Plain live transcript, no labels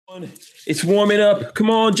It's warming up. Come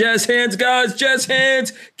on, jazz hands, guys. Jazz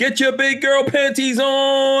hands. Get your big girl panties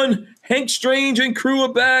on. Hank Strange and crew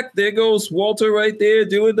are back. There goes Walter right there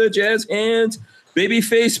doing the jazz hands.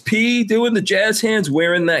 Babyface P doing the jazz hands,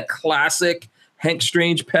 wearing that classic Hank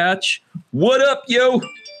Strange patch. What up, yo?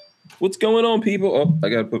 What's going on, people? Oh, I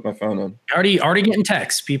got to put my phone on. Already getting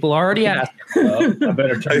texts. People already asking. I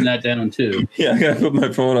better turn that down too. Yeah, I got to put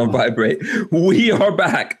my phone on vibrate. We are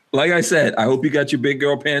back. Like I said, I hope you got your big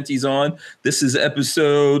girl panties on. This is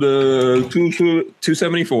episode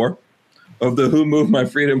 274 of the Who Moved My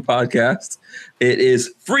Freedom podcast. It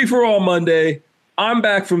is Free for All Monday. I'm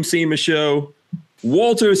back from SEMA show.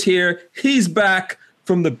 Walter's here. He's back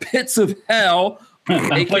from the pits of hell,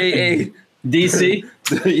 a.k.a. DC.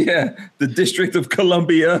 Yeah, the District of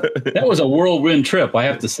Columbia. That was a whirlwind trip, I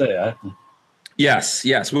have to say. Yes.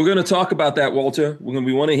 We're going to talk about that, Walter.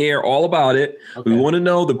 We want to hear all about it. Okay. We want to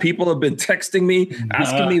know. The people have been texting me,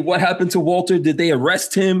 asking me what happened to Walter. Did they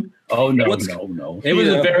arrest him? Oh, no. It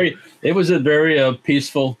was a very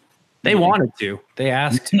peaceful. They wanted to. They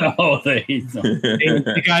asked. No,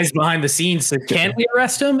 the guys behind the scenes said, "Can't we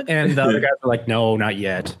arrest him?" And the other guys were like, "No, not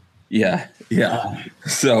yet." Yeah.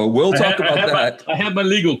 So we'll talk about that. I have my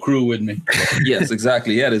legal crew with me. Yes,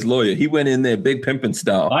 exactly. He had his lawyer. He went in there big pimping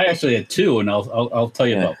style. I actually had two, and I'll tell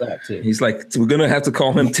you about that too. He's like, we're gonna have to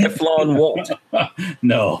call him Teflon Walt.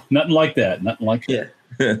 No, nothing like that. Yeah.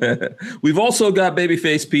 We've also got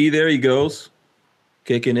Babyface P. There he goes,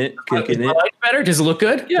 kicking it. Better? Does it look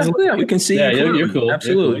good? Yeah, we can see. Yeah, you you're cool.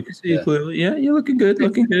 Absolutely, we can see you clearly. Yeah, you're looking good.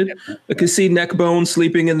 I can see Neckbone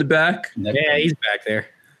sleeping in the back. Yeah, he's back there.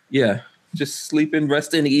 Yeah, just sleeping,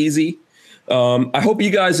 resting easy. I hope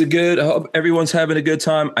you guys are good. I hope everyone's having a good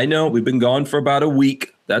time. I know we've been gone for about a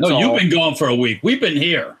week. That's all. You've been gone for a week. We've been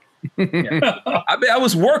here. I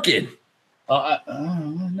was working.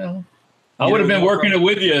 No. I would have been working it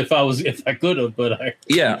with you if I could have, but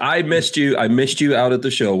I missed you. I missed you out at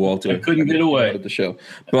the show, Walter. I couldn't get away at the show,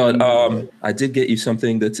 but I did get you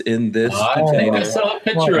something that's in this container. I saw a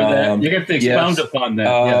picture of that. You have to expound upon that.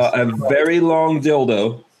 Yes. A very long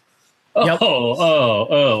dildo. Yep.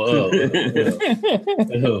 Oh.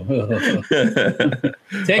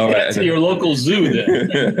 Take that to your local zoo then.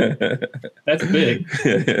 That's big.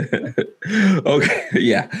 Okay,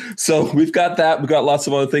 yeah. So we've got that. We've got lots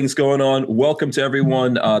of other things going on. Welcome to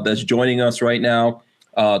everyone that's joining us right now.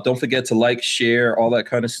 Don't forget to like, share, all that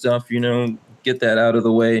kind of stuff, get that out of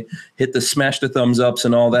the way. Hit the smash the thumbs ups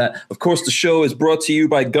and all that. Of course, the show is brought to you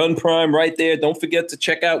by Gun Prime right there. Don't forget to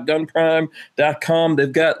check out gunprime.com.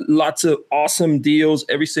 They've got lots of awesome deals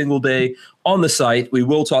every single day on the site. We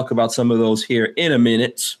will talk about some of those here in a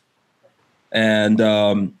minute. And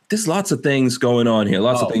there's lots of things going on here.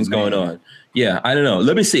 Going on. Yeah, I don't know.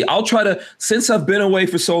 Let me see. I'll try to, since I've been away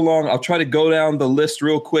for so long, I'll try to go down the list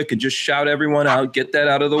real quick and just shout everyone out, get that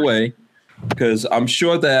out of the way. Because I'm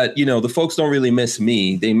sure that, the folks don't really miss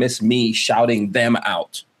me. They miss me shouting them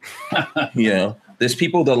out. There's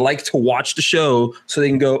people that like to watch the show so they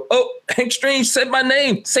can go, "Oh, Hank Strange said my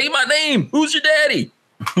name. Say my name. Who's your daddy?"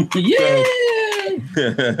 Yeah.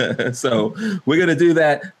 So we're going to do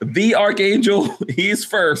that. The Archangel, he's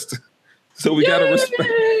first. So we got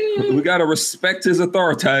to respect his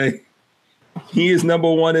authority. He is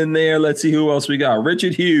number one in there. Let's see who else we got.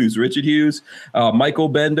 Richard Hughes, Michael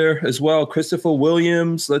Bender as well. Christopher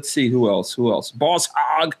Williams. Let's see who else. Boss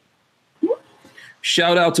Hogg.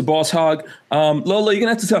 Shout out to Boss Hogg. Lola, you're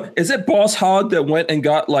going to have to tell. Is it Boss Hogg that went and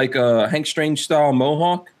got like a Hank Strange style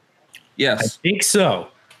mohawk? Yes. I think so.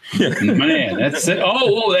 Man, that's it.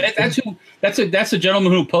 That's a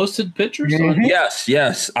gentleman who posted pictures. Mm-hmm.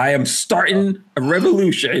 Yes. I am starting a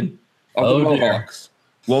revolution of the mohawks.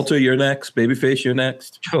 Walter, you're next. Babyface, you're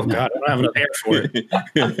next. Oh, God, I don't have enough hair for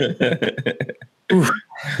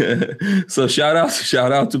it. So shout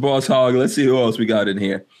out to Boss Hogg. Let's see who else we got in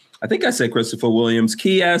here. I think I said Christopher Williams.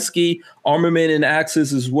 Kieski, Armament and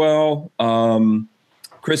Axes as well.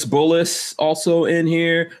 Chris Bullis also in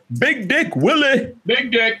here. Big Dick Willie.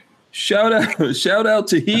 Big Dick. Shout out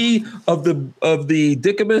to he of the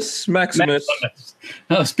Dickamus Maximus.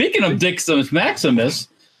 Speaking of Dickamus Maximus.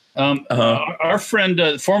 Our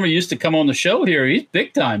friend, former used to come on the show here. He's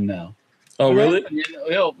big time now. Oh, really?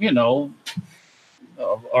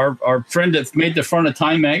 Our friend that made the front of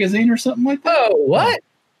Time magazine or something like that. Oh, what?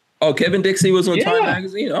 Oh, Kevin Dixie was on Time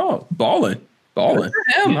magazine. Oh, balling. Good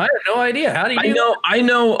for him. I have no idea. How do you? I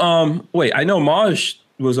know. Maj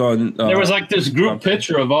was on. There was like this group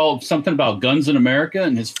picture of something about guns in America,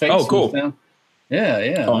 and his face. Oh, cool. Was down.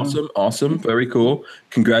 Yeah. Awesome. Very cool.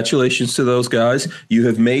 Congratulations to those guys. You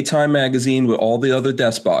have made Time magazine with all the other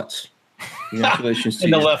despots. Congratulations to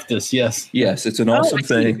And the you. leftists, yes. Yes, it's an awesome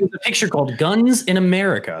thing. There's a picture called Guns in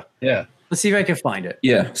America. Yeah. Let's see if I can find it.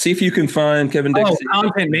 Yeah, see if you can find Kevin Oh, Dixie.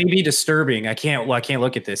 content may be disturbing. I can't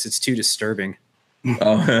look at this. It's too disturbing.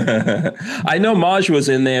 Oh. I know Maj was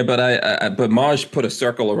in there, but Maj put a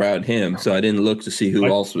circle around him, so I didn't look to see who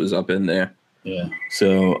else was up in there. Yeah.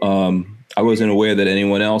 So I wasn't aware that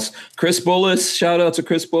anyone else. Chris Bullis, shout out to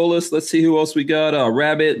Chris Bullis. Let's see who else we got.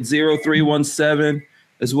 Rabbit 0317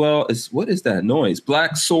 as well as what is that noise?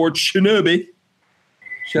 Black Sword Shinobi.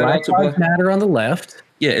 Shout out to Black Matter on the left.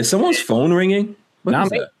 Yeah, is someone's phone ringing? What Not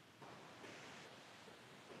is me. that?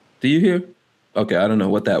 Do you hear? Okay, I don't know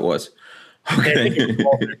what that was. Okay.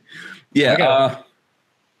 Yeah.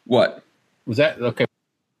 What? Was that okay?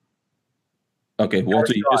 Okay,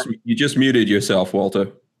 Walter, you just muted yourself,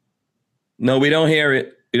 Walter. No, we don't hear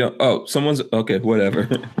it. You don't. Oh, someone's okay. Whatever.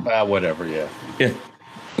 Whatever. Yeah. Yeah.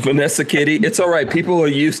 Vanessa Kitty. It's all right. People are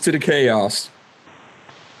used to the chaos.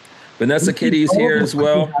 Vanessa Kitty's here as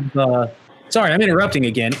well. Sorry, I'm interrupting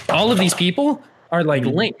again. All of these people are like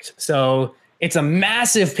linked. So it's a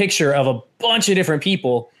massive picture of a bunch of different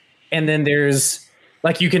people. And then there's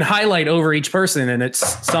like you can highlight over each person and it's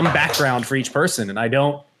some background for each person. And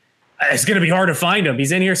it's going to be hard to find him.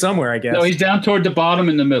 He's in here somewhere, I guess. No, he's down toward the bottom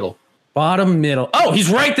in the middle. Bottom middle. Oh,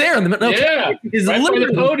 he's right there in the middle. Yeah, he's right by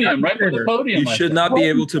the podium. Right by the podium. You should not be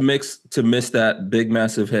able to miss that big,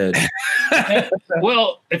 massive head.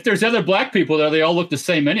 Well, if there's other black people there, they all look the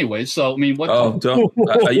same anyway. So I mean, what? Oh,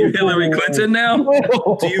 are you Hillary Clinton now?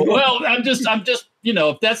 Well, I'm just,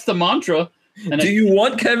 if that's the mantra. And do you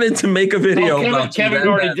want Kevin to make a video about Kevin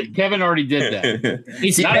already did that.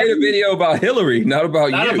 He made a video about Hillary, not about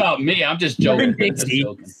you. Not about me. I'm just joking.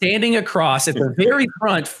 Standing across at the very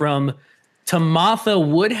front from Tamatha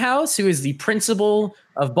Woodhouse, who is the principal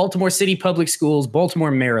of Baltimore City Public Schools,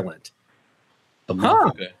 Baltimore, Maryland.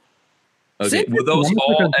 Huh. Okay. Were those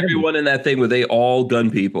everyone in that thing, were they all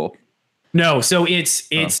gun people? No. So it's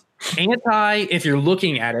anti, if you're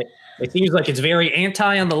looking at it, it seems like it's very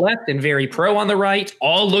anti on the left and very pro on the right,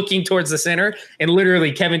 all looking towards the center, and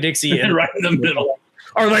literally Kevin Dixie and right in the middle.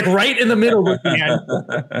 Are like right in the middle looking at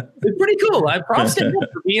it. It's pretty cool. I props to him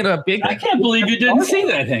for being a big. I can't believe you didn't see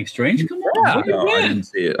that, Hank Strange. Come on. No, I didn't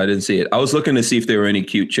see it. I was looking to see if there were any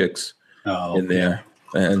cute chicks in there.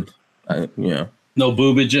 And no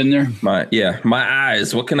boobage in there. My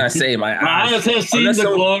eyes. What can I say? My eyes have seen the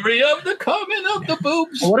glory of the coming of the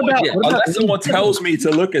boobs. What about unless someone tells me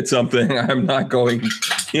to look at something, I'm not going.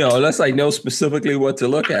 Unless I know specifically what to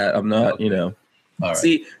look at, I'm not. All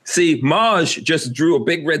right. See, Maj just drew a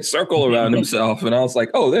big red circle around himself, and I was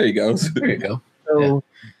like, "Oh, there he goes." There you go. So,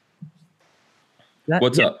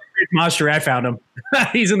 what's up? Maj, I found him.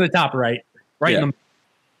 He's in the top right in the.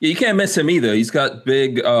 You can't miss him either. He's got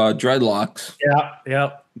big dreadlocks.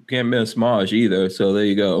 Yeah. You can't miss Maj either. So there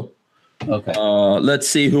you go. Okay. Let's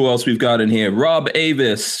see who else we've got in here. Rob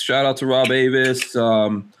Avis. Shout out to Rob Avis.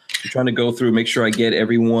 I'm trying to go through, make sure I get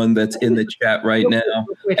everyone that's in the chat right now.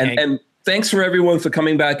 And thanks for everyone for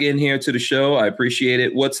coming back in here to the show. I appreciate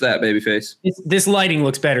it. What's that, Babyface? This lighting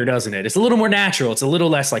looks better, doesn't it? It's a little more natural. It's a little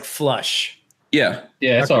less like flush. Yeah.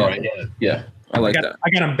 Yeah, it's all right. Yeah. I like that. I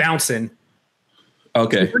got him bouncing.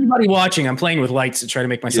 Okay. For anybody watching, I'm playing with lights to try to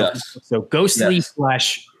make myself so ghostly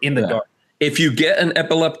flash in the dark. If you get an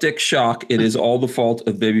epileptic shock, it is all the fault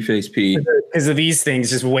of Babyface P. Because of these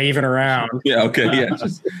things just waving around. Yeah. Okay.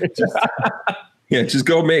 Yeah. Just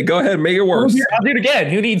go ahead, make it worse. I'll do it again.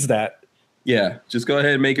 Who needs that? Yeah. Just go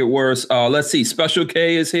ahead and make it worse. Let's see. Special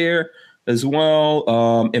K is here as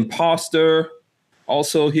well. Imposter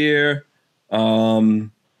also here.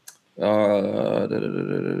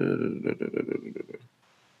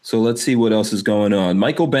 So let's see what else is going on.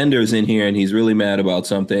 Michael Bender's in here and he's really mad about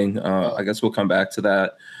something. I guess we'll come back to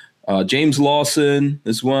that. James Lawson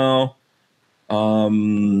as well.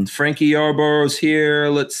 Frankie Yarborough's here.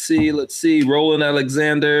 Let's see. Roland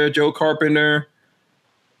Alexander, Joe Carpenter,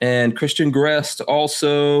 and Christian Grest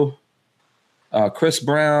also. Chris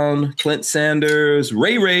Brown, Clint Sanders,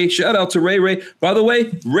 Ray. Shout out to Ray. By the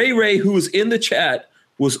way, Ray, who was in the chat,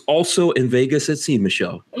 was also in Vegas at SEMA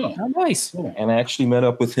Show. Oh, nice. And I actually met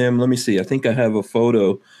up with him. Let me see. I think I have a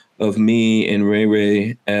photo of me and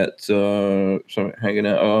Ray at hanging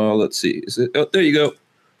out. Let's see. Is it? Oh, there you go.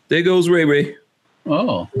 There goes Ray.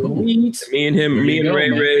 Oh, cool. Me and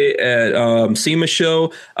Ray at SEMA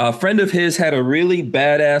Show. A friend of his had a really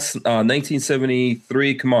badass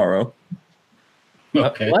 1973 Camaro.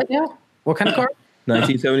 Okay. What now? What kind of car?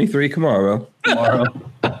 1973 Camaro.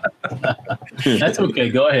 That's okay.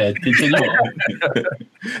 Go ahead. Continue on.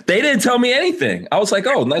 They didn't tell me anything. I was like,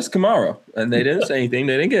 "Oh, nice Camaro," and they didn't say anything.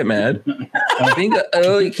 They didn't get mad. I think,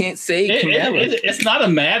 "Oh, you can't say Camaro." It's not a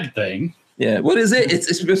mad thing. Yeah, what is it?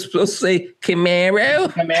 It's supposed to say Camaro.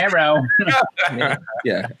 Camaro.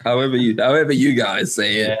 Yeah, however you guys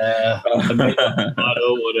say it. Yeah.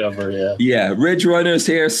 Auto, whatever. Yeah. Yeah, Ridge Runner's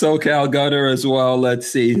here, SoCal Gunner as well. Let's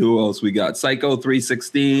see who else we got. Psycho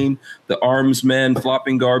 316, the Armsmen,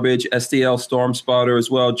 Flopping Garbage, STL Storm Spotter as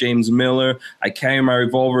well. James Miller, I carry my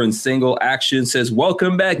revolver in single action, says,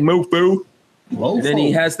 "Welcome back, mofo." And then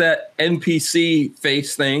he has that NPC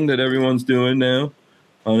face thing that everyone's doing now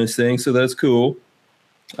on his thing, so that's cool.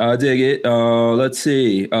 I dig it. Let's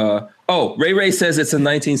see. Ray Ray says it's a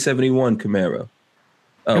 1971 Camaro.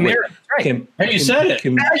 Camaro, right. Hey, you said it.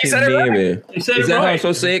 You said it right. You said Is it that how I'm right.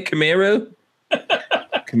 supposed to say it? Camaro?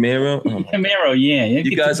 Camaro? Oh, Camaro, yeah.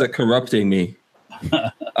 you guys are corrupting me.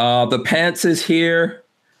 The Pants is here.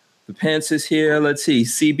 Let's see.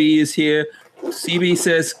 CB is here. CB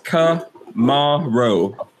says Camaro.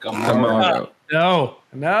 No.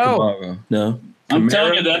 Camaro. No. I'm Camaro?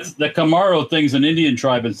 telling you, that's the Camaro thing's an Indian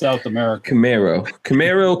tribe in South America. Camaro.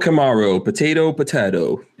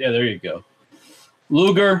 Potato. Yeah, there you go.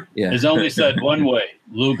 Luger Yeah. is only said one way.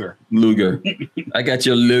 Luger. I got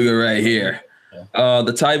your Luger right here.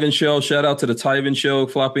 The Tyven Show. Shout out to the Tyven Show.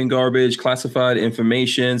 Flopping Garbage. Classified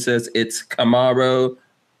information says it's Camaro.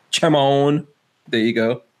 Chamon. There you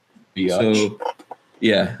go. So,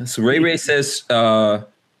 yeah. So Ray says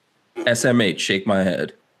SMH. Shake my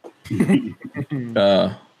head.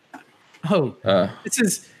 This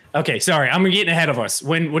is okay. Sorry, I'm getting ahead of us.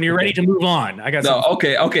 When you're ready to move on, I got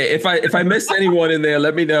Okay. If I missed anyone in there,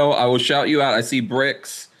 let me know. I will shout you out. I see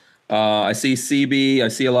Bricks. I see CB. I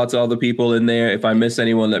see lots of other people in there. If I miss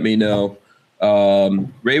anyone, let me know.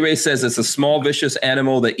 Ray says it's a small, vicious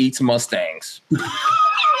animal that eats Mustangs.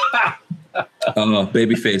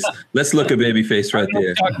 Babyface. Let's look at Babyface right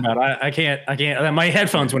there. talking about. I can't. My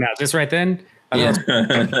headphones went out just right then. Yeah.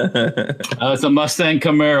 It's a Mustang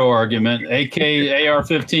Camaro argument, aka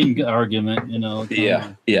AR-15 argument.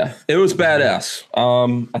 Yeah. It was badass.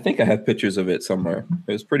 I think I have pictures of it somewhere.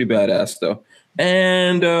 It was pretty badass though.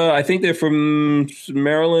 And I think they're from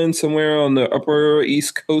Maryland, somewhere on the upper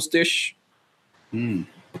East Coast-ish. Let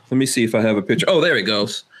me see if I have a picture. Oh, there it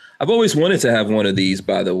goes. I've always wanted to have one of these,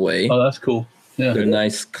 by the way. Oh, that's cool. Yeah. They're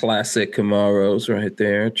nice classic Camaros right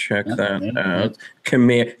there. Check that out.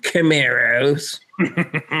 Camaros.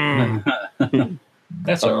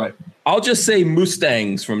 That's all right. I'll just say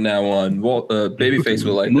Mustangs from now on. Babyface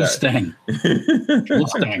will like Mustang.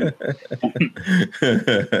 that.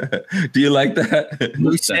 Do you like that?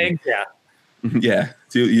 Mustang, yeah. Yeah.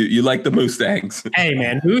 Do you like the Mustangs? Hey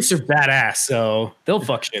man, Moose are badass, so they'll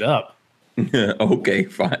fuck shit up. Okay,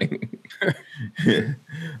 fine.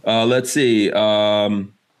 Let's see.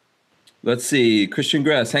 Christian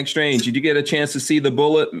Grass, Hank Strange. Did you get a chance to see the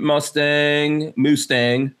Bullet Mustang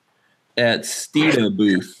at Steeda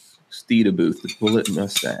booth? The Bullet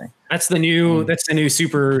Mustang. That's the new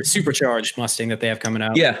supercharged Mustang that they have coming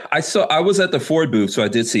out. Yeah, I was at the Ford booth, so I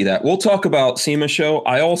did see that. We'll talk about SEMA show.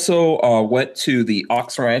 I also went to the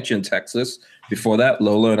Ox Ranch in Texas. Before that,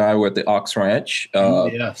 Lola and I were at the Ox Ranch /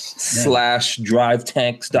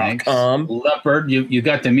 drivetanks.com. Leopard, you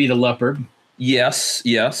got to meet a leopard. Yes.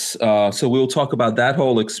 So we'll talk about that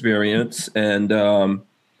whole experience. And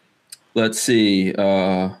let's see.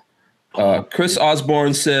 Chris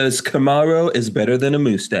Osborne says Camaro is better than a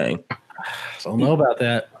Mustang. Don't know about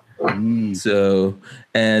that. So,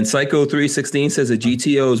 and Psycho 316 says a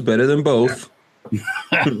GTO is better than both.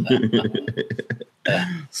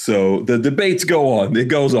 So the debates go on. It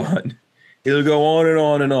goes on. It'll go on and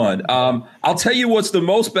on and on. I'll tell you what's the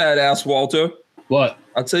most badass, Walter. What?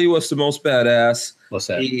 I'll tell you what's the most badass. What's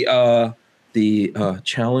that? The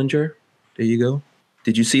Challenger. There you go.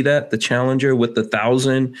 Did you see that? The Challenger with the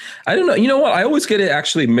 1,000. I don't know. You know what? I always get it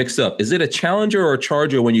actually mixed up. Is it a Challenger or a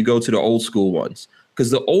Charger when you go to the old school ones? Because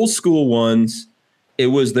the old school ones, it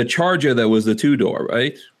was the Charger that was the 2-door,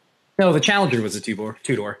 right? No, the Challenger was a two-door.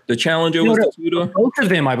 The Challenger was the 2-door? Both of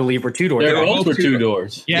them, I believe, were 2-door. They were both for 2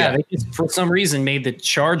 doors. Yeah, they just, for some reason, made the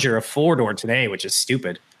Charger a 4-door today, which is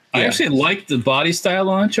stupid. I actually like the body style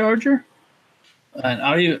on a Charger. And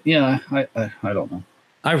I don't know.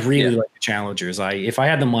 I really like the Challengers. If I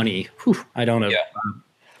had the money, I don't know. Yeah.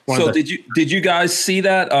 So did you guys see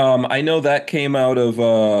that? I know that came out of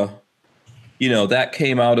the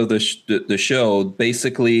show.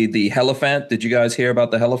 Basically, the Helephant. Did you guys hear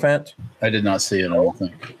about the Helephant? I did not see it. I don't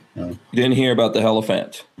think. No. You didn't hear about the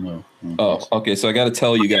Helephant? No. Oh, okay. So I got to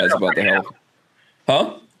tell you guys about the Helephant.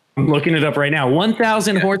 Huh? I'm looking it up right now.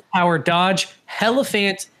 1,000 horsepower Dodge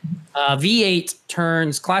Helephant V8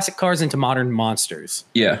 turns classic cars into modern monsters.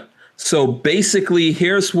 Yeah. So basically,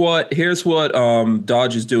 here's what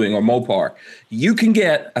Dodge is doing, or Mopar. You can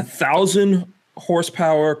get 1,000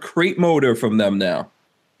 horsepower crate motor from them now.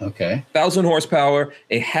 Okay. 1,000 horsepower.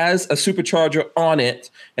 It has a supercharger on it.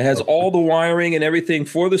 It has all the wiring and everything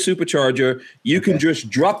for the supercharger. You can just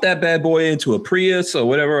drop that bad boy into a Prius or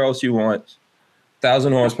whatever else you want.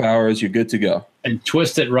 1,000 horsepower, you're good to go. And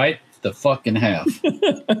twist it right the fucking half.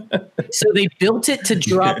 So they built it to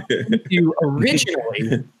drop into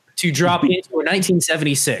originally to drop into a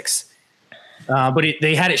 1976. But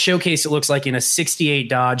they had it showcased, it looks like, in a 68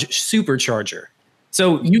 Dodge Supercharger.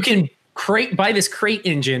 So you can buy this crate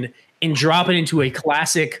engine and drop it into a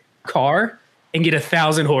classic car and get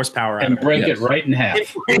 1,000 horsepower out and of it. break it right in half.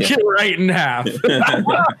 Break it right in half.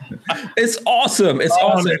 It's awesome. It's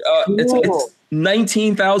awesome. It's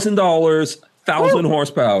 $19,000, 1,000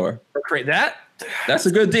 horsepower. Crate That's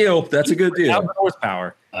a good deal. That's a good deal. 1,000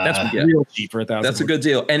 horsepower. That's real cheap for 1,000. That's a good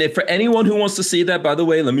deal. And if for anyone who wants to see that, by the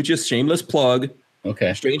way, let me just shameless plug.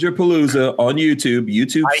 Okay. Stranger Palooza on YouTube. I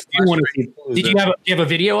do want to see. Did you have a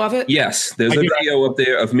video of it? Yes, there's a video up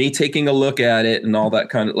there of me taking a look at it and all that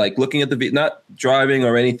kind of, like, looking at the not driving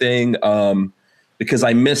or anything, because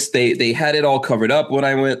I missed they had it all covered up when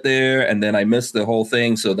I went there, and then I missed the whole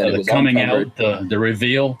thing. So then it was coming uncovered. out the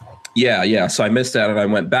reveal. Yeah. So I missed that, and I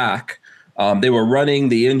went back. They were running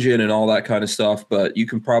the engine and all that kind of stuff, but you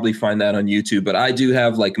can probably find that on YouTube. But I do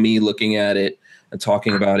have, like, me looking at it and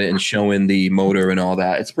talking about it and showing the motor and all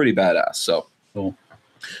that. It's pretty badass. So cool.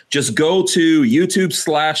 Just go to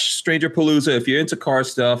YouTube/Stranger Palooza if you're into car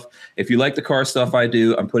stuff. If you like the car stuff I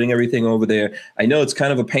do, I'm putting everything over there. I know it's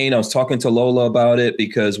kind of a pain. I was talking to Lola about it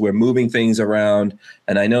because we're moving things around,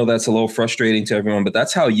 and I know that's a little frustrating to everyone, but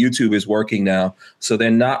that's how YouTube is working now. So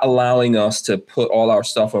they're not allowing us to put all our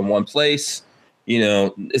stuff in one place. You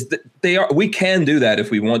know, we can do that if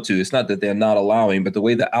we want to. It's not that they're not allowing, but the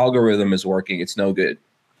way the algorithm is working, it's no good.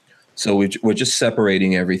 So we're just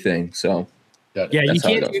separating everything. So yeah, you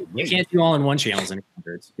can't do all in one channels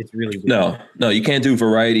anymore. It's really weird. No, you can't do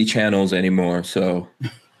variety channels anymore. So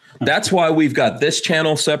that's why we've got this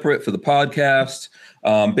channel separate for the podcast.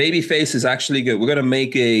 Babyface is actually good. We're gonna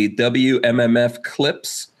make a WMMF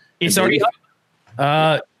clips. It's already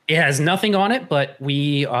up. It has nothing on it, but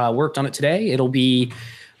we worked on it today. It'll be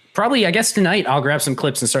probably, I guess, tonight. I'll grab some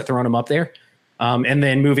clips and start throwing them up there. And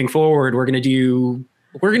then moving forward, we're gonna do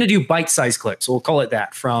bite-sized clips. We'll call it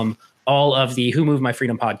that, from all of the Who Moved My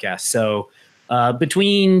Freedom podcast. So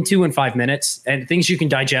between 2 and 5 minutes, and things you can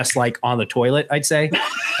digest, like on the toilet, I'd say,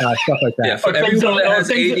 stuff like that. Yeah, for everyone that has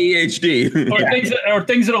ADHD, or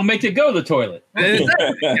things that'll make you go to the toilet.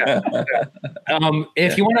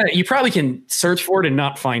 If you want to, you probably can search for it and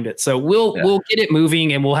not find it. So we'll get it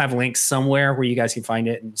moving, and we'll have links somewhere where you guys can find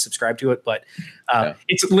it and subscribe to it. But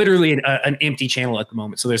it's literally an empty channel at the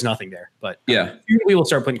moment, so there's nothing there. But we will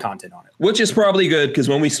start putting content on it, which is probably good, because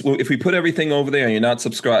if we put everything over there and you're not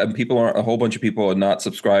subscribed, a whole bunch of people are not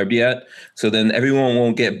subscribed yet, so then everyone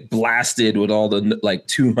won't get blasted with all the like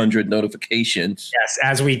 200 notifications. Yes,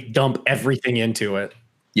 as we dump everything into it.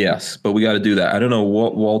 Yes, but we got to do that. I don't know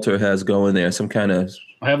what Walter has going there. Some kind of.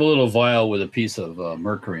 I have a little vial with a piece of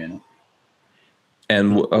mercury in it.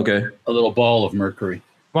 And okay, a little ball of mercury.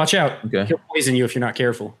 Watch out! Okay, he'll poison you if you're not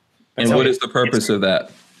careful. And what is the purpose of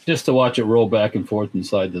that? Just to watch it roll back and forth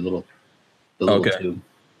inside the little tube.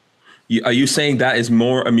 Are you saying that is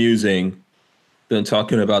more amusing than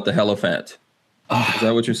talking about the Hierophant? Is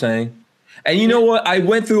that what you're saying? And you know what? I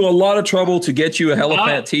went through a lot of trouble to get you a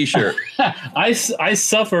Hierophant T-shirt. I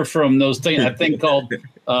suffer from those things. I think called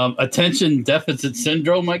attention deficit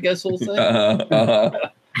syndrome, I guess we'll say.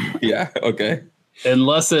 Yeah. Okay.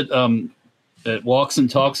 Unless it walks and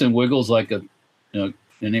talks and wiggles like a,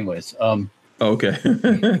 anyways. Okay.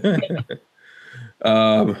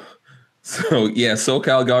 So yeah,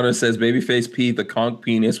 SoCal Garner says Babyface Pete, the conch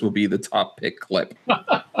penis will be the top pick clip.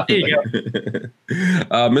 There you go.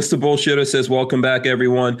 Mr. Bullshitter says, welcome back,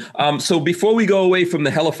 everyone. So before we go away from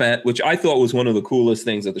the Hierophant, which I thought was one of the coolest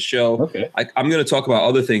things at the show, okay, I'm going to talk about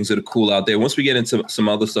other things that are cool out there. Once we get into some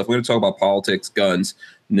other stuff, we're going to talk about politics, guns,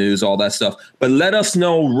 news, all that stuff. But let us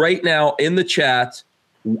know right now in the chat,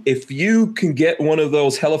 if you can get one of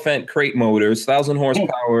those Hierophant crate motors, 1,000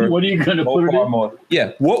 horsepower. What are you going to put it in? Motor.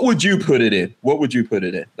 Yeah. What would you put it in?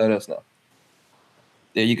 Let us know.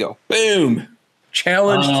 There you go. Boom.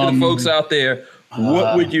 Challenge to the folks out there.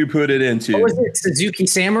 What would you put it into? What was it? Suzuki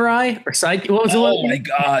Samurai or Psyche? What was it? Oh my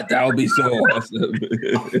God, that would be so awesome.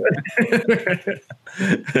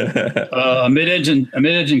 A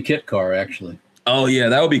mid-engine kit car, actually. Oh yeah,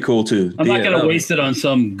 that would be cool too. I'm not going to waste it on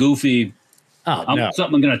some goofy Oh, no.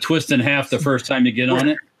 Something going to twist in half the first time you get on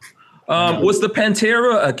it. Was the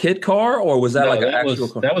Pantera a kit car, or was that like an actual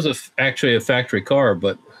car? That was actually a factory car,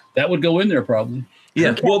 but that would go in there probably.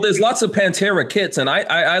 Yeah. Well, there's lots of Pantera kits, and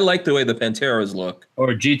I like the way the Panteras look.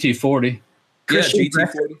 Or a GT40. Yeah,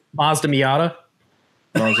 GT40. Mazda Miata.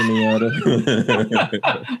 Mazda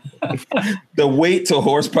Miata. The weight to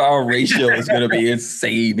horsepower ratio is going to be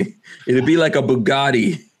insane. It'd be like a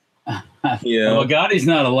Bugatti. Yeah. Well, Bugatti's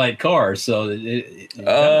not a light car, so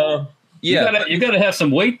yeah. You got to have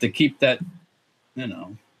some weight to keep that,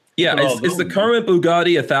 Yeah, is the current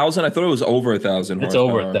Bugatti 1,000? I thought it was over 1,000. It's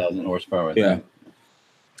over 1,000 horsepower. I think.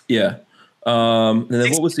 Yeah. And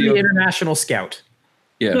then what was the International Scout?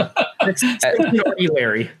 Yeah. It's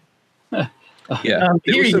Larry. Yeah.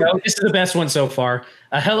 Here you go. This is the best one so far.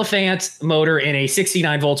 A Helifant motor in a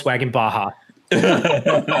 69 Volkswagen Baja. Now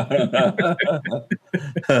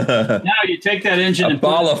you take that engine a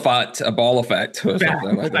Ballafat or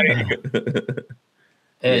something like that.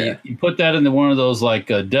 You put that into one of those like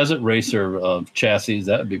Desert Racer chassis.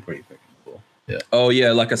 That would be pretty freaking cool. Yeah. Oh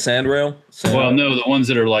yeah, like a sandrail. Well, no, the ones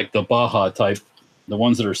that are like the Baja type, the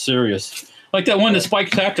ones that are serious, like that one that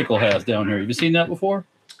Spike Tactical has down here. Have you seen that before?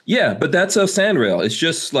 Yeah, but that's a sandrail. It's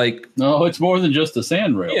just like no, it's more than just a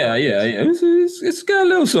sandrail. Yeah. It's got a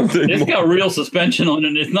little something. It's got real suspension on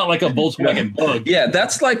it. It's not like a Volkswagen Bug. Yeah,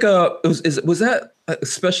 that's like was that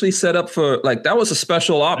especially set up for like that was a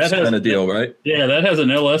special ops kind of deal, right? Yeah, that has an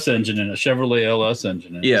LS engine in a Chevrolet LS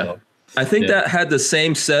engine in it. Yeah, so, I think that had the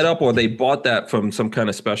same setup, or they bought that from some kind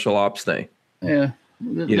of special ops thing. Yeah.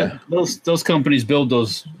 Those companies build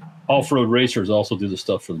those. Off-road racers also do the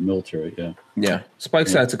stuff for the military. Yeah. Spike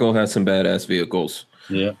Tactical has some badass vehicles.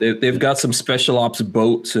 Yeah, they've got some special ops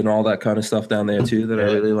boats and all that kind of stuff down there too that I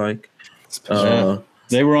really like.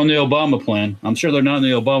 They were on the Obama plan. I'm sure they're not on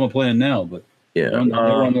the Obama plan now, but yeah, they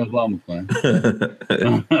were on the Obama plan.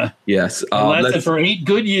 Yes, lasted for 8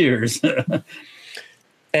 good years.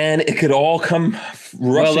 And it could all come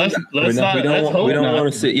rushing. We don't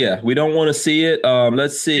want to see. Yeah, we don't want to see it.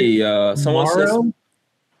 Let's see. Someone says.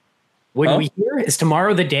 When we hear, is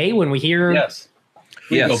tomorrow the day when we hear? Yes.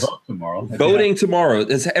 Yes. Go vote tomorrow. Voting tomorrow.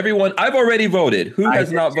 Is everyone? I've already voted. Who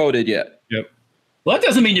has not voted yet? Yep. Well, that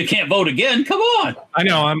doesn't mean you can't vote again. Come on. I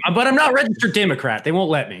know, but I'm not registered Democrat. They won't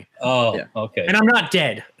let me. Oh, yeah. Okay. And I'm not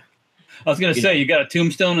dead. I was going to say, you got a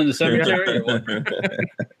tombstone in the cemetery? Or what?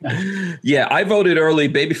 Yeah, I voted early.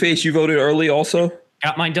 Babyface, you voted early also?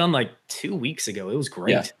 Got mine done like 2 weeks ago. It was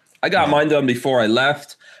great. Yeah. I got mine done before I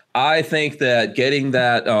left. I think that getting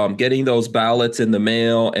those ballots in the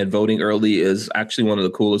mail and voting early is actually one of the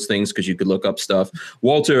coolest things because you could look up stuff.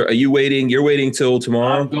 Walter, are you waiting? You're waiting till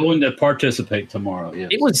tomorrow? I'm going to participate tomorrow. Yes.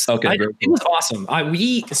 It was it was awesome.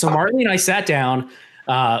 So Marley and I sat down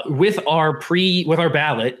with our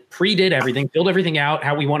ballot, pre-did everything, filled everything out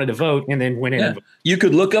how we wanted to vote, and then went in. Yeah. You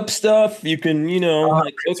could look up stuff. You can, you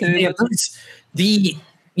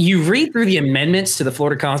read through the amendments to the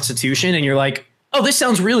Florida Constitution, and you're like, oh, this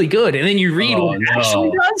sounds really good. And then you read what it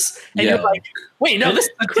actually does, and you're like, wait, no, this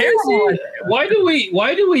is terrible. Why do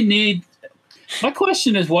we need? My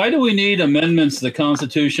question is, why do we need amendments to the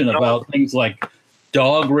Constitution about things like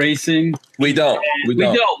dog racing? We don't.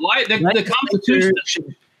 Why the Constitution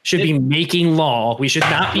should be making law? We should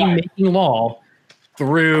not be making law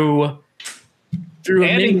through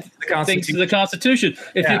adding things to the Constitution.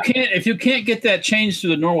 If you can't get that changed through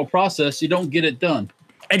the normal process, you don't get it done.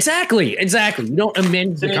 Exactly. You don't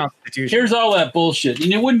amend the Constitution. Here's all that bullshit. And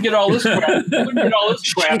you wouldn't get all this crap.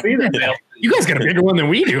 Either. You guys got a bigger one than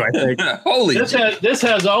we do, I think. Holy this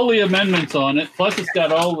has all the amendments on it. Plus it's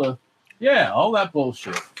got all that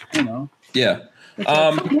bullshit. Yeah.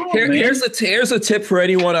 Here's a tip for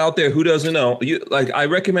anyone out there who doesn't know. I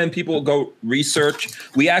recommend people go research.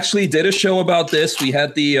 We actually did a show about this. We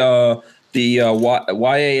had the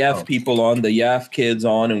YAF people on, the YAF kids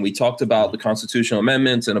on, and we talked about the constitutional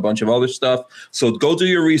amendments and a bunch of other stuff. So go do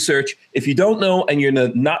your research. If you don't know and you're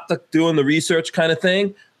not doing the research kind of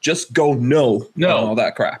thing, just go no all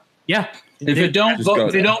that crap. Yeah. If you don't vote,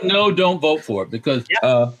 if you don't know, don't vote for it because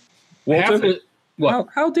Walter,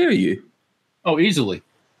 how dare you? Oh, easily.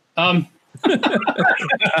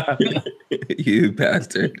 You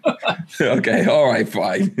bastard. Okay, all right,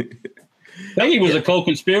 fine. Peggy was a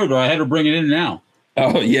co-conspirator. I had her bring it in now.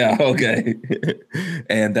 Oh, yeah, okay.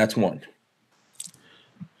 And that's one.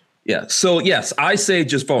 Yeah, so yes, I say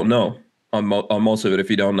just vote no on most of it if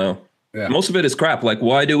you don't know. Yeah. Most of it is crap. Like,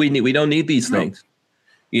 why do we don't need these things.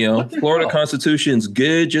 Florida Constitution's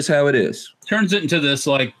good just how it is. Turns it into this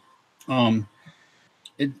like, how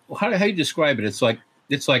do you describe it? It's like,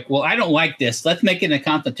 well, I don't like this. Let's make it a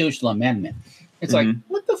constitutional amendment. It's like,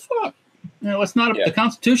 what the fuck? No, it's not. The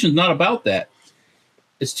Constitution's not about that.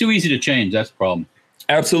 It's too easy to change. That's the problem.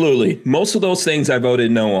 Absolutely. Most of those things I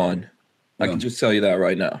voted no on. I can just tell you that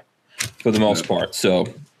right now, for the most part. So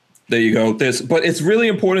there you go. But it's really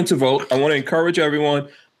important to vote. I want to encourage everyone,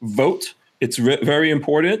 vote. It's very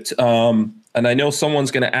important. And I know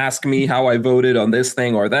someone's going to ask me how I voted on this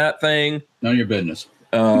thing or that thing. None of your business.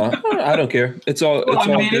 I don't care. It's all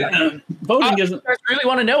good. Voting isn't. I really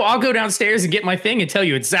want to know. I'll go downstairs and get my thing and tell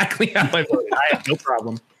you exactly how I voted. I have no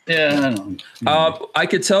problem. Yeah, I know. I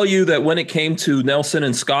could tell you that when it came to Nelson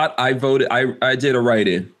and Scott, I voted. I did a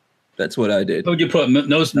write-in. That's what I did. Would you put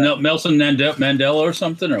Nelson Mandela or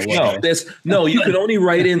something, or what? No, you can only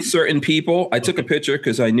write in certain people. I took a picture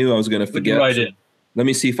because I knew I was going to forget. Write in. Let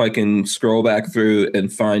me see if I can scroll back through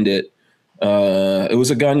and find it. It was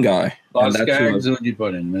a gun guy. What did you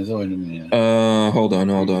put in? Hold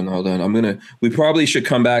on. We probably should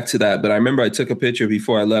come back to that, but I remember I took a picture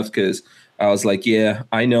before I left because I was like, yeah,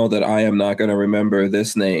 I know that I am not going to remember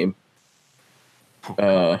this name.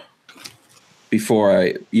 Before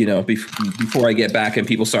I get back and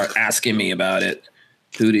people start asking me about it.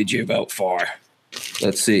 Who did you vote for?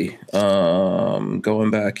 Let's see. Going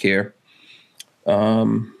back here.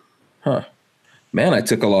 Man, I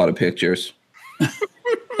took a lot of pictures.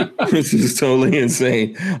 This is totally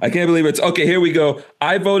insane. I can't believe it's okay. Here we go.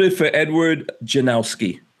 I voted for Edward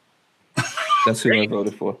Janowski. That's who I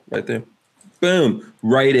voted for right there. Boom.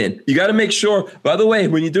 Write in. You got to make sure, by the way,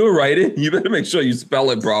 when you do a write in, you better make sure you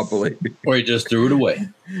spell it properly. Or you just threw it away.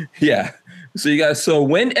 Yeah. So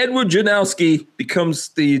when Edward Janowski becomes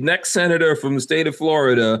the next senator from the state of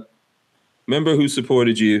Florida, remember who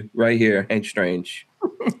supported you right here, Hank Strange.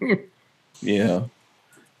 Yeah.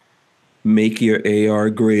 Make your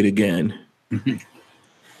AR great again.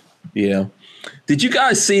 Yeah. Did you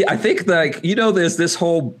guys see? I think there's this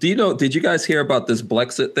whole. Did you guys hear about this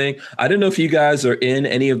Blexit thing? I don't know if you guys are in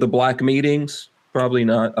any of the black meetings. Probably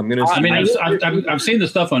not. I've seen the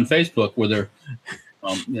stuff on Facebook where they're.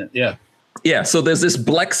 Yeah. Yeah. So there's this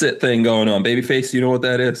Blexit thing going on. Babyface, you know what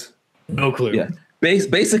that is? No clue. Yeah.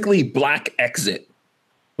 Basically, black exit.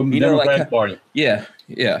 From the Democratic Party. Yeah.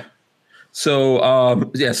 Yeah. So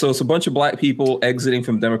so it's a bunch of black people exiting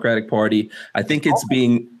from the Democratic Party. I think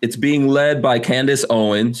it's being led by Candace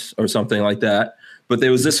Owens or something like that. But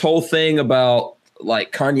there was this whole thing about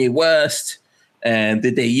like Kanye West, and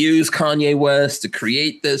did they use Kanye West to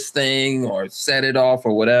create this thing or set it off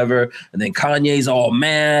or whatever? And then Kanye's all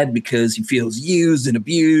mad because he feels used and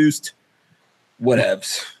abused.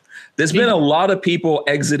 Whatevs. There's been a lot of people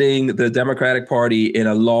exiting the Democratic Party in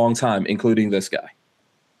a long time, including this guy.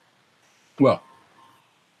 Well,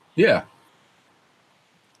 yeah.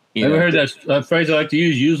 Ever heard that phrase I like to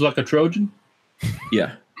use like a Trojan?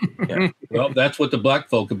 Yeah. Yeah. Well, that's what the black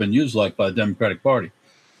folk have been used like by the Democratic Party.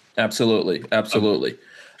 Absolutely. Absolutely.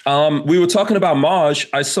 We were talking about Maj.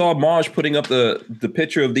 I saw Maj putting up the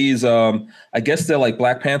picture of these. I guess they're like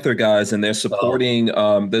Black Panther guys, and they're supporting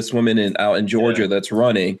this woman out in Georgia that's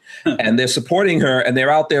running, and they're supporting her, and they're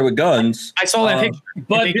out there with guns. I saw that picture.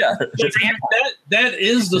 But that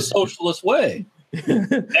is the socialist way.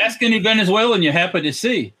 Ask any Venezuelan you happen to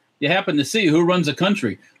see who runs the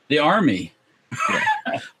country, the army. Yeah.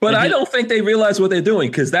 But I don't think they realize what they're doing,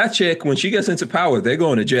 because that chick, when she gets into power, they're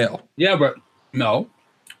going to jail. Yeah, but no.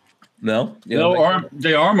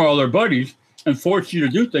 They arm all their buddies and force you to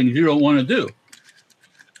do things you don't want to do.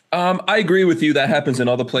 I agree with you. That happens in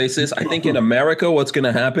other places. I think in America, what's going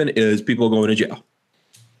to happen is people are going to jail.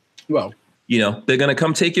 Well, they're going to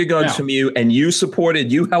come take your guns from you, and you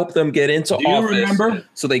help them get into office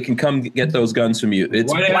so they can come get those guns from you.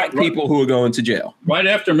 It's black people who are going to jail. Right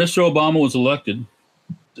after Mr. Obama was elected,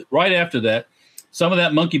 right after that, some of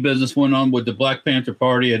that monkey business went on with the Black Panther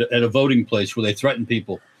Party at a voting place where they threatened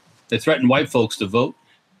people. They threatened white folks to vote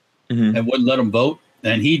and wouldn't let them vote.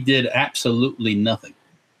 And he did absolutely nothing.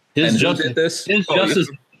 His justice,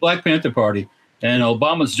 Black Panther Party, and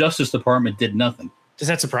Obama's Justice Department did nothing. Does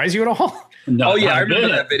that surprise you at all? No, I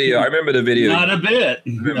remember that video. I remember the video. Not a bit. I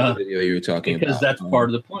remember the video you were talking because about. Because that's part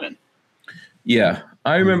of the plan. Yeah,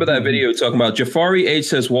 I remember that video talking about. Jafari H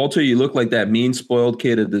says, Walter, you look like that mean, spoiled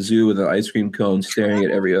kid at the zoo with an ice cream cone staring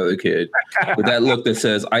at every other kid. With that look that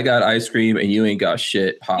says, I got ice cream and you ain't got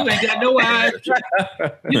shit. You ain't got no ice.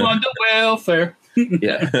 You on the welfare.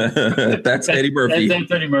 Yeah, that's Eddie Murphy.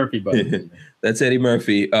 That's Eddie Murphy, buddy. That's Eddie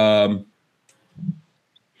Murphy. A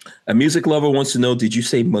music lover wants to know, did you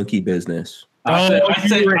say monkey business? I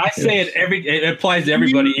say it it applies to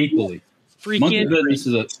everybody equally. Monkey business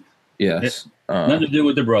is yes. Nothing to do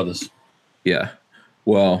with the brothers. Yeah.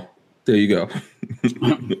 Well, there you go.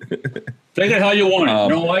 Take it how you want it. You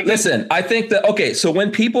don't like listen, I think that so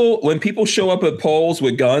when people show up at polls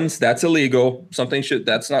with guns, that's illegal. Something should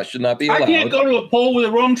not be allowed. I can't go to a poll with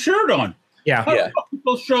the wrong shirt on. Yeah. How the fuck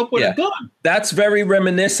people show up with a gun? That's very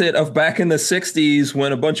reminiscent of back in the 60s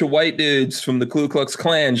when a bunch of white dudes from the Ku Klux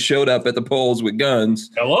Klan showed up at the polls with guns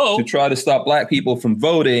to try to stop black people from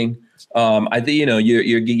voting. I think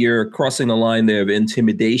you're crossing the line there of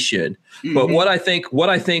intimidation. Mm-hmm. But what I think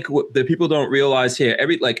that people don't realize here,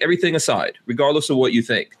 everything aside, regardless of what you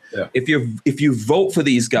think, if you vote for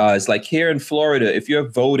these guys, like here in Florida, if you're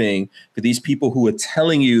voting for these people who are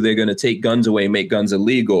telling you they're going to take guns away, make guns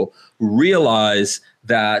illegal, realize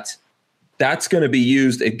that that's going to be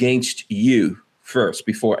used against you first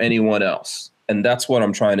before anyone else. And that's what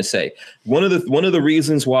I'm trying to say. One of the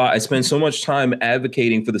reasons why I spend so much time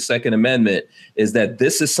advocating for the Second Amendment is that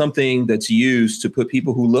this is something that's used to put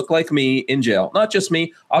people who look like me in jail. Not just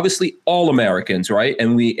me, obviously all Americans, right?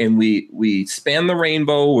 And we span the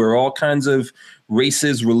rainbow. We're all kinds of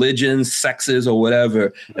races, religions, sexes, or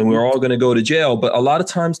whatever, and we're all going to go to jail. But a lot of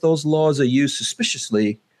times those laws are used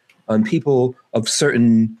suspiciously on people of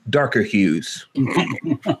certain darker hues.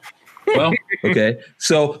 Well, okay.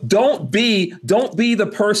 So don't be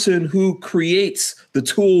the person who creates the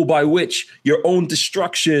tool by which your own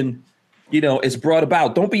destruction, is brought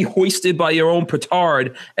about. Don't be hoisted by your own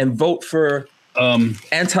petard and vote for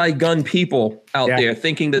anti-gun people out there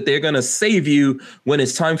thinking that they're going to save you when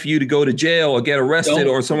it's time for you to go to jail or get arrested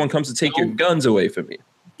or someone comes to take your guns away from you.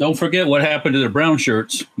 Don't forget what happened to the brown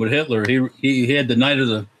shirts with Hitler. He had the night of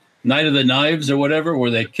the knives or whatever,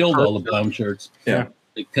 where they killed all the brown shirts. Yeah.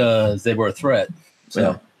 Because they were a threat. So,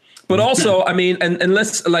 yeah. But also, I mean, and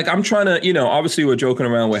let's I'm trying to, obviously we're joking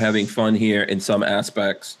around, we're having fun here in some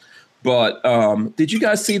aspects. But did you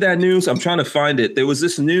guys see that news? I'm trying to find it. There was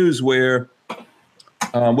this news where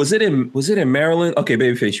was it in Maryland? Okay,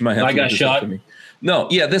 Babyface, you might have. I got shot. For me. No,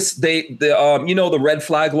 yeah, the red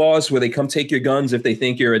flag laws where they come take your guns if they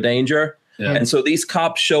think you're a danger. Yeah. And so these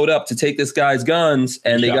cops showed up to take this guy's guns,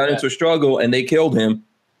 and they got into a struggle, and they killed him.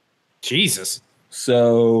 Jesus.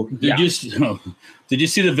 So did you see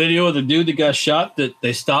the video of the dude that got shot that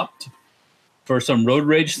they stopped for some road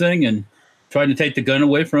rage thing and trying to take the gun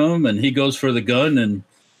away from him, and he goes for the gun and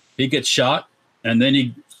he gets shot, and then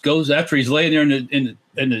he goes after he's laying there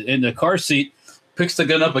in the car seat, picks the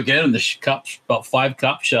gun up again, and about 5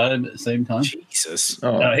 cops shot him at the same time. Jesus.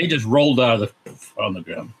 He just rolled on the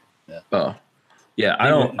ground. Yeah. Oh. Yeah,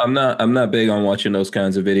 I'm not big on watching those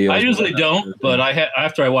kinds of videos. I usually don't, but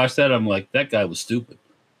after I watched that, I'm like, that guy was stupid.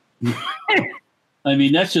 I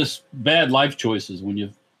mean, that's just bad life choices when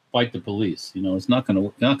you fight the police. It's not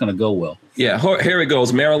gonna go well. Yeah, here it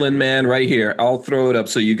goes, Maryland man, right here. I'll throw it up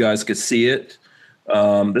so you guys could see it.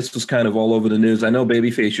 This was kind of all over the news. I know,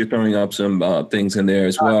 Babyface, you're throwing up some things in there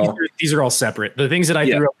as well. These are all separate. The things that I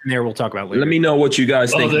threw up in there, we'll talk about later. Let me know what you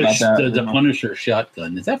guys think about that. The Punisher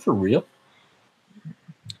shotgun, is that for real?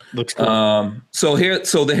 Looks cool.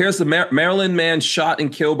 Here's the Maryland man shot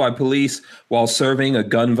and killed by police while serving a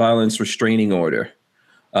gun violence restraining order.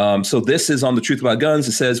 So this is on the Truth About Guns.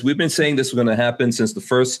 It says, we've been saying this was going to happen since the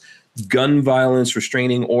first gun violence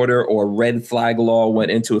restraining order or red flag law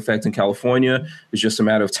went into effect in California. It's just a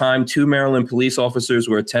matter of time. 2 Maryland police officers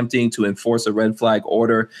were attempting to enforce a red flag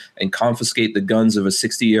order and confiscate the guns of a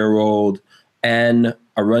 60-year-old Anne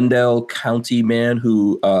Arundel County man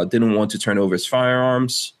who didn't want to turn over his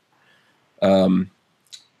firearms. The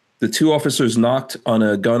 2 officers knocked on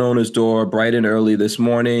a gun owner's door bright and early this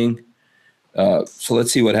morning. So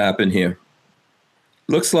let's see what happened here.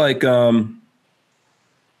 Looks like,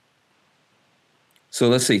 so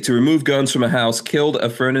let's see, to remove guns from a house, killed a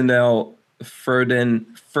Ferndale.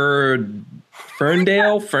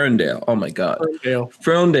 Oh my God.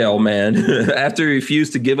 Ferndale man after he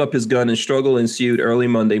refused to give up his gun and struggle ensued early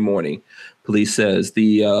Monday morning. Police says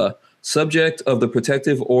the subject of the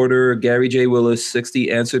protective order, Gary J. Willis, 60,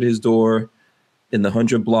 answered his door in the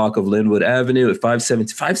 100 block of Linwood Avenue at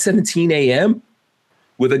 5:17 a.m.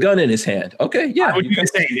 with a gun in his hand. Okay, yeah.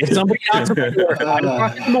 If somebody knocks on the door at 5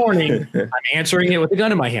 o'clock in the morning, I'm answering it with a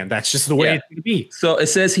gun in my hand. That's just the way it's going to be. So it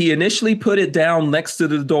says he initially put it down next to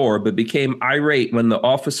the door, but became irate when the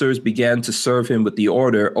officers began to serve him with the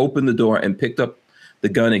order, opened the door, and picked up the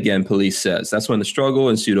gun again, police says. That's when the struggle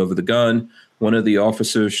ensued over the gun. One of the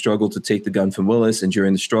officers struggled to take the gun from Willis, and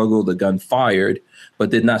during the struggle, the gun fired,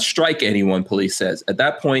 but did not strike anyone, police says. At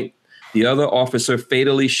that point, the other officer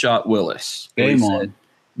fatally shot Willis. Game on.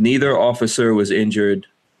 Neither officer was injured.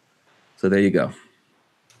 So there you go.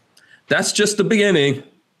 That's just the beginning.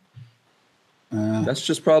 That's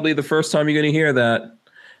just probably the first time you're going to hear that.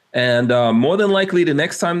 And more than likely, the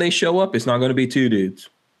next time they show up, it's not going to be 2 dudes.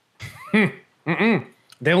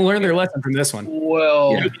 They'll learn their lesson from this one.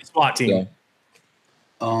 Well, Yeah. SWAT team.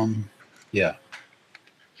 So, yeah.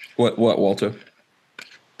 what, Walter?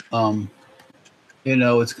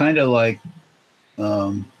 It's kind of like,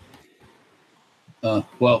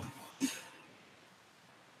 well,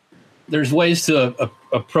 there's ways to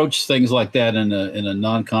approach things like that in a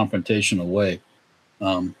non-confrontational way.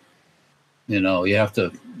 You have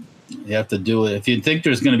to do it. If you think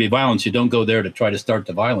there's going to be violence, you don't go there to try to start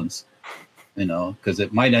the violence. Because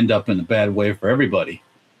it might end up in a bad way for everybody.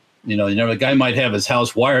 The guy might have his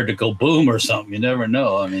house wired to go boom or something. You never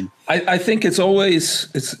know. I mean, I think it's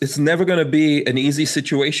never going to be an easy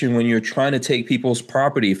situation when you're trying to take people's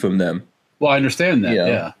property from them. well, I understand that.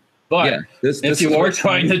 Yeah. But if you are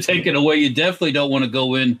trying to take it away, you definitely don't want to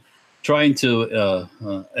go in trying to,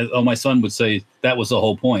 my son would say that was the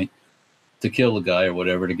whole point, to kill the guy or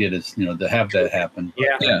whatever, to get his, to have that happen.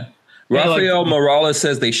 Yeah. Rafael Morales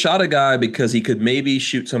says they shot a guy because he could maybe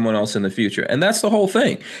shoot someone else in the future. And that's the whole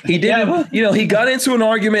thing. He didn't, he got into an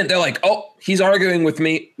argument. They're like, oh, he's arguing with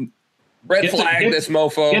me. Red flag this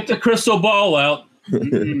mofo. Get the crystal ball out.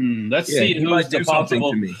 Let's see who's the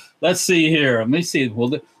possible. Let's see here. Let me see.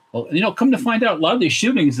 Well, come to find out, a lot of these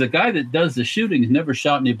shootings, the guy that does the shootings never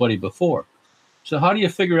shot anybody before. So how do you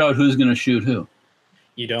figure out who's going to shoot who?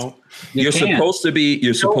 You don't. You're supposed to be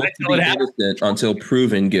innocent until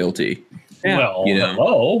proven guilty. Yeah. Well,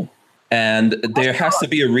 hello. And there has to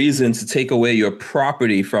be a reason to take away your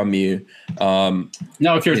property from you. Now,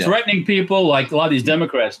 if you're threatening people like a lot of these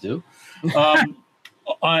Democrats do,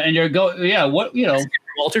 and you're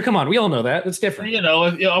Walter, come on, we all know that. It's different.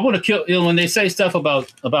 I want to kill. When they say stuff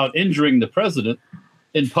about injuring the president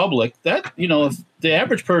in public, that if the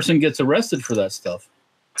average person gets arrested for that stuff.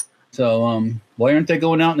 So why aren't they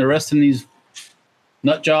going out and arresting these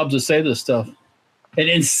nut jobs that say this stuff and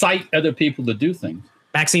incite other people to do things?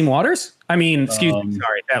 Maxine Waters? I mean, excuse me.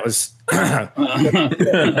 Sorry, that was.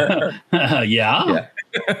 Yeah.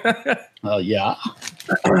 Yeah.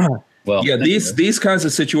 Well, yeah. These kinds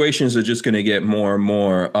of situations are just going to get more and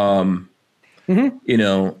more.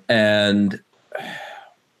 And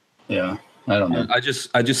yeah. I don't know. I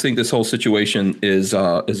just think this whole situation is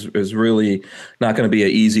really not going to be an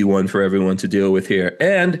easy one for everyone to deal with here,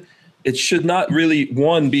 and it should not really,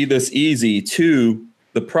 one, be this easy. Two,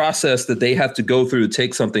 the process that they have to go through to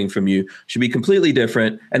take something from you should be completely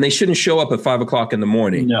different, and they shouldn't show up at 5 o'clock in the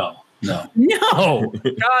morning. No. God,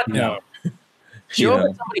 no.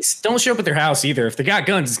 Don't show up at their house either. If they got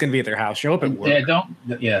guns, it's going to be at their house. Show up at work.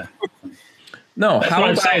 No. That's how what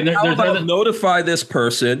I'm saying. how about notify this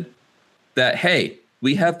person that, hey,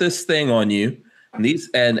 we have this thing on you,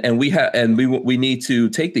 and we need to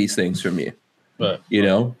take these things from you.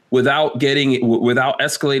 Without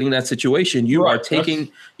escalating that situation, you're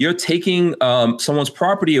taking someone's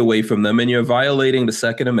property away from them, and you're violating the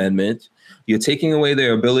Second Amendment. You're taking away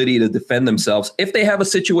their ability to defend themselves if they have a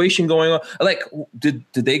situation going on. Like, did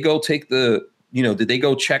they go take did they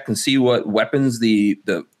go check and see what weapons the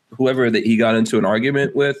whoever that he got into an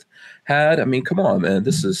argument with had? I mean, come on, man,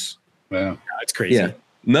 this is. Wow, it's crazy. Yeah,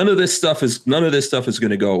 none of this stuff is going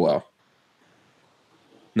to go well.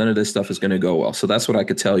 None of this stuff is going to go well. So that's what I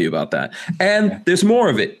could tell you about that. And there's more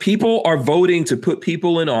of it. People are voting to put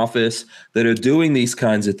people in office that are doing these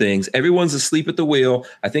kinds of things. Everyone's asleep at the wheel.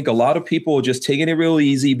 I think a lot of people are just taking it real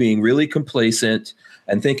easy, being really complacent,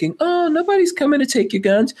 and thinking, "Oh, nobody's coming to take your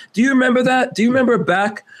guns." Do you remember that? Do you remember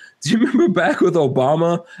back with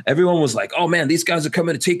Obama? Everyone was like, "Oh man, these guys are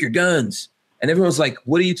coming to take your guns." And everyone's like,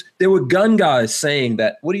 there were gun guys saying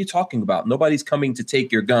that, what are you talking about? Nobody's coming to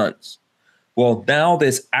take your guns. Well, now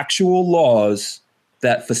there's actual laws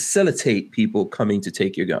that facilitate people coming to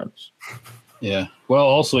take your guns. Yeah. Well,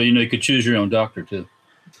 also, you could choose your own doctor too.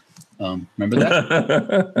 Remember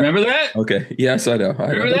that? Remember that? Okay. Yes, I know.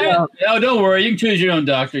 Remember that? No, don't worry. You can choose your own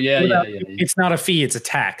doctor. Yeah. It's not a fee; it's a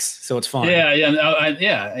tax, so it's fine. Yeah.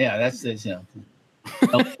 That's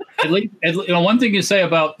at least, one thing you say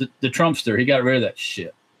about the Trumpster, he got rid of that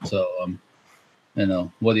shit. So,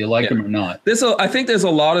 whether you like him or not. I think there's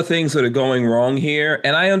a lot of things that are going wrong here,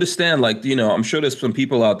 and I understand. Like, I'm sure there's some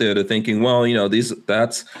people out there that are thinking, well,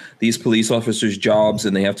 that's these police officers' jobs,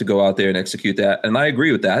 and they have to go out there and execute that. And I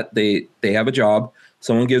agree with that. They have a job.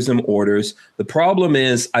 Someone gives them orders. The problem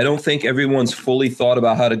is, I don't think everyone's fully thought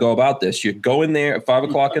about how to go about this. You go in there at 5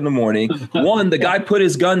 o'clock in the morning. One, the guy put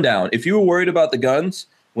his gun down. If you were worried about the guns,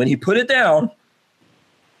 when he put it down,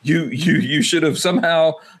 you should have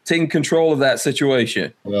somehow taken control of that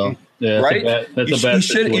situation. Well, yeah, right? That's a bad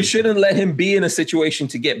situation. You shouldn't let him be in a situation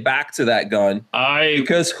to get back to that gun.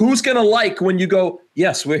 Because who's going to when you go,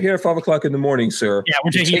 yes, we're here at 5 o'clock in the morning, sir. Yeah, we're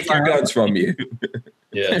taking your guns from you.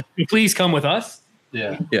 Yeah. Please come with us.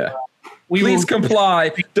 Yeah. Yeah. We Please will,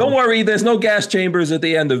 comply. Don't worry. There's no gas chambers at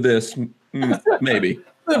the end of this. Maybe.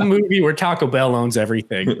 the movie where Taco Bell owns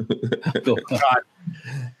everything.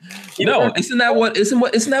 No, isn't that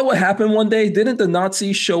what happened one day? Didn't the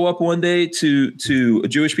Nazis show up one day to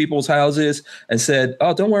Jewish people's houses and said,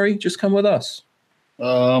 "Oh, don't worry, just come with us."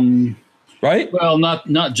 Right? Well,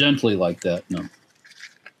 not gently like that. No.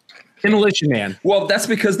 Demolition Man. Well, that's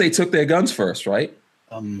because they took their guns first, right?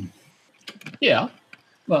 Yeah.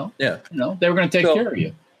 Well, Yeah. they were going to take care of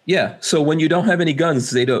you. Yeah. So when you don't have any guns,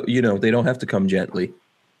 they don't have to come gently.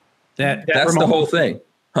 That's the whole thing.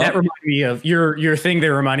 Huh? That reminded me of your thing.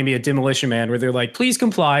 There reminded me of Demolition Man, where they're like, "Please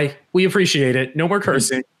comply. We appreciate it. No more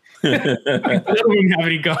cursing." They don't even have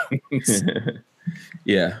any guns.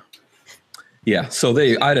 Yeah. Yeah. So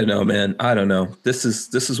I don't know, man. I don't know. This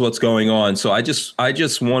is what's going on. So I just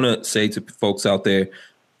want to say to folks out there,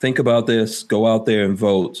 think about this, go out there and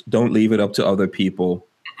vote. Don't leave it up to other people.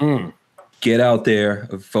 Get out there,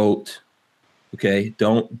 vote. Okay.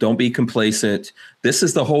 Don't be complacent. This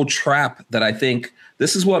is the whole trap that I think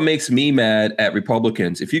this is what makes me mad at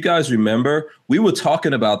Republicans. If you guys remember, we were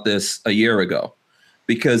talking about this a year ago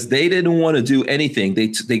because they didn't want to do anything.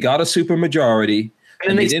 They got a supermajority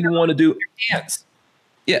and they didn't want to do.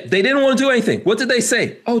 Yeah, they didn't want to do anything. What did they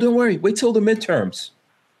say? Oh, don't worry. Wait till the midterms.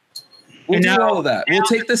 We'll do all of that. We'll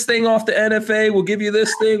take this thing off the NFA. We'll give you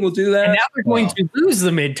this thing. We'll do that. And now we're going to lose the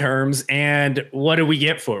midterms. And what do we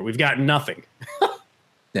get for it? We've got nothing.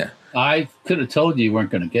 Yeah. I could have told you weren't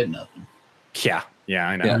going to get nothing. Yeah,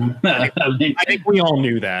 I know. Yeah. I think we all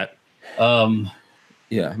knew that.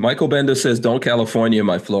 Yeah. Michael Bender says, "Don't California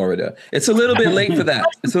my Florida." It's a little bit late for that.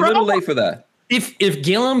 It's a little late for that. If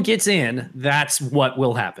Gillum gets in, that's what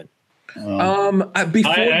will happen.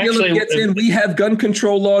 Before Gillum gets in, we have gun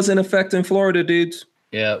control laws in effect in Florida, dudes.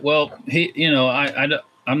 Yeah. Well,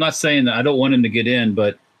 I'm not saying that I don't want him to get in,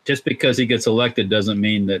 but just because he gets elected doesn't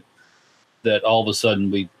mean that all of a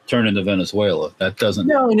sudden we turn into Venezuela. That doesn't.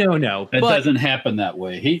 No. That doesn't happen that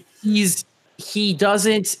way. He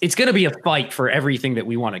doesn't. It's going to be a fight for everything that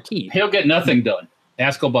we want to keep. He'll get nothing done.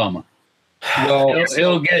 Ask Obama. Well,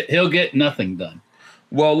 he'll get nothing done.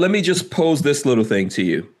 Well, let me just pose this little thing to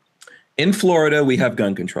you. In Florida, we have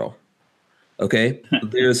gun control. Okay,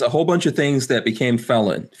 there's a whole bunch of things that became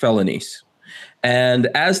felonies. And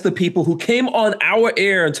as the people who came on our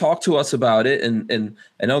air and talked to us about it and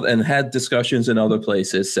had discussions in other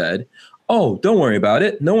places said, "Oh, don't worry about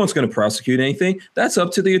it. No one's going to prosecute anything. That's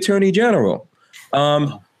up to the attorney general."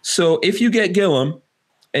 So if you get Gillum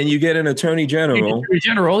and you get an attorney general,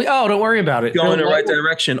 oh, don't worry about it. Go in the right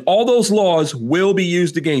direction. All those laws will be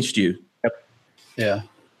used against you. Yeah.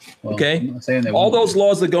 Well, okay. All those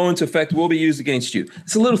laws that go into effect will be used against you.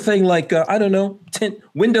 It's a little thing like, I don't know,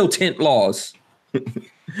 window tint laws,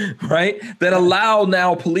 right? That allow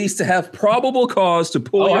now police to have probable cause to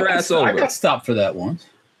pull your ass over. I got stopped for that once.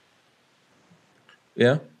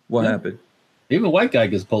 Yeah. What happened? Even a white guy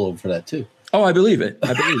gets pulled over for that too. Oh, I believe it.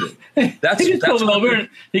 That's he pulled him over and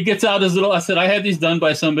he gets out his little. I said, I had these done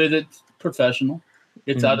by somebody that's professional.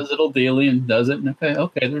 Gets out his little dealie and does it. And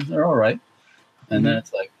okay, they're all right. And then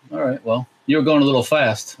it's like, all right, well, you were going a little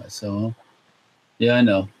fast. I said, well, yeah, I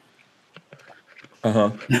know.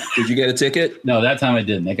 Did you get a ticket? No, that time I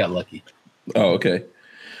didn't. I got lucky. Oh, okay.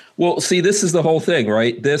 Well, see, this is the whole thing,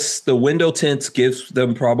 right? The window tints gives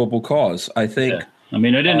them probable cause, I think. Yeah. I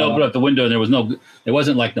mean, I didn't open up the window and there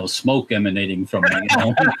wasn't like no smoke emanating from it.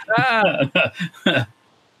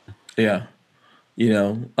 Yeah.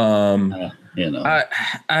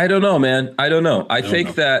 I don't know, man. I don't know. I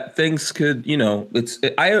think that things could,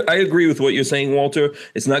 I agree with what you're saying, Walter.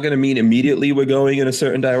 It's not going to mean immediately we're going in a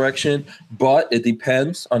certain direction, but it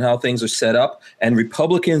depends on how things are set up. And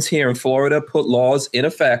Republicans here in Florida put laws in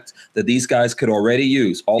effect that these guys could already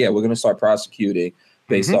use. We're going to start prosecuting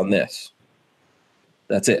based on this.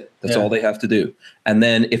 That's it. That's all they have to do. And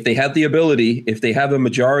then if they have the ability, if they have a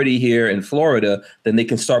majority here in Florida, then they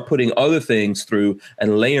can start putting other things through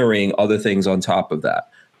and layering other things on top of that.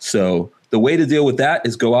 So the way to deal with that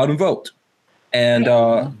is go out and vote. And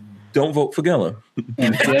don't vote for Gillum.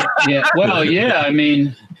 Well, yeah. I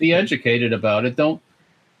mean, be educated about it. Don't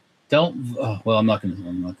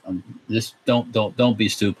be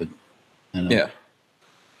stupid. Yeah.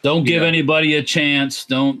 Don't give anybody a chance.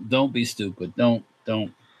 Don't be stupid. Don't.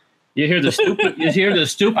 You hear the stupid. You hear the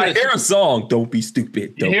stupid. I hear a song. Don't be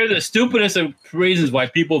stupid. You hear the stupidest of reasons why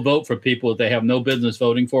people vote for people that they have no business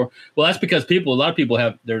voting for. Well, that's because a lot of people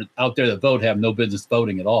they're out there that vote have no business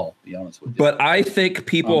voting at all. To be honest with you. But I think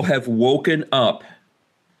people have woken up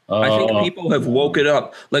I think people have woken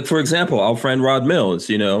up. Like, for example, our friend Rod Mills,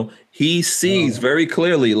 he sees very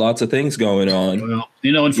clearly lots of things going on. Well,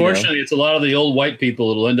 unfortunately, it's a lot of the old white people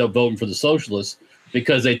that'll end up voting for the socialists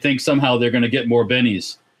because they think somehow they're going to get more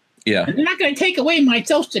bennies. Yeah. And they're not going to take away my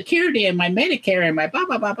Social Security and my Medicare and my blah,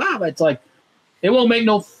 blah, blah, blah. It's like, it won't make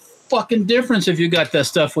no fucking difference if you got that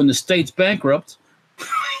stuff when the state's bankrupt.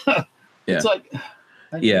 It's like...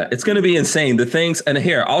 Yeah, it's going to be insane. The things, and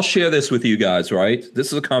here, I'll share this with you guys, right? This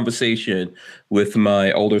is a conversation with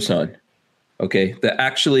my older son, okay, that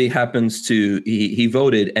actually happens to, he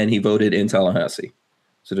voted, and he voted in Tallahassee.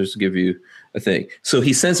 So just to give you a thing. So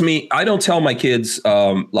he sends me, I don't tell my kids,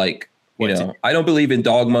 I don't believe in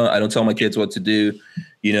dogma. I don't tell my kids what to do.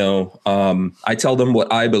 I tell them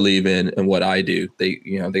what I believe in and what I do. They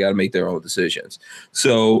got to make their own decisions.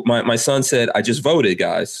 So my son said, I just voted,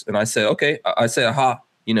 guys. And I said, okay. I said, aha,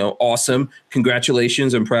 awesome.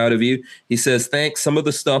 Congratulations. I'm proud of you. He says, thanks. Some of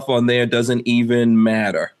the stuff on there doesn't even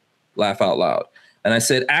matter. Laugh out loud. And I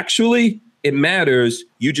said, actually, it matters.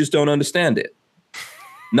 You just don't understand it.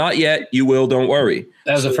 Not yet. You will. Don't worry.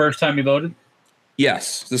 That was the first time you voted?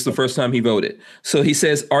 Yes, this is the first time he voted. So he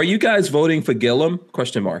says, "Are you guys voting for Gillum?" ?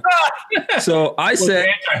 So I said,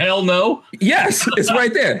 "Hell no." Yes, it's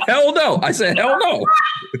right there. Hell no. I said, "Hell no."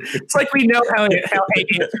 It's like we know how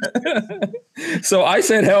it. So I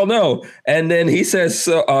said, "Hell no," and then he says,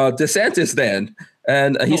 "DeSantis then,"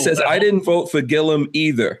 and he says, "I didn't vote for Gillum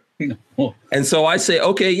either." And so I say,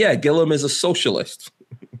 "Okay, yeah, Gillum is a socialist."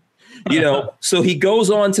 So he goes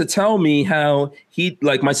on to tell me how he,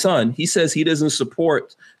 like my son, he says he doesn't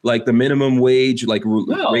support like the minimum wage, like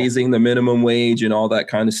raising the minimum wage and all that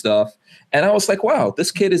kind of stuff. And I was like, wow,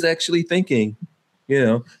 this kid is actually thinking,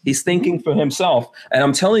 he's thinking for himself. And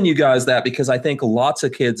I'm telling you guys that because I think lots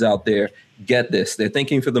of kids out there get this. They're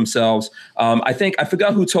thinking for themselves. I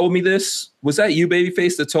forgot who told me this. Was that you,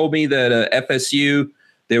 Babyface, that told me that FSU,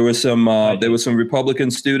 there were some Republican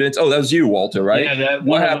students. Oh, that was you, Walter, right? Yeah,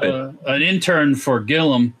 what happened? An intern for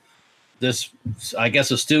Gillum, I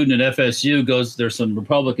guess a student at FSU goes. There's some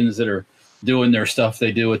Republicans that are doing their stuff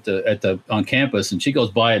they do on campus, and she goes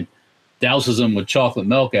by and douses them with chocolate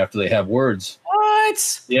milk after they have words.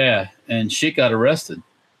 What? Yeah, and she got arrested.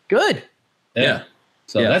 Good. Yeah.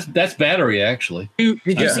 So that's battery actually. Did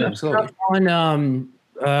you see stuff on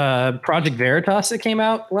Project Veritas that came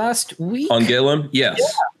out last week? On Gillum? Yes. Yeah.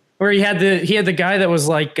 Where he had the guy that was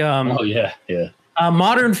like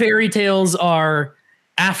modern fairy tales are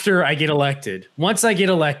after I get elected. Once I get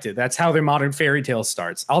elected, that's how their modern fairy tale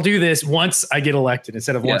starts. I'll do this once I get elected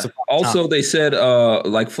instead of once upon a time. Also, they said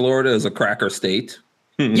like Florida is a cracker state.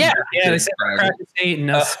 Yeah, they said cracker state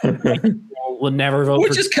and us would never vote.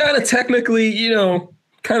 Which is kind of technically,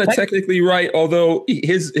 technically right, although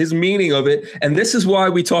his meaning of it, and this is why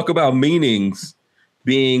we talk about meanings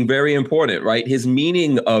being very important, right? His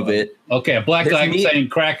meaning of it. Okay, a black guy saying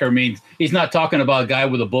cracker means he's not talking about a guy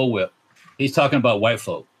with a bullwhip. He's talking about white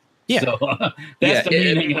folk. Yeah. So that's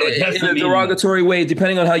the meaning of it. That's in a derogatory way,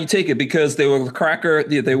 depending on how you take it, because they were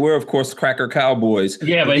of course cracker cowboys.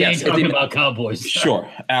 Yeah, but he ain't talking about cowboys. Sure,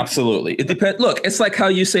 absolutely. It depends. Look, it's like how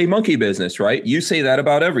you say monkey business, right? You say that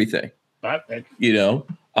about everything. So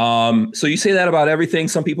you say that about everything.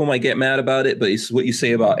 Some people might get mad about it, but it's what you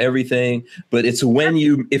say about everything. But it's when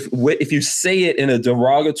if you say it in a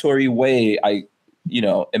derogatory way,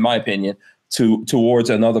 in my opinion, towards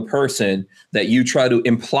another person, that you try to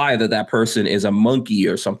imply that person is a monkey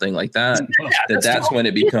or something like that. That's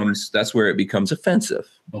where it becomes offensive.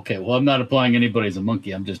 Okay, well, I'm not applying anybody as a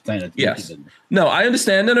monkey. I'm just saying it. Yes. No, I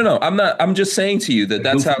understand. No. I'm not. I'm just saying to you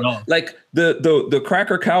that's how. Like the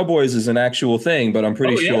cracker cowboys is an actual thing, but I'm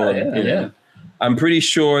pretty sure. Yeah. I'm pretty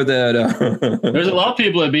sure that there's a lot of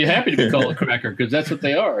people that'd be happy to be called a cracker because that's what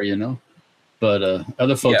they are, But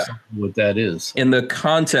other folks don't know what that is. In the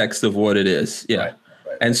context of what it is. Yeah. Right.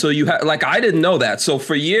 And so you have, I didn't know that. So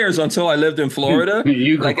for years until I lived in Florida,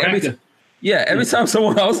 every time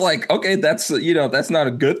someone, I was like, okay, that's, that's not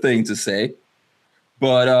a good thing to say.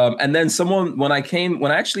 But, and then when I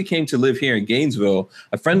actually came to live here in Gainesville,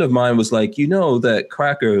 a friend of mine was like, that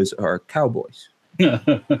crackers are cowboys. And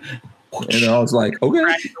I was like, okay.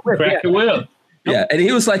 Crack the whip. Yeah, and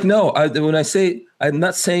he was like, "No, when I say, I'm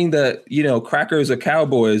not saying that crackers are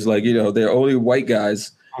cowboys, they're only white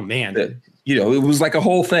guys." Oh man, it was like a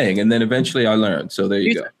whole thing, and then eventually I learned. So there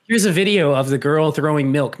you go. Here's a video of the girl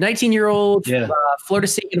throwing milk. 19-year-old Florida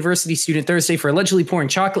State University student Thursday for allegedly pouring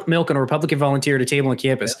chocolate milk on a Republican volunteer at a table on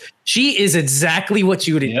campus. Yep. She is exactly what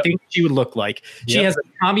you would think she would look like. She has a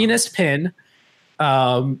communist pin.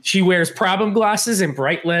 She wears problem glasses and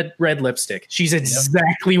bright red lipstick. She's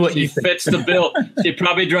exactly what you think. Fits the bill. She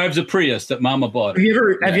probably drives a Prius that Mama bought her.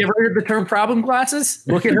 Have you ever heard the term problem glasses?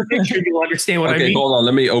 Look at her picture, you'll understand what I mean. Okay, hold on.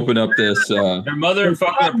 Let me open up this. Her mother and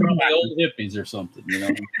father are probably old hippies or something.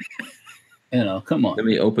 Come on. Let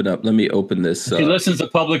me open this. She listens to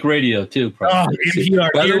public radio too. Probably.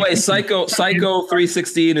 By the way, Psycho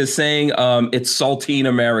 316 is saying it's saltine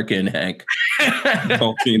American, Hank.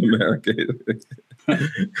 Saltine American.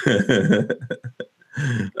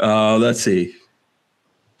 Let's see.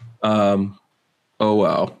 Oh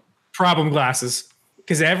wow. Problem glasses,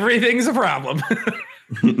 because everything's a problem.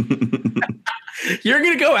 You're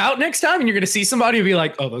gonna go out next time and you're gonna see somebody and be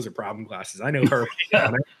like, "Oh, those are problem glasses. I know her."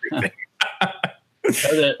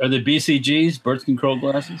 Are the BCGs, birth control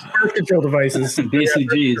glasses? Birth control devices.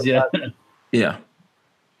 BCGs, yeah. Yeah.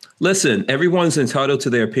 Listen, everyone's entitled to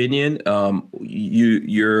their opinion. When you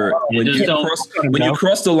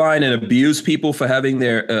cross the line and abuse people for having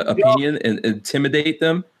their opinion and intimidate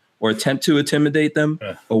them or attempt to intimidate them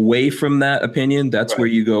away from that opinion, that's where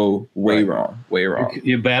you go way wrong.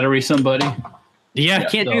 You battery somebody? Yeah,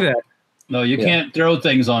 can't do that. No, you can't throw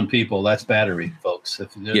things on people. That's battery, folks.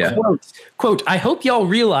 Quote, I hope y'all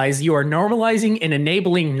realize you are normalizing and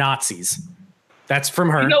enabling Nazis. That's from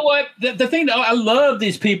her. You know what? The thing, I love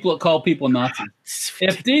these people that call people Nazis.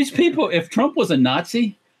 If Trump was a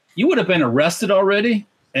Nazi, you would have been arrested already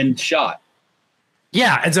and shot.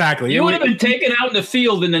 Yeah, exactly. You would have been taken out in the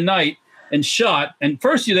field in the night and shot. And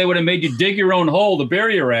first, they would have made you dig your own hole to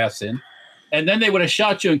bury your ass in. And then they would have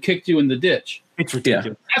shot you and kicked you in the ditch. It's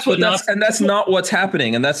ridiculous. Yeah. That's not what's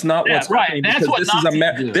happening. And that's not what's happening. That's what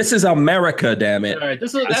Nazis do. This is America, damn it. All right,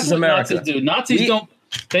 that's what America. Nazis do. Nazis don't.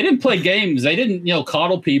 They didn't play games. They didn't,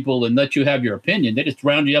 coddle people and let you have your opinion. They just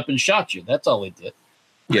round you up and shot you. That's all they did.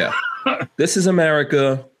 Yeah. This is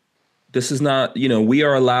America. This is not, we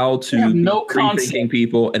are allowed to be free-thinking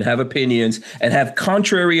people and have opinions and have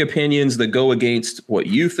contrary opinions that go against what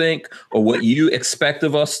you think or what you expect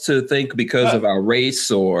of us to think because of our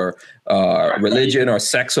race or religion or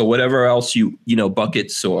sex or whatever else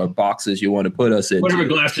buckets or boxes you want to put us in. Whatever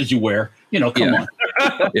glasses you wear, come on.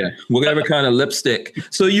 Yeah, whatever kind of lipstick.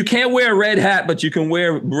 So you can't wear a red hat, but you can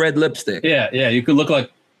wear red lipstick. Yeah, you can look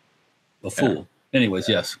like a fool. Yeah. Anyways,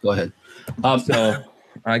 yes, go ahead.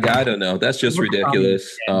 I don't know. That's just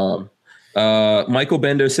ridiculous. Michael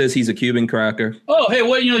Bender says he's a Cuban cracker. Oh, hey,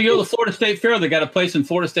 you go to the Florida State Fair. They got a place in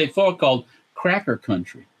Florida State Fair called Cracker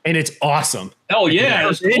Country. And it's awesome. Oh, yeah.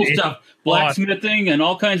 There's cool stuff. Blacksmithing and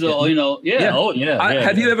all kinds of, yeah. Oh, yeah.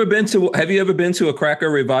 Have you ever been to a cracker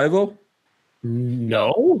revival?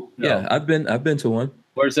 No. Yeah, I've been to one.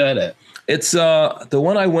 Where's that at? It's the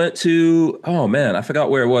one I went to. Oh man, I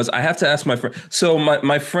forgot where it was. I have to ask my friend. So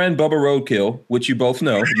my friend Bubba Roadkill, which you both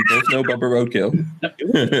know. You both know Bubba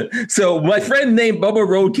Roadkill. So my friend named Bubba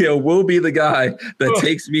Roadkill will be the guy that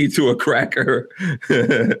takes me to a cracker,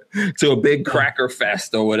 to a big cracker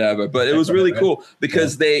fest or whatever. But it was really cool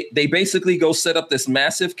because they basically go set up this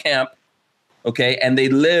massive camp. Okay, and they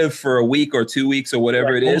live for a week or 2 weeks or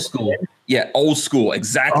whatever it is. Old school. Yeah, old school.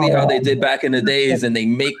 Exactly how they did back in the days. And they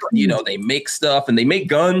make, they make stuff and they make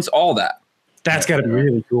guns, all that. That's got to be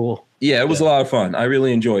really cool. Yeah, it was a lot of fun. I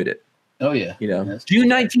really enjoyed it. Oh, yeah. June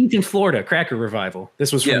 19th in Florida, Cracker Revival.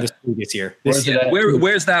 This was from this previous year. Where's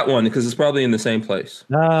that one? Because it's probably in the same place.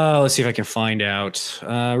 Let's see if I can find out.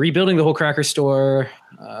 Rebuilding the whole Cracker store,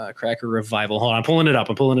 Cracker Revival. Hold on, I'm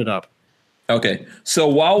pulling it up. Okay, so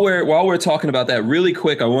while we're talking about that, really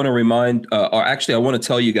quick, I want to remind, or actually, I want to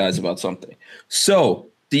tell you guys about something. So,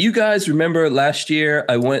 do you guys remember last year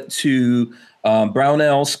I went to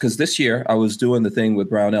Brownells? Because this year I was doing the thing with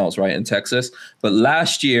Brownells, right, in Texas. But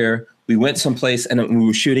last year we went someplace and we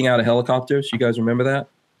were shooting out of helicopters. You guys remember that?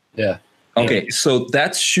 Yeah. Okay, so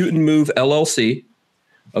that's Shoot and Move LLC.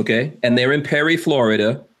 Okay, and they're in Perry,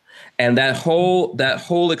 Florida. And that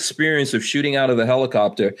whole experience of shooting out of the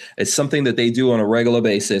helicopter is something that they do on a regular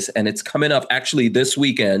basis. And it's coming up actually this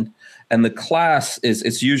weekend. And the class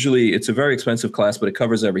it's a very expensive class, but it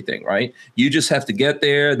covers everything, right? You just have to get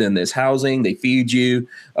there. Then there's housing. They feed you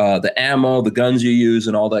the ammo, the guns you use,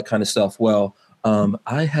 and all that kind of stuff. Well,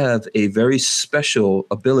 I have a very special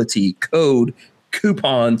ability code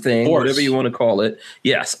coupon thing, whatever you want to call it.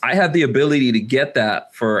 Yes, I have the ability to get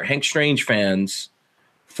that for Hank Strange fans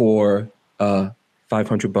for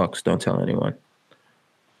 $500. Don't tell anyone.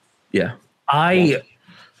 Yeah.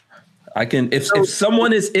 I can if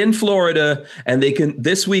someone is in Florida and they can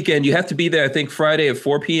this weekend, you have to be there, I think Friday at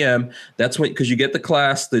 4 p.m. That's when, because you get the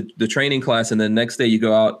class, the training class, and then next day you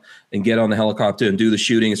go out and get on the helicopter and do the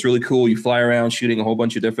shooting. It's really cool. You fly around shooting a whole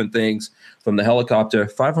bunch of different things from the helicopter.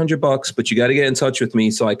 $500, but you got to get in touch with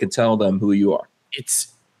me so I can tell them who you are.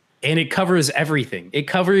 And it covers everything. It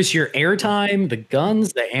covers your airtime, the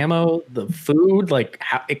guns, the ammo, the food. Like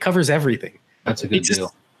it covers everything. That's a good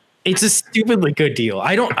deal. It's a stupidly good deal.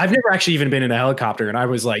 I've never actually even been in a helicopter, and I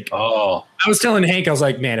was like, I was telling Hank, I was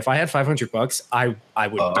like, man, if I had $500, I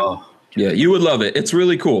would. Yeah, you would love it. It's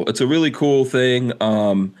really cool. It's a really cool thing.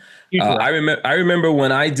 I remember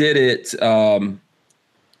when I did it.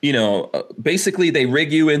 Basically they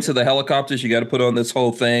rig you into the helicopters. You got to put on this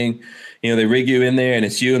whole thing. They rig you in there, and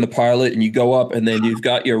it's you and the pilot, and you go up, and then you've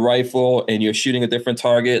got your rifle, and you're shooting at different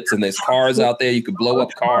targets, and there's cars out there. You could blow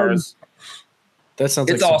up cars. That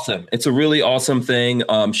sounds it's awesome. It's a really awesome thing.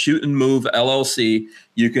 Shoot and Move LLC.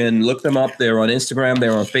 You can look them up. They're on Instagram.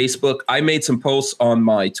 They're on Facebook. I made some posts on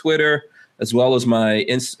my Twitter as well as my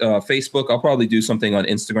Facebook. I'll probably do something on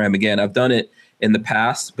Instagram again. I've done it in the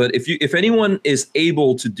past, but if anyone is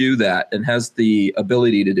able to do that and has the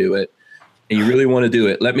ability to do it, and you really want to do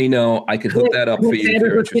it, let me know. I can hook that up for you.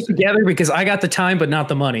 Let's get together because I got the time, but not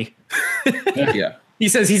the money. Yeah. He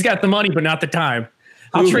says he's got the money, but not the time.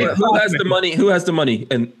 Who has the money? Who has the money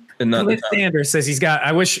and not the time? Sanders says he's got.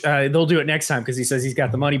 I wish they'll do it next time because he says he's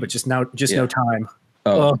got the money, but just no time.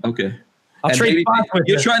 Oh, okay. I'll trade.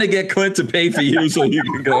 You're trying to get Clint to pay for you so you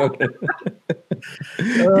can go.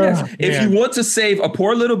 Yes. If you want to save a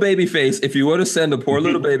poor little baby face, if you want to send a poor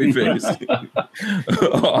little baby face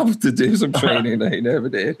off to do some training that he never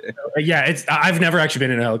did. Yeah, I've never actually been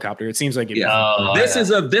in a helicopter. It seems like it. Yeah.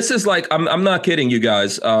 This is like I'm not kidding you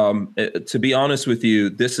guys. To be honest with you,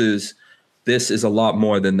 this is a lot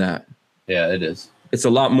more than that. Yeah, it is. It's a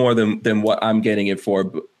lot more than what I'm getting it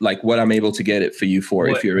for, like what I'm able to get it for you for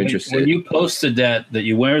if you're interested. When you posted that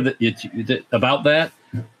you wear about that,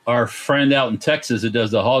 our friend out in Texas that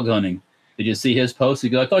does the hog hunting, did you see his post? He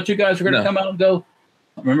goes, I thought you guys were going to come out and go.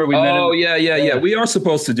 Remember we met him? Oh, yeah. We are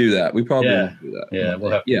supposed to do that. We probably won't do that. Yeah,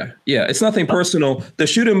 we'll have to. Yeah. It's nothing personal. The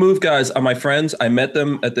Shoot and Move guys are my friends. I met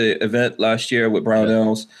them at the event last year with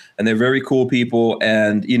Brownells, and they're very cool people.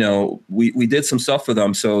 And, we did some stuff for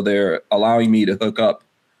them. So they're allowing me to hook up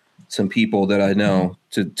some people that I know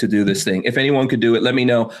to do this thing. If anyone could do it, let me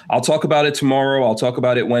know. I'll talk about it tomorrow. I'll talk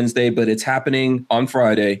about it Wednesday, but it's happening on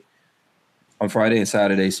Friday and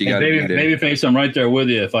Saturday. So you got to be there. Babyface, I'm right there with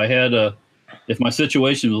you. If my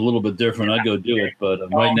situation was a little bit different, I'd go do it. But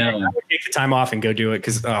right now, I would take the time off and go do it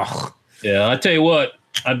because, yeah, I tell you what,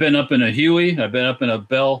 I've been up in a Huey, I've been up in a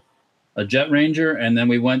Bell, a Jet Ranger, and then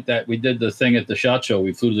we did the thing at the SHOT Show.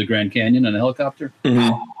 We flew to the Grand Canyon in a helicopter.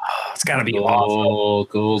 Mm-hmm. It's got to be awesome.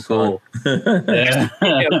 Cool.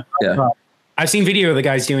 Yeah. I've seen video of the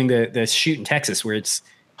guys doing the shoot in Texas where it's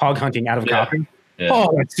hog hunting out of a copter. Yeah.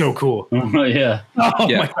 Oh, that's so cool. Yeah. Oh,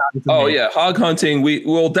 yeah. my God. Oh, yeah. Hog hunting.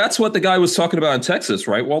 That's what the guy was talking about in Texas,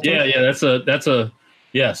 right, Walter? Yeah. That's a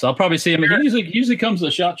yes. I'll probably see him. He usually comes to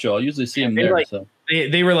the SHOT Show. I'll usually see him there. So.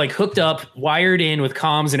 They were like hooked up, wired in with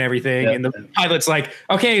comms and everything. Yeah. And the pilot's like,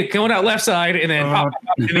 okay, going out left side. And then pop.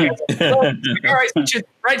 And then all right,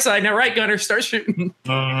 right side. Now right gunner, start shooting.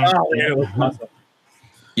 Awesome.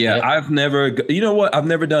 Yeah, I've never, I've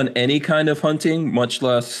never done any kind of hunting, much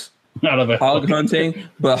less hog hunting.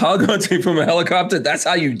 But hog hunting from a helicopter, that's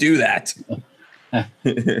how you do that. Well,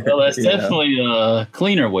 that's definitely a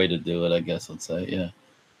cleaner way to do it, I guess. Let's say, yeah.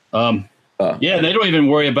 They don't even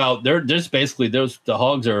worry about. They're just basically the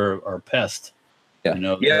hogs are pests.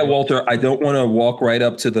 Yeah, Walter. I don't want to walk right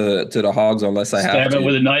up to the hogs unless I have to. Stab it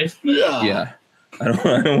with a knife. Yeah, I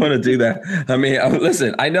don't want to do that. I mean,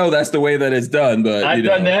 listen. I know that's the way that it's done, but I've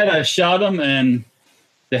done that. I shot them, and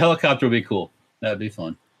the helicopter would be cool. That'd be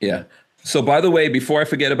fun. Yeah. So, by the way, before I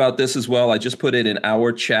forget about this as well, I just put it in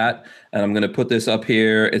our chat, and I'm going to put this up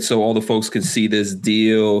here. It's so all the folks can see this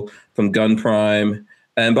deal from Gun Prime.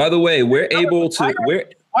 And by the way, we're able to. Why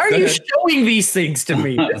are you showing these things to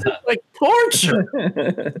me? This is like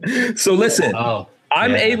torture. So listen,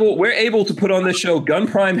 we're able to put on this show. Gun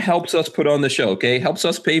Prime helps us put on the show. Okay, helps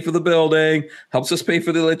us pay for the building, helps us pay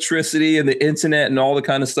for the electricity and the internet and all the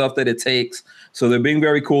kind of stuff that it takes. So they're being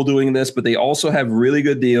very cool doing this, but they also have really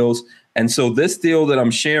good deals. And so this deal that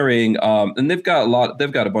I'm sharing, and they've got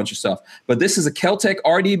a bunch of stuff, but this is a Keltec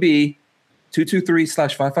RDB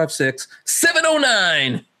 223/556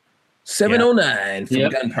 709 from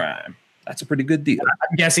Gun Prime. That's a pretty good deal.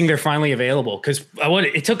 I'm guessing they're finally available because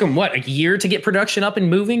it took them a year to get production up and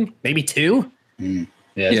moving, maybe 2. Yeah,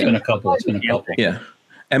 it's been a couple. Yeah.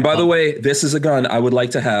 And by the way, this is a gun I would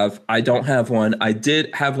like to have. I don't have one. I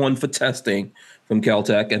did have one for testing from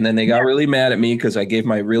Kel-Tec, and then they got really mad at me because I gave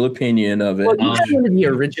my real opinion of it. Well, you had one of the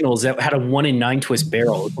originals that had a 1 in 9 twist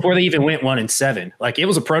barrel before they even went 1 in 7. Like it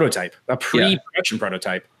was a prototype, a pre-production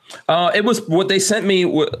prototype. It was what they sent me.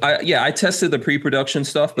 I tested the pre-production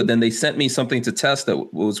stuff, but then they sent me something to test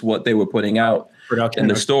that was what they were putting out in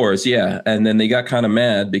the stores. Yeah, and then they got kind of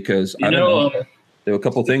mad because I don't know. There were a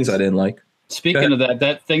couple things I didn't like. Speaking of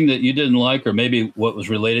that thing that you didn't like, or maybe what was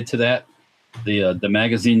related to that, the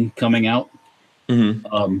magazine coming out.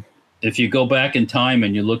 Mm-hmm. If you go back in time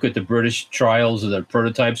and you look at the British trials of the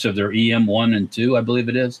prototypes of their EM1 and 2, I believe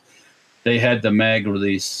it is, they had the mag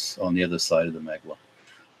release on the other side of the magla.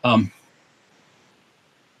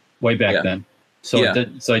 Way back then. So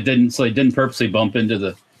it didn't purposely bump into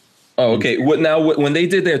the. Oh, okay. When they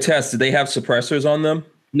did their tests, did they have suppressors on them?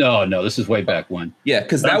 No. This is way back when. Yeah,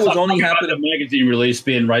 because that was only happening. The magazine release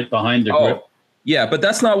being right behind the grip. Yeah, but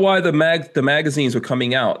that's not why the magazines were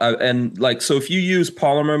coming out. So if you use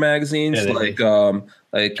polymer magazines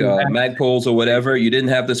Magpols or whatever, you didn't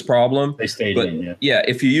have this problem. They stayed in. Yeah,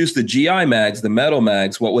 if you use the GI mags, the metal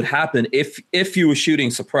mags, what would happen if you were shooting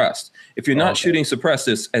suppressed? If you're not shooting suppressed,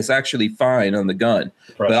 it's actually fine on the gun.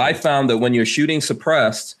 But I found that when you're shooting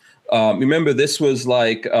suppressed, remember this was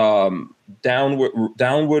like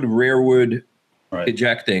downward, rearward. Right.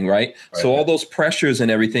 Ejecting, right? So all those pressures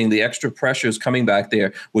and everything, the extra pressures coming back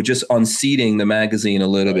there were just unseating the magazine a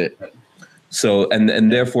little bit. So,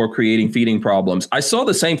 and therefore creating feeding problems. I saw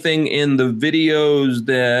the same thing in the videos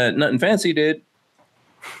that Nothing Fancy did.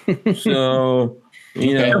 So,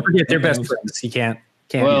 don't forget they're best friends. You can't.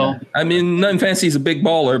 Well, I mean, Nothing Fancy is a big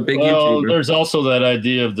baller, big YouTuber. There's also that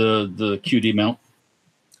idea of the QD mount.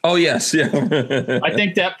 Oh yes, yeah. I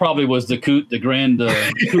think that probably was the grand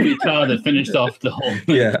coup d'etat that finished off the whole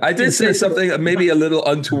thing. Yeah, I did say something maybe a little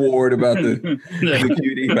untoward about the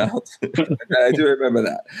QD mount. I do remember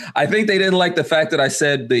that. I think they didn't like the fact that I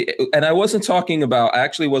said and I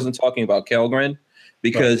actually wasn't talking about Kellgren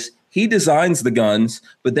because he designs the guns,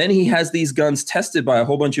 but then he has these guns tested by a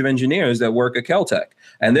whole bunch of engineers that work at Kel-Tec.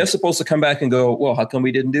 And they're supposed to come back and go, well, how come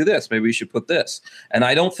we didn't do this? Maybe we should put this. And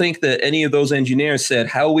I don't think that any of those engineers said,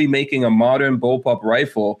 how are we making a modern bullpup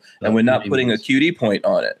rifle and we're not putting a QD point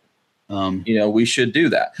on it? We should do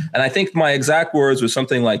that. And I think my exact words were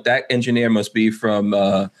something like, that engineer must be from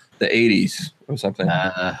the 80s or something.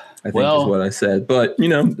 I think is what I said. But,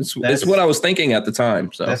 it's what I was thinking at the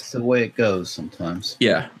time. So that's the way it goes sometimes.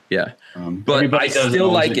 Yeah. But I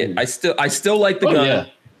still like it. I still like the gun. Yeah.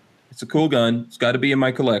 It's a cool gun. It's got to be in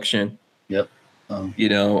my collection. Yep.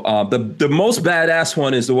 The most badass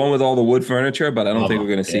one is the one with all the wood furniture, but I don't think we're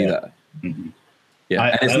going to see that. Mm-hmm. Yeah,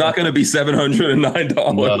 and it's not going to be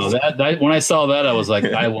 $709. Well, when I saw that, I was like,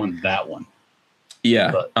 I want that one.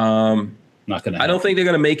 Yeah. But not going to. I don't think they're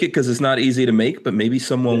going to make it because it's not easy to make, but maybe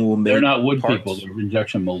someone will make. They're not wood parts. people; they're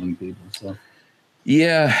injection molding people. So.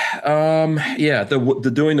 Yeah.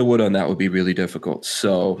 The doing the wood on that would be really difficult.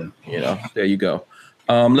 So there you go.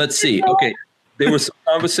 Let's see. Okay. There were some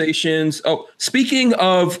conversations. Oh, speaking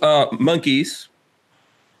of monkeys.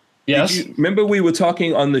 Yes. Remember we were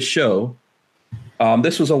talking on the show.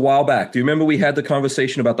 This was a while back. Do you remember we had the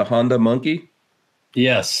conversation about the Honda Monkey?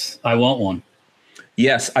 Yes. I want one.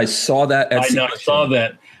 Yes. I saw that. I saw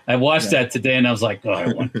that. I watched that today and I was like, oh,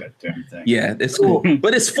 I want that damn thing. Yeah, it's cool.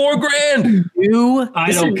 But it's $4,000.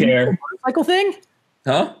 I don't care. Motorcycle thing?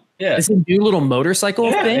 Huh? Yeah. It's a new little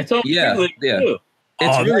motorcycle thing? It's It's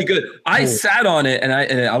really good. I sat on it and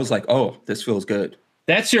I was like, oh, this feels good.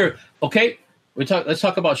 That's your let's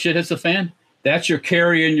talk about shit hits the fan. That's your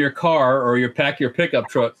carry in your car or your pickup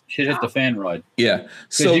truck shit hit the fan ride. Yeah.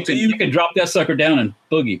 So you can drop that sucker down and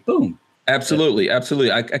boogie. Boom. Absolutely. I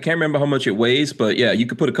can't remember how much it weighs, but yeah, you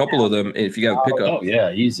could put a couple of them if you got a pickup. Oh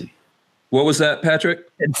yeah, easy. What was that, Patrick?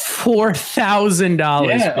 $4,000.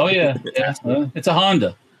 Yeah. Oh yeah. It's a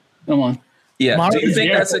Honda. Come on. Yeah. Do you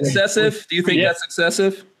think that's excessive? That's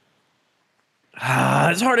excessive?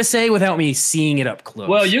 It's hard to say without me seeing it up close.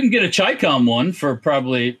 Well, you can get a Chicom one for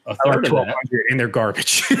probably a third of that. And they're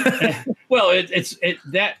garbage. Well,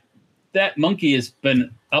 that monkey has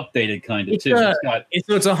been updated kind of too.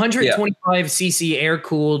 It's 125 cc air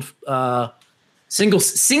cooled single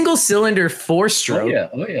cylinder 4-stroke.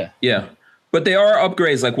 Oh yeah. Yeah. But there are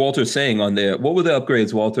upgrades, like Walter's saying on there. What were the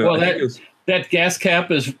upgrades, Walter? Well, that gas cap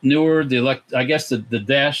is newer. I guess the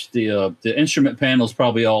dash, the instrument panel is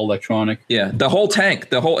probably all electronic. Yeah, the whole tank,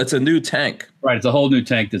 it's a new tank. Right, it's a whole new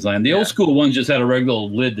tank design. The old school ones just had a regular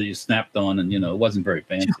lid that you snapped on, and it wasn't very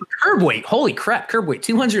fancy. Curb weight, holy crap! Curb weight,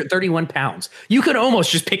 231 pounds. You could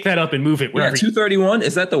almost just pick that up and move it. Yeah, 231.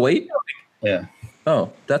 Is that the weight? Yeah.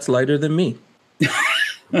 Oh, that's lighter than me.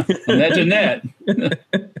 Imagine that.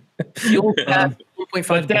 Fuel cap, 1.5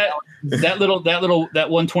 But that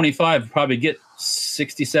 125 probably get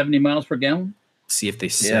 60, 70 miles per gallon. See if they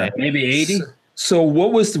say. Yeah. Maybe 80. So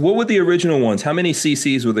what were the original ones? How many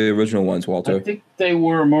cc's were the original ones, Walter? I think they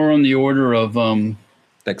were more on the order of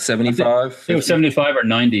Like 75? it was 75 or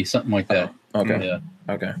 90, something like that. Okay. Yeah.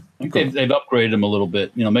 Okay. I think Cool. they've upgraded them a little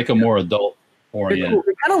bit, make them more adult oriented.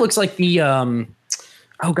 It kind of looks like the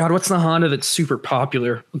oh god, what's the Honda that's super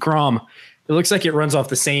popular? Grom. It looks like it runs off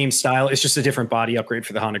the same style. It's just a different body upgrade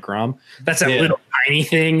for the Honda Grom. That's that little tiny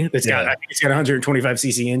thing that's got. I think it's got a 125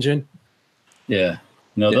 cc engine. Yeah.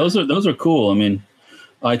 No, those are cool. I mean,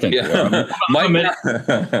 I think they are. I'm a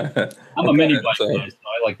mini bike guy, so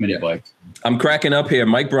I like mini bikes. I'm cracking up here.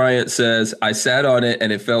 Mike Bryant says, I sat on it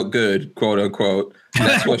and it felt good, quote unquote.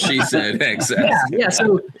 That's what she said. Exactly. Yeah.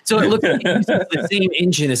 So it looks like it uses the same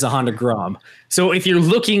engine as the Honda Grom. So if you're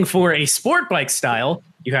looking for a sport bike style,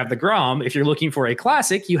 you have the Grom. If you're looking for a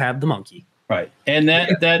classic, you have the Monkey. Right. And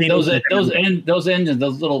those engines,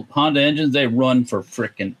 those little Honda engines, they run for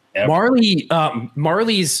frickin' ever.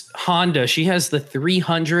 Marley's Honda, she has the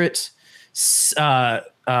 300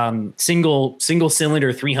 single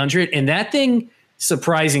cylinder 300, and that thing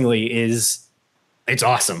surprisingly it's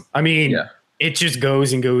awesome. I mean, it just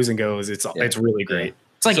goes and goes and goes. It's really great.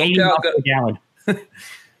 It's like 80 miles per gallon.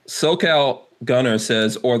 SoCal Gunner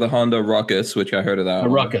says, or the Honda Ruckus, which I heard of that. The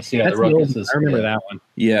Ruckus, yeah, the Ruckus is. I remember that one.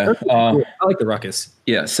 Yeah. I like the Ruckus.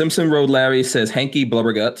 Yeah. Simpson Road Larry says, Hanky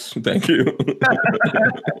Blubberguts. Thank you.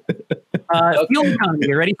 Fuel economy,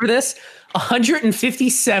 you ready for this?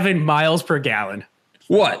 157 miles per gallon.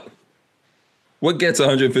 What gets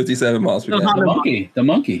 157 miles per gallon? The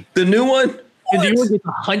Monkey. The new one? The new one gets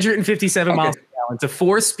 157 miles per gallon. It's a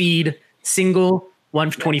 4-speed single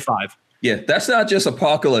 125. Yeah, that's not just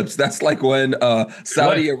apocalypse. That's like when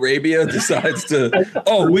Saudi Arabia decides to,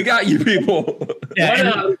 we got you people.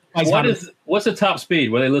 Yeah, what's the top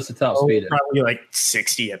speed? What do they list the top speed at? Probably like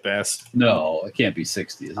 60 at best. No, it can't be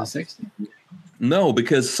 60. Is it 60? No,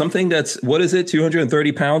 because something that's, what is it,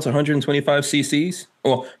 230 pounds, 125 cc's?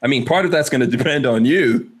 Well, I mean, part of that's going to depend on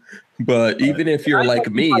you, but even if you're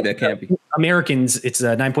like me, that can't be. Americans, it's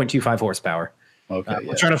 9.25 horsepower. Okay.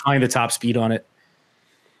 I'm trying to find the top speed on it.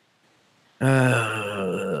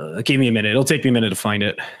 Give me a minute. It'll take me a minute to find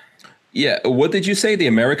it. Yeah. What did you say? The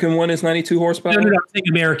American one is 92 horsepower? No, I'm saying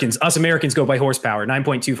Americans. Us Americans go by horsepower,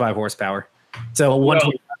 9.25 horsepower. So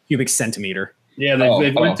 125 cubic centimeter. Yeah, they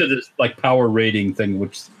went to this like power rating thing,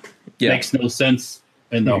 which makes no sense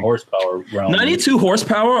in the horsepower realm. 92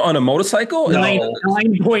 horsepower on a motorcycle?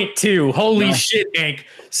 9.2. Holy shit, Hank.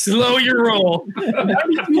 Slow your roll.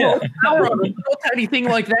 92 horsepower on a little tiny thing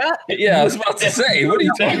like that? Yeah, I was about to say, what are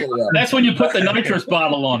you talking about? That's when you put the nitrous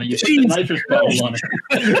bottle on it. You put the nitrous bottle on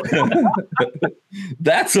it.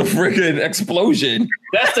 That's a freaking explosion.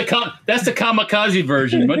 That's the kamikaze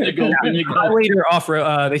version. When you go highway or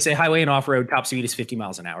off-road, they say highway and off-road top speed is 50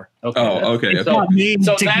 miles an hour. Okay. Oh, okay. So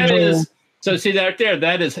that is... So see that there,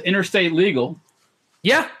 that is interstate legal.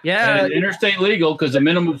 Yeah. Interstate legal because the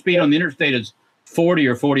minimum speed on the interstate is 40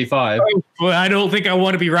 or 45. Well, I don't think I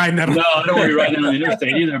want to be riding that. No, I don't want to be riding on the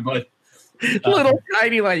interstate either, but little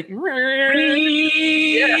tiny like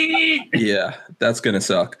yeah, that's gonna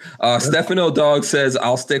suck. Stefano Dog says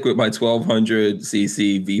I'll stick with my 1200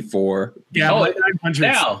 cc V4. Yeah,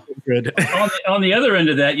 now good. on the other end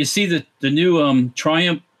of that, you see the new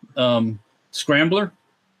Triumph Scrambler.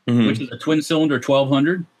 Mm-hmm. Which is a twin cylinder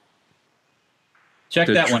 1200. Check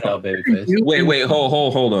that one out, babyface. Wait,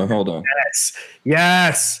 hold on.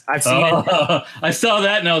 Yes, I've seen it. I saw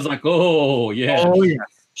that and I was like, oh yeah.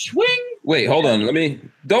 Swing. Wait, hold on. Let me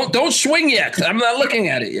don't swing yet. I'm not looking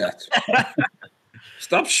at it yet.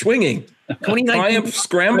 Stop swinging. Triumph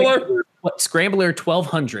Scrambler. What Scrambler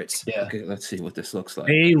 1200s? Yeah. Okay, let's see what this looks like.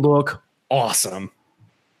 They look awesome.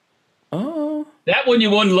 Oh, that one you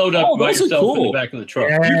wouldn't load up by yourself cool. in the back of the truck.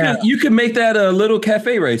 Yeah. You can make that a little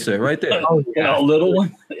cafe racer right there. Oh, yeah. A little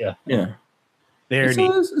one. Yeah. There. Yeah.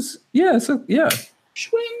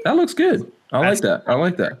 That looks good. I like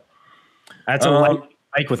that. That's a light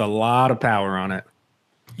bike with a lot of power on it.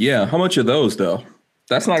 Yeah. How much are those though?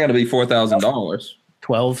 That's not going to be $4,000.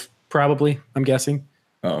 12 probably. I'm guessing.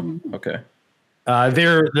 Oh, okay.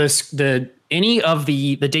 They're the any of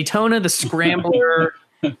the Daytona, the Scrambler.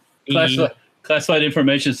 Classified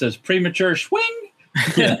information says premature swing.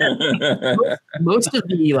 Most of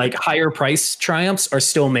the like higher price Triumphs are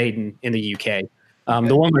still made in the UK.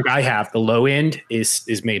 The one like I have, the low end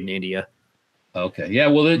is made in India. Okay. Yeah.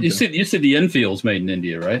 Well, you said the Enfield's made in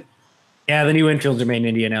India, right? Yeah, the new Enfields are made in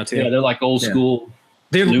India now too. Yeah, they're like old school.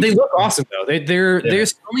 They look awesome though. They're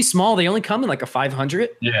only small. They only come in like a 500.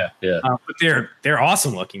 Yeah. But they're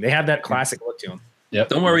awesome looking. They have that classic look to them. Yep.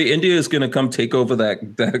 Don't worry, India is going to come take over that.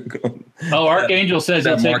 Archangel says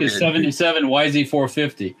he'll take his 77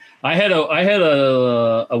 YZ450. I had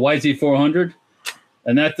a YZ400,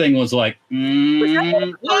 and that thing was like, Yeah.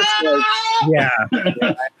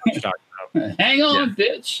 hang on,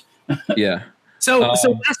 bitch. Yeah. So last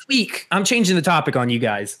week, I'm changing the topic on you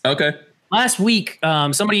guys. Okay. Last week,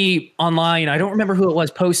 somebody online, I don't remember who it was,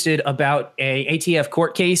 posted about a ATF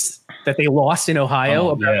court case that they lost in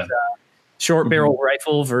Ohio about short barrel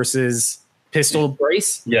rifle versus pistol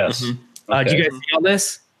brace. Yes. Do you guys see all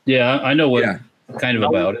this? Yeah, I know what kind of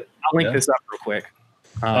about it. I'll link this up real quick.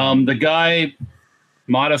 The guy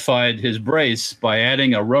modified his brace by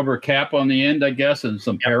adding a rubber cap on the end, I guess, and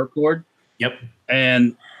some paracord. Yep.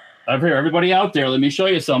 And I've heard everybody out there, let me show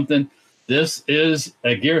you something. This is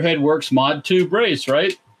a Gearhead Works Mod 2 brace,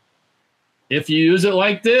 right? If you use it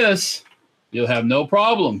like this, you'll have no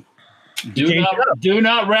problem. Do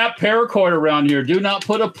not wrap paracord around here. Do not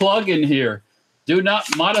put a plug in here. Do not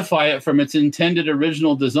modify it from its intended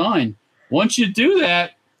original design. Once you do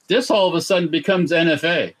that, this all of a sudden becomes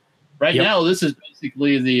NFA. Right now, this is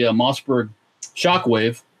basically the Mossberg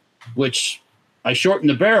Shockwave, which I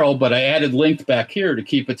shortened the barrel, but I added length back here to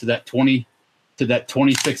keep it to that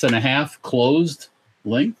 26 and a half closed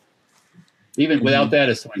length. Even without that,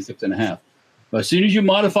 it's 26 and a half. But as soon as you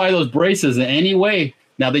modify those braces in any way,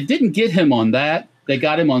 now they didn't get him on that. They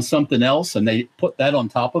got him on something else, and they put that on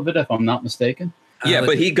top of it, if I'm not mistaken. Yeah,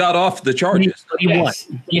 but he got off the charges.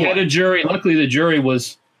 He had a jury. Luckily, the jury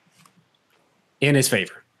was in his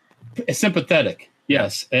favor. Sympathetic.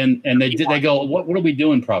 Yes. And they go, what are we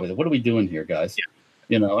doing? Probably. What are we doing here, guys? Yeah.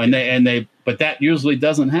 You know, and they, but that usually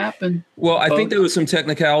doesn't happen. Well, I think there was some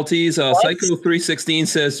technicalities. Psycho 316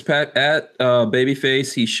 says at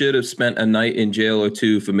Babyface, he should have spent a night in jail or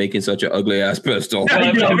two for making such an ugly ass pistol.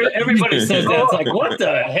 Everybody says that. It's like, what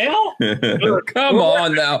the hell? Come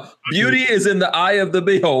on now. Beauty is in the eye of the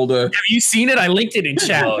beholder. Have you seen it? I linked it in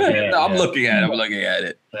chat. I'm looking at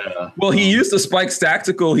it. Well, he used the Spikes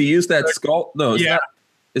Tactical. He used that skull. No,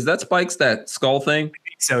 is that Spikes that skull thing?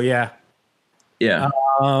 So yeah. Yeah.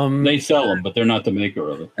 They sell them, but they're not the maker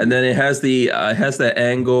of it. And then it has that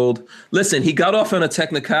angled. Listen, he got off on a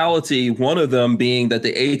technicality, one of them being that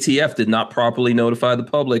the ATF did not properly notify the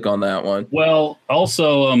public on that one. Well,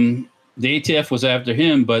 also, the ATF was after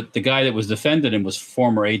him, but the guy that was defending him was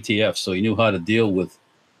former ATF, so he knew how to deal with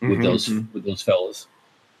those fellas.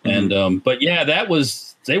 And but yeah, that was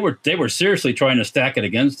they were seriously trying to stack it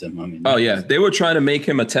against him. I mean, they were trying to make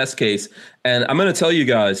him a test case. And I'm going to tell you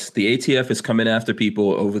guys, the ATF is coming after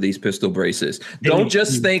people over these pistol braces. Don't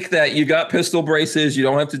just think that you got pistol braces, you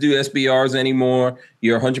don't have to do SBRs anymore.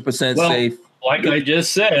 You're 100% safe. Like I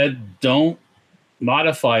just said, don't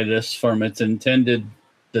modify this from its intended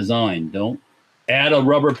design. Don't add a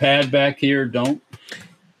rubber pad back here. Don't.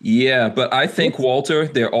 Yeah, but I think, Walter,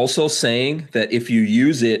 they're also saying that if you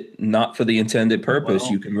use it not for the intended purpose,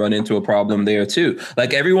 you can run into a problem there too.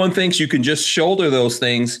 Like everyone thinks you can just shoulder those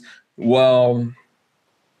things. Well,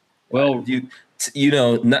 you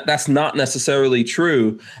know, that's not necessarily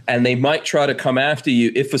true. And they might try to come after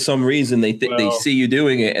you if for some reason they see you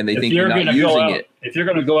doing it and they think you're not using it. If you're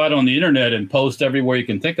going to go out on the internet and post everywhere you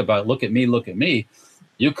can think about, look at me.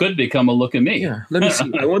 You could become a look at me. Yeah, let me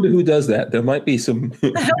see. I wonder who does that. There might be some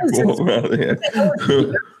people around there.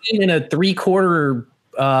 In a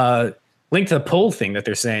 3/4 length of pull thing that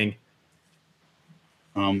they're saying.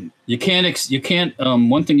 You can't.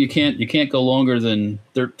 One thing you can't go longer than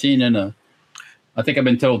 13 and a. I think I've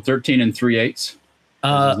been told 13 3/8.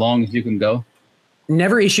 As long as you can go.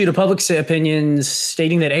 Never issued a public opinion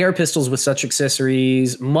stating that AR pistols with such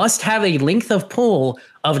accessories must have a length of pull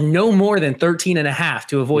of no more than 13 and a half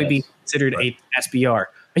to avoid being considered a SBR. Are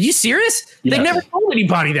you serious? Yes. They never told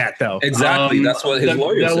anybody that though. Exactly. That's what his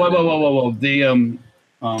lawyer said. Whoa.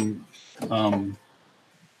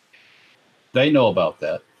 They know about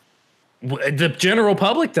that. The general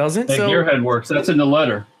public doesn't. The Gearhead Works. That's in the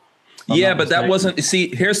letter. Yeah, but that wasn't.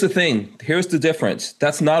 See, here's the thing. Here's the difference.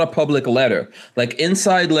 That's not a public letter. Like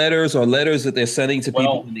inside letters or letters that they're sending to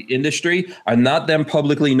people in the industry are not them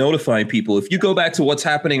publicly notifying people. If you go back to what's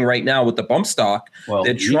happening right now with the bump stock,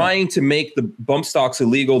 they're trying to make the bump stocks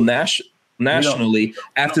illegal nationally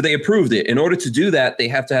after they approved it. In order to do that, they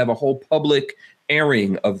have to have a whole public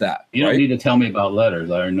airing of that. You don't need to tell me about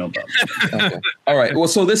letters. I already know about that. Okay. All right. Well,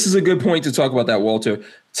 so this is a good point to talk about that, Walter.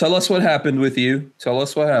 Tell us what happened with you. Tell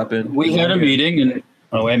us what happened. We had a meeting, and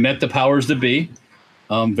I met the powers that be.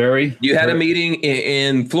 Very. You had a meeting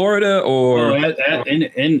in Florida or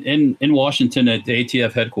in Washington at the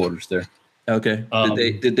ATF headquarters there. okay?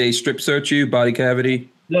 Did they strip search you, body cavity?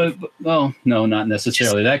 No, well, no, not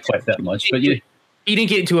necessarily that quite that much, but you. He didn't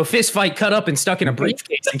get into a fist fight, cut up, and stuck in a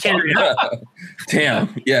briefcase and carried out.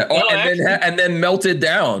 Damn. Yeah. Oh, and then melted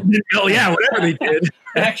down. Oh yeah, whatever they did.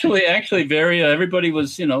 Actually, very. Everybody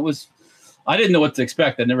was, I didn't know what to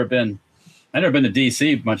expect. I'd never been to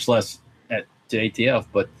DC, much less to ATF.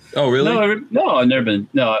 But oh, really? No, I've never been.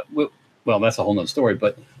 No, well, that's a whole nother story.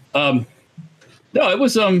 But no, it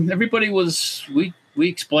was. Everybody was. We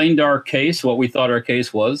explained our case, what we thought our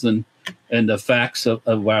case was, and the facts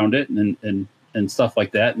around it, and stuff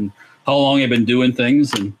like that, and how long I've been doing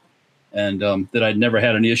things, and that I'd never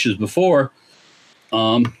had any issues before.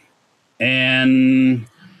 And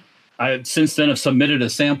I since then have submitted a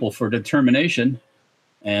sample for determination,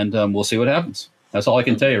 and we'll see what happens. That's all I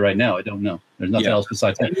can tell you right now. I don't know. There's nothing else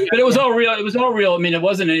besides that. But it was all real. It was all real. I mean, it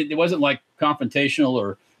wasn't like confrontational,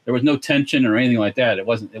 or there was no tension or anything like that. It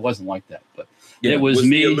wasn't like that. But it was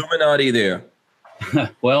me. The Illuminati there.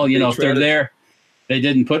 Well, if they're there, they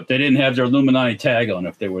didn't have their Illuminati tag on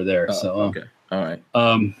if they were there. Okay. All right.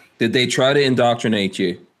 Did they try to indoctrinate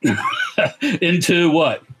you? Into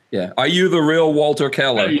what? Yeah. Are you the real Walter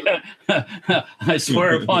Keller? I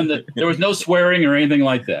swear upon there was no swearing or anything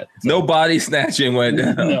like that. So. No body snatching went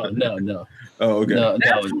down. No. Oh, okay.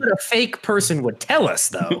 That's what a fake person would tell us,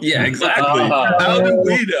 though. Yeah, exactly. How do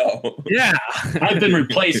we know? Yeah. I've been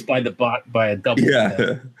replaced by a double.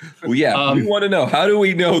 Yeah. Well, yeah. We want to know, how do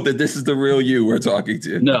we know that this is the real you we're talking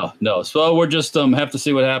to? No. So we're just have to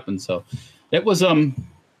see what happens. So it was yeah.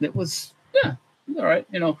 All right,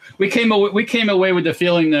 we came away with the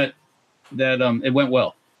feeling that it went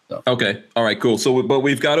well. So. Okay, all right, cool. So, but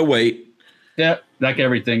we've got to wait. Yeah, like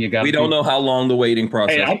everything, you got. We don't know how long the waiting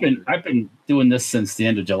process. Hey, I've been doing this since the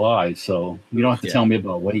end of July, so you don't have to tell me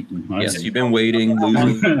about waiting. Yes, you've been waiting,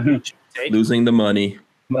 losing the money.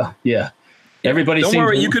 Well, yeah. Everybody. Don't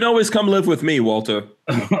worry, you can always come live with me, Walter.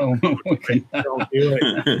 Don't do it.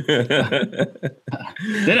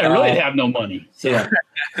 Then I really have no money. So. Yeah.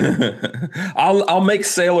 I'll make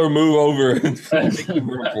Sailor move over and make the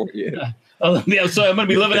room for you. So I'm going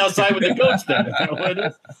to be living outside with the goats then.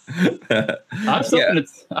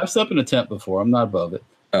 I've slept in a tent before. I'm not above it.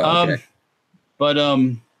 Oh, okay. But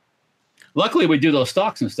luckily we do those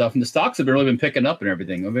stocks and stuff, and the stocks have really been picking up and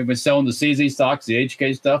everything. We've been selling the CZ stocks, the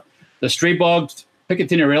HK stuff, the Street Bogs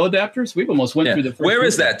Picatinny rail adapters. We've almost went through the first. Where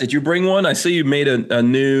is that? Did you bring one? I see you made a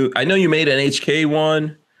new. I know you made an HK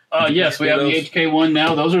one. Yes, we have the HK one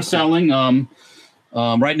now. Those are selling.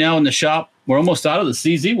 Right now in the shop, we're almost out of the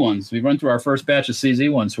CZ ones. We run through our first batch of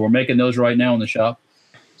CZ ones, so we're making those right now in the shop.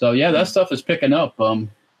 So yeah, that stuff is picking up. The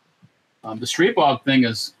Street Bog thing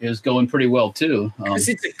is going pretty well too. Because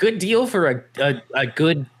it's a good deal for a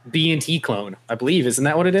good B&T clone, I believe. Isn't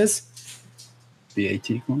that what it is? BAT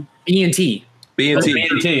clone? B&T.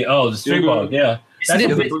 B&T. Oh, the Street Bog. Yeah. That's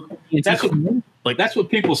what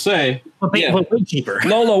people say. Way cheaper.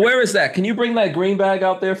 Lolo, where is that? Can you bring that green bag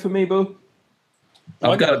out there for me, boo?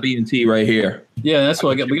 I've got a B&T right here. Yeah, that's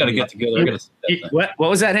what I got. We got to get together. What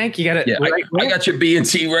was that, Hank? You got it. Yeah, I got your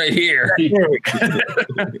B&T right here.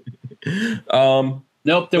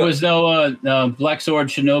 Nope, there was no Black Sword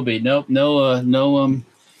Shinobi. Nope, no.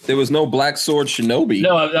 There was no Black Sword Shinobi.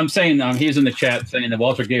 No, I'm saying he's in the chat saying that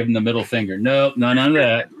Walter gave him the middle finger. Nope, none of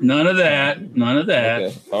that.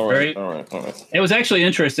 Okay. All right. It was actually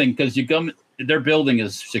interesting because their building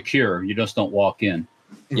is secure. You just don't walk in.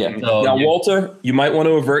 Yeah. So now, Walter, you might want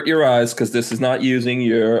to avert your eyes because this is not using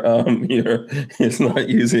your. It's not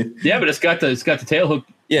using. Yeah, but it's got the tail hook.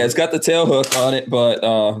 Yeah, it's got the tail hook on it, but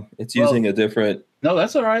it's using a different. No,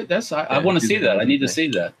 that's all right. I want to see that. I need to see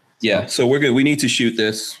that. Yeah, so we're good. We need to shoot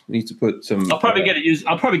this. We need to put some. I'll probably get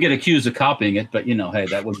accused of copying it, but hey,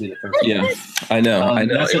 that would be the first. Yeah, I know.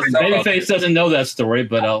 Babyface doesn't know that story,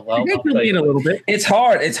 but I'll tell you in a little bit. It's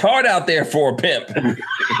hard. It's hard out there for a pimp.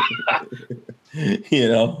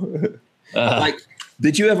 Like,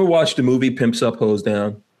 did you ever watch the movie Pimps Up, Hoes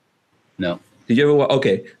Down? No. Did you ever watch?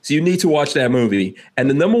 Okay, so you need to watch that movie.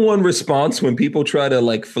 And the number one response when people try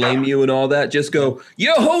to flame you and all that, just go,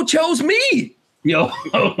 "Your hoe chose me." Yo.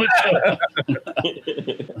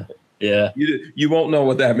 Yeah. You won't know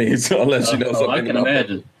what that means unless you know something. I can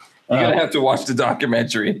imagine. You're gonna have to watch the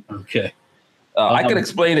documentary. Okay. I can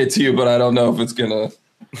explain it to you, but I don't know if it's gonna.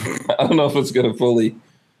 I don't know if it's gonna fully.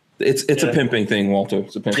 It's a pimping thing, Walter.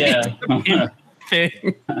 It's a pimping. Yeah.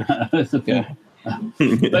 It's okay.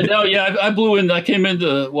 But no, yeah, I blew in. I came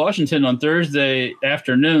into Washington on Thursday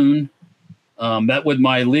afternoon. Met with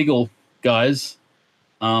my legal guys.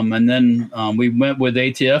 And then we went with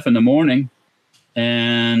ATF in the morning,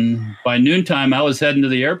 and by noontime I was heading to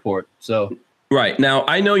the airport. So right now,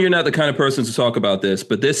 I know you're not the kind of person to talk about this,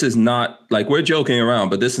 but this is not like we're joking around,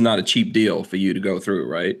 but this is not a cheap deal for you to go through,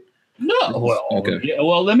 right? No, well, okay. Yeah,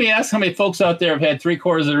 well, let me ask how many folks out there have had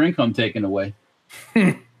 3/4 of their income taken away.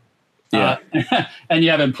 Yeah, and you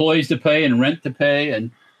have employees to pay and rent to pay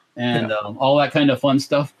and all that kind of fun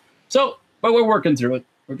stuff. So, but we're working through it.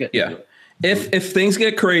 We're getting through it. If things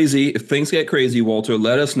get crazy, Walter,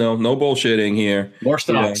 let us know. No bullshitting here. More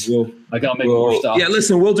stocks. I gotta make more stocks. Yeah,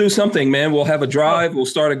 listen, we'll do something, man. We'll have a drive. We'll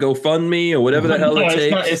start a GoFundMe or whatever the hell it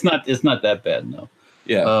takes. It's not that bad, no.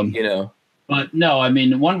 Yeah, But no, I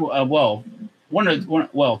mean, we'll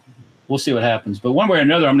see what happens. But one way or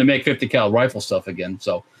another, I'm going to make 50 cal rifle stuff again.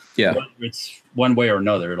 So yeah, it's one way or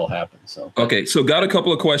another, it'll happen. So okay, so got a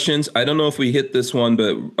couple of questions. I don't know if we hit this one,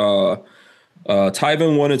 but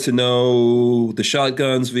Tyven wanted to know the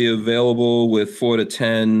shotguns be available with 4 to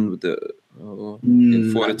 10 with the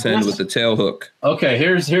 4 to 10 with the tail hook. Okay,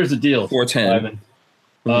 here's the deal. 410.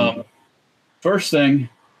 First thing,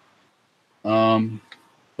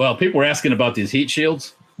 well, people were asking about these heat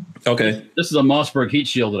shields. Okay. This is a Mossberg heat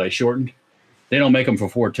shield that I shortened. They don't make them for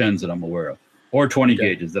 410s that I'm aware of, or 20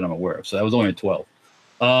 gauges that I'm aware of. So that was only a 12.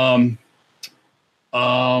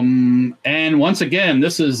 And once again,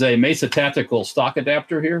 this is a Mesa Tactical stock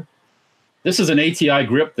adapter here. This is an ATI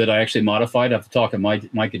grip that I actually modified. I have to talk to Mike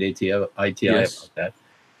at ATI about that.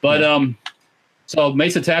 But so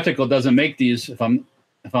Mesa Tactical doesn't make these.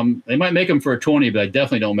 They might make them for a 20, but I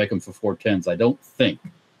definitely don't make them for 410s. I don't think.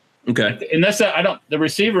 Okay. And that's the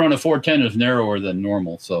receiver on a 410 is narrower than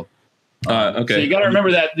normal. So, okay. So you got to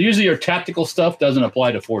remember that usually your tactical stuff doesn't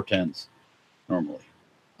apply to 410s normally.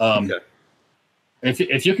 Okay.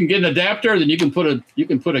 If you can get an adapter, then you can put a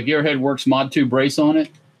Gearhead Works Mod 2 brace on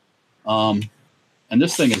it. And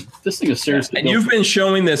this thing is seriously. And you've been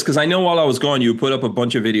showing this because I know while I was gone, you put up a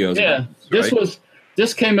bunch of videos. Yeah,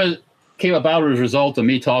 this came about as a result of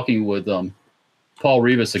me talking with Paul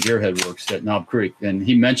Rivas of Gearhead Works at Knob Creek, and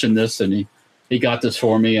he mentioned this, and he got this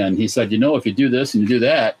for me, and he said, if you do this and you do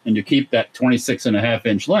that, and you keep that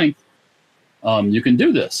 26.5-inch length, you can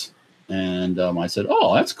do this. And I said,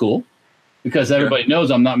 oh, that's cool, because everybody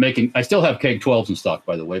knows I still have Keg 12s in stock,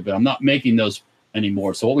 by the way, but I'm not making those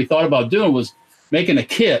anymore. So what we thought about doing was making a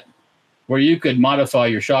kit where you could modify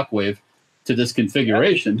your Shockwave to this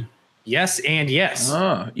configuration. Yes, and yes.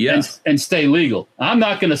 Yes. And stay legal. I'm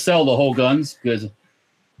not going to sell the whole guns because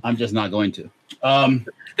I'm just not going to.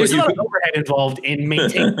 There's a lot of overhead involved in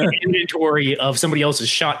maintaining an inventory of somebody else's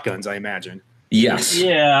shotguns, I imagine. Yes.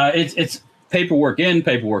 Yeah, it's paperwork in,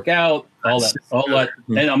 paperwork out, all that.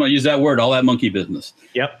 And I'm going to use that word, all that monkey business.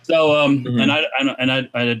 Yep. So, and I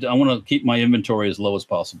want to keep my inventory as low as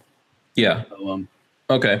possible. Yeah. So,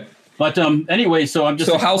 okay. But anyway, so I'm just.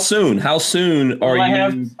 So how soon? How soon are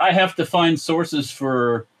you? I have to find sources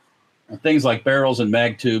for things like barrels and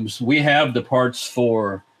mag tubes. We have the parts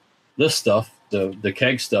for this stuff, the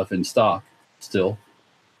keg stuff in stock still.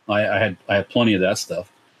 I had plenty of that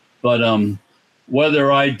stuff, but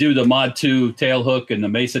whether I do the Mod 2 tail hook and the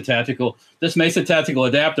Mesa Tactical, this Mesa Tactical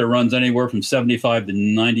adapter runs anywhere from $75 to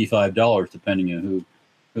 $95 depending on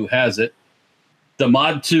who has it. The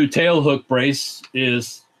Mod 2 tail hook brace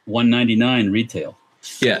is $199 retail.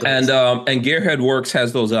 Yeah, and Gearhead Works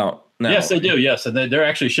has those out now. Yes, they do. Yes, and they're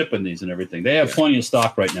actually shipping these and everything. They have plenty of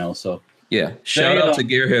stock right now. So yeah, shout out to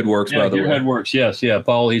Gearhead Works, by the way. Gearhead Works. Yes, yeah.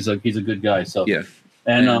 Paul, he's a good guy. So yeah,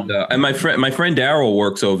 and my friend Daryl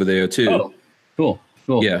works over there too. Oh,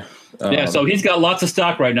 cool. Yeah, so he's got lots of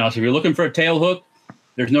stock right now. So if you're looking for a tail hook,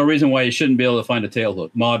 there's no reason why you shouldn't be able to find a tail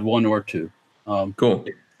hook, Mod 1 or 2. Cool.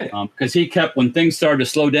 Because when things started to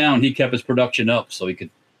slow down, he kept his production up so he could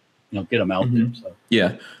get them out there. So.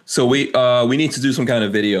 Yeah. So we need to do some kind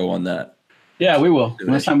of video on that. Yeah, we will.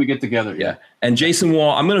 Next time we get together. Yeah. And Jason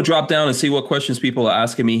Wall, I'm going to drop down and see what questions people are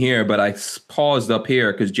asking me here, but I paused up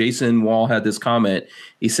here because Jason Wall had this comment.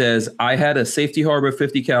 He says, I had a Safety Harbor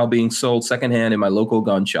 50 cal being sold secondhand in my local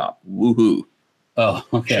gun shop. Woohoo. Oh,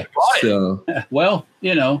 okay. So, well,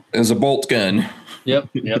 it was a bolt gun. Yep.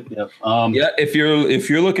 Yeah, if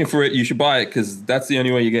you're looking for it, you should buy it because that's the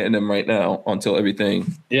only way you're getting them right now until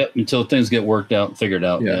everything. Yep, until things get worked out, figured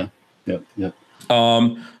out. Yeah. Yep.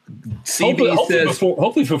 CB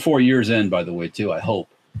hopefully for 4 years in, by the way, too. I hope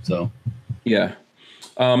so. Yeah.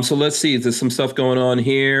 So let's see. There's some stuff going on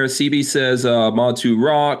here. CB says Mod 2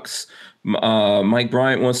 rocks. Mike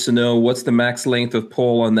Bryant wants to know what's the max length of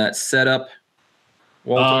pole on that setup.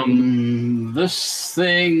 Walter? This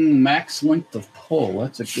thing, max length of pole.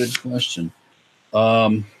 That's a good question.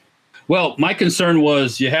 Well, my concern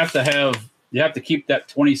was you have to have you have to keep that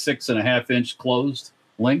 26.5-inch closed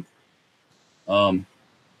length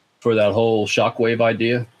for that whole shockwave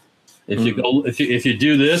idea. If you go, if you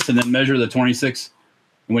do this and then measure the 26,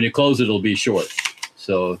 and when you close it, it'll be short.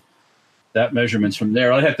 So that measurement's from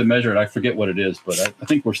there. I'd have to measure it. I forget what it is, but I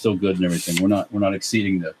think we're still good and everything. We're not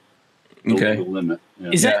exceeding the legal limit. Yeah.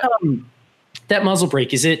 Is that muzzle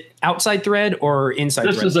brake? Is it outside thread or inside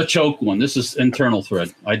This thread? is a choke one. This is internal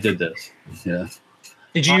thread. I did this. Yeah.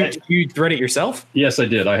 Did you thread it yourself? Yes, I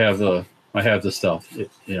did. I have the stuff. If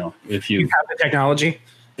you You have the technology.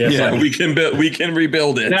 yes, Yeah, I- we can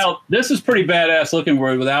rebuild it. Now this is pretty badass looking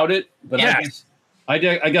without it, but Yes. I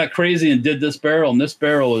got crazy and did this barrel, and this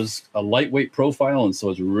barrel is a lightweight profile, and so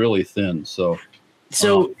it's really thin. So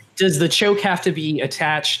Does the choke have to be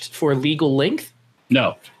attached for legal length?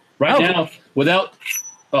 no, right Oh. now without.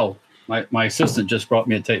 Oh, my assistant just brought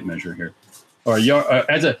me a tape measure here, or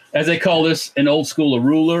as they call this in old school, a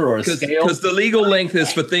ruler or a scale. Because the legal length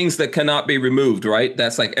is for things that cannot be removed, right?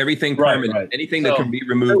 That's like everything Right, permanent. right. Anything that can be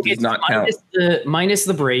removed does It's not count. minus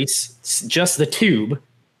the brace, it's just the tube.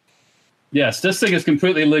 Yes, this thing is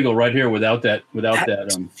completely legal right here without that.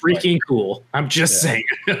 That's freaking cool. I'm just saying.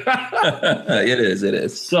 It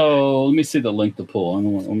is. So let me see the length to pull.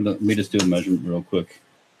 Let me just do a measurement real quick.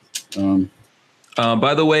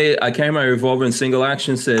 By the way, I carry my revolver in single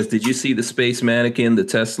action. Says, did you see the space mannequin, the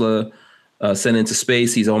Tesla sent into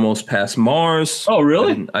space? He's almost past Mars. Oh,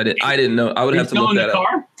 really? I didn't know. I would have to look that up.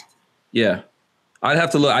 Car? Yeah, I'd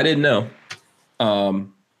have to look. I didn't know.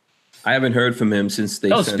 I haven't heard from him since they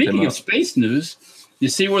sent him Speaking up. of space news, you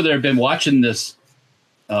see where they've been watching this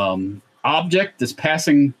object that's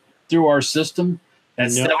passing through our system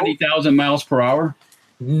at 70,000 miles per hour?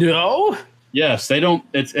 No. Yes, they don't.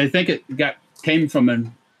 I think it came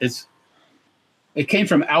from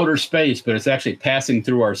outer space, but it's actually passing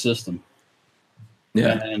through our system.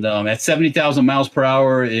 Yeah. And at 70,000 miles per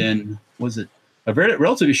hour in a very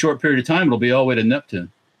relatively short period of time, it'll be all the way to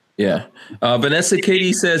Neptune. Yeah. Vanessa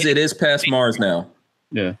Katie says it is past Mars now.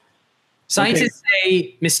 Yeah. Scientists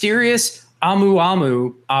say mysterious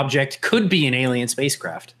Oumuamua object could be an alien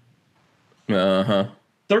spacecraft. 13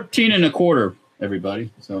 and a quarter,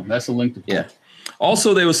 everybody. So that's a link to Yeah.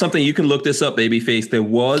 Also, there was something, you can look this up, Babyface. There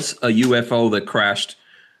was a UFO that crashed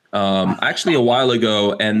actually a while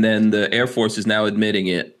ago, and then the Air Force is now admitting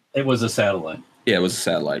it. It was a satellite. Yeah, it was a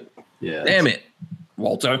satellite. Yeah. Damn it,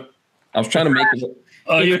 Walter. I was trying to make it.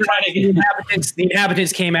 Oh, you're trying to get. The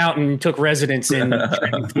inhabitants came out and took residence in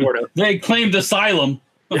Florida. They claimed asylum.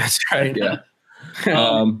 That's right. Yeah.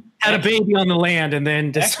 Had a baby on the land and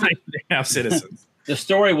then decided they're now citizens. The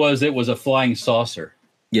story was it was a flying saucer,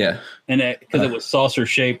 Yeah. and because it was saucer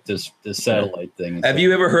shaped, this satellite thing. Have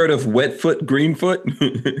you ever heard of wet foot, green foot?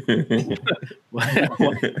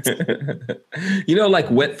 You know, like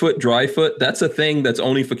wet foot, dry foot? That's a thing that's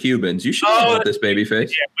only for Cubans. You should know about this,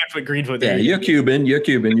 Babyface. Yeah, Wetfoot, Greenfoot. Yeah, you're Cuban. You're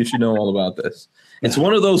Cuban. You should know all about this. It's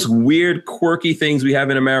one of those weird, quirky things we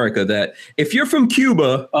have in America that if you're from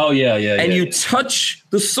Cuba and you touch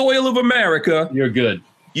the soil of America, you're good.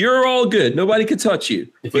 You're all good. Nobody can touch you.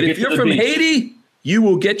 But if you're from Haiti, you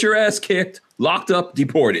will get your ass kicked, locked up,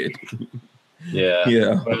 deported. Yeah.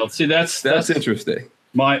 Yeah. Well, see, that's interesting.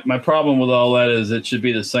 My problem with all that is it should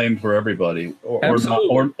be the same for everybody, or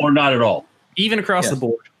not at all. Even across the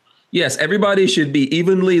board. Yes, everybody should be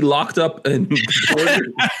evenly locked up and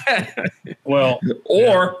deported. Well,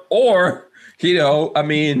 or you know, I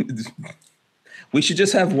mean, we should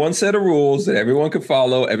just have one set of rules that everyone can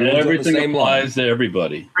follow. Everything on the same applies line. to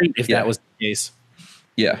everybody. If that was the case.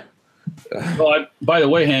 Yeah. Well, by the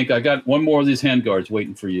way, Hank, I got one more of these handguards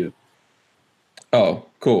waiting for you. Oh,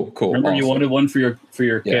 cool. Remember, you wanted one for your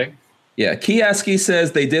keg? Yeah. Kiaski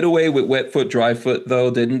says they did away with wet foot, dry foot, though,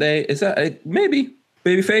 didn't they? Is that maybe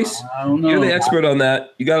Babyface? I don't know. You're the expert on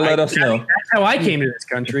that. You got to let us know. That's how I came to this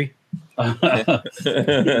country.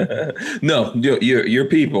 No, your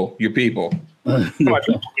people. Your people.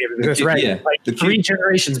 That's right. Yeah. Like 3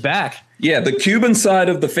 generations back. Yeah, the Cuban side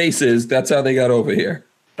of the faces. That's how they got over here.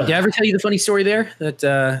 Did I ever tell you the funny story there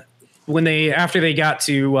that when after they got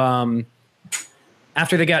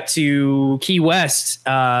to Key West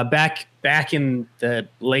back in the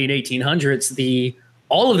late 1800s,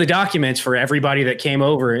 all of the documents for everybody that came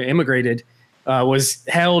over and immigrated was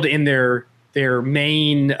held in their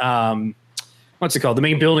main what's it called, the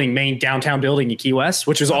main downtown building in Key West,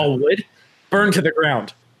 which was all wood, burned to the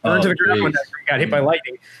ground. When that got hit by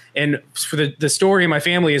lightning. And for the story in my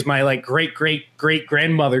family is my great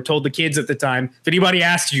grandmother told the kids at the time, if anybody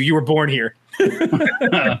asked you, you were born here.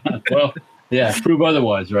 Well, yeah, prove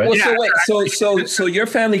otherwise, right? Well, Yeah. so your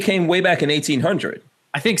family came way back in 1800.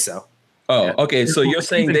 I think so. Oh, Yeah. okay. So you're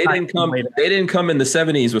saying they didn't come in the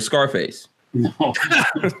 70s with Scarface? No.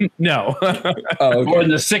 No. Oh, Or okay. in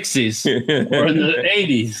the 60s. Or in the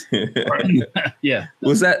 80s. Yeah.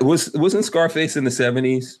 Wasn't Scarface in the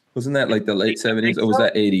 70s? Wasn't that like the late 70s or was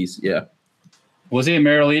that 80s? Yeah. Was he a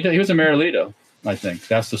Marilito? He was a Marilito, I think.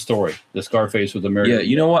 That's the story. The Scarface with the Marilito. Yeah,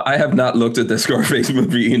 you know what? I have not looked at the Scarface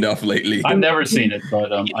movie enough lately. I've never seen it, but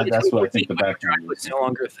that's what I think the background It's is. no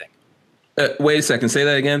longer a thing. Wait a second. Say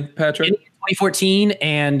that again, Patrick. In 2014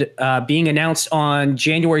 and being announced on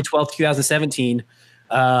January 12th, 2017,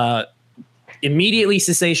 immediately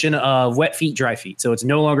cessation of wet feet, dry feet. So it's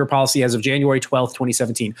no longer policy as of January 12th,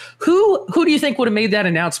 2017. Who do you think would have made that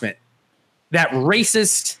announcement? That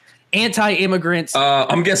racist, anti-immigrant,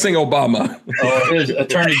 I'm guessing Obama. Oh, his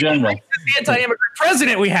Attorney General. anti-immigrant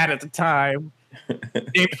president we had at the time.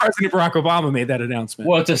 President Barack Obama made that announcement.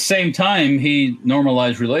 Well, at the same time, he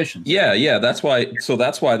normalized relations. Yeah. That's why. So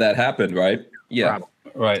that's why that happened, right? Yeah. Probably.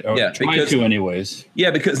 Right. Or Yeah, trying because- to anyways.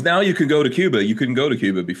 Yeah, because now you can go to Cuba. You couldn't go to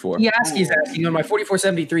Cuba before. He's asking on my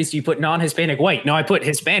 4473s, do you put non-Hispanic white? No, I put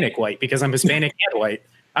Hispanic white because I'm Hispanic and white.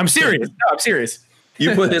 I'm serious. No, I'm serious.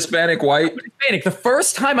 You put Hispanic white. Hispanic. The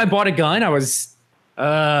first time I bought a gun, I was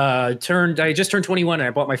I just turned 21 and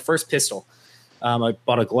I bought my first pistol. I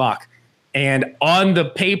bought a Glock. And on the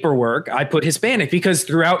paperwork, I put Hispanic because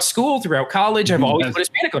throughout school, throughout college, I've always put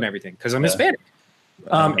Hispanic on everything because I'm Hispanic.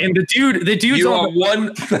 And the dude's You are on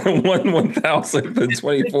one 1,000th and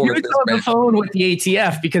 24th. on the phone with the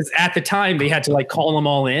ATF because at the time they had to like call them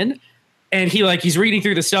all in. And he's reading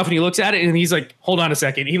through the stuff and he looks at it and he's like, hold on a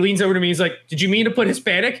second. He leans over to me. He's like, did you mean to put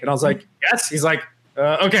Hispanic? And I was like, yes. He's like,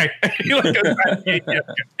 okay. He like goes back.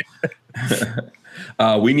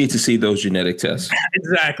 We need to see those genetic tests.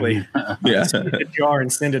 Exactly. Yeah. Put it in a jar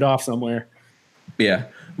and send it off somewhere. Yeah.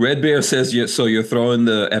 Red Bear says so you're throwing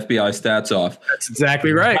the FBI stats off. That's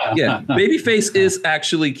exactly right. Yeah. Babyface is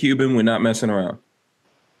actually Cuban. We're not messing around.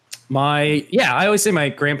 I always say my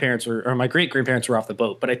grandparents or my great grandparents were off the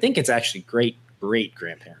boat, but I think it's actually great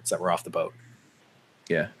grandparents that were off the boat.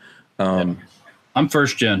 Yeah. I'm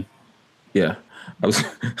first gen. Yeah. I was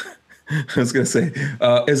gonna say,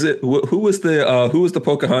 is it who was the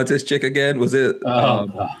Pocahontas chick again? Was it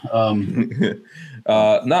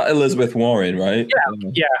not Elizabeth Warren, right?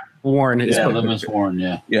 Yeah. Warren is Elizabeth Warren.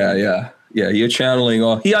 Yeah. Yeah. You're channeling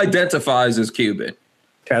all. He identifies as Cuban.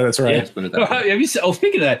 Okay, that's right. Yeah. Let's put it that way. Have you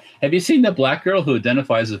speaking of that, have you seen that black girl who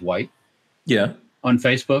identifies as white Yeah. on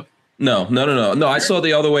Facebook? No. I saw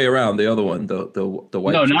the other way around. The other one, the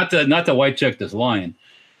white. No, chick. not the white chick that's lying.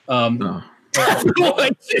 No.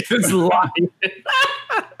 It's lying.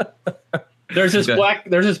 There's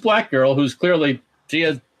this black girl who's clearly she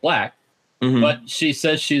is black, Mhm. but she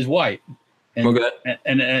says she's white, and, Okay.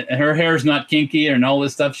 and her hair's not kinky and all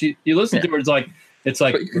this stuff. You listen to her, it's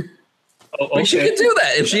like oh, But she okay. can do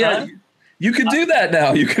that if she. You can do that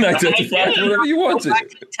now. You can identify as whatever you want to.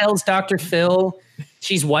 Tells Dr. Phil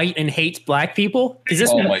she's white and hates black people. Is this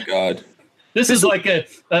Oh my God. This is like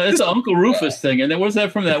it's an Uncle Rufus thing, and then what's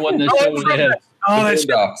that from that one that show where they had? Oh, that's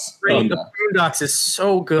Boondocks. great. The Boondocks is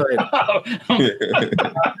so good.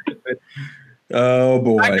 Oh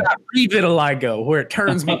boy. I got revitiligo where it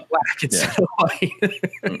turns me black instead of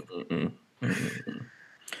white.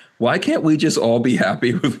 Why can't we just all be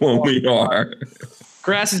happy with what we are?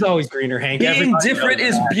 Grass is always greener, Hank. Being Everybody different knows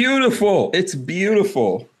is that. beautiful. It's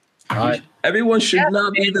beautiful. Right. Everyone should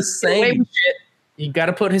not be the Get away same. with shit. You got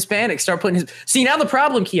to put Hispanic. Start putting See, now the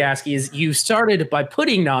problem, Kioski, is you started by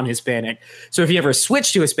putting non-Hispanic. So if you ever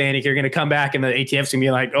switch to Hispanic, you're going to come back and the ATF's going to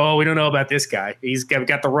be like, oh, we don't know about this guy. He's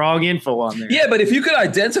got the wrong info on there. Yeah, but if you could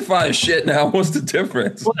identify as shit now, what's the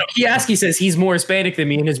difference? Well, no, Kioski says he's more Hispanic than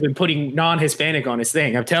me and has been putting non-Hispanic on his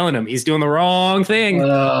thing. I'm telling him he's doing the wrong thing.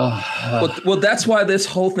 Well, that's why this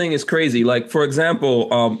whole thing is crazy. Like, for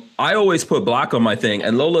example, I always put black on my thing,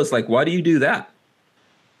 and Lola's like, "Why do you do that?"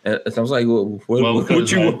 And I was like, "Well, what do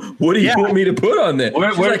you want me to put on there?"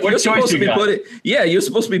 What You're choice supposed to you be got? you're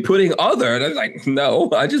supposed to be putting other." And I was like, "No,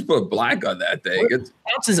 I just put black on that thing."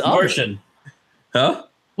 Counts as other. Martian. Huh?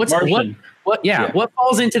 What's Martian. what? Yeah, Yeah. what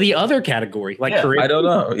falls into the other category? Like Yeah, Caribbean? I don't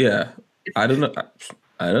know. Yeah, I don't know.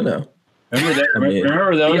 I don't know. Remember that? I mean,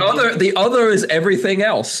 Remember those? The other is everything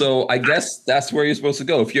else. So I guess that's where you're supposed to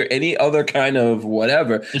go. If you're any other kind of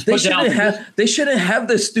whatever, Just they put down- shouldn't have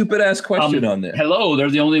this stupid ass question on there. Hello, they're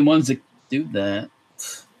the only ones that do that.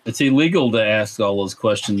 It's illegal to ask all those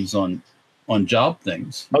questions on job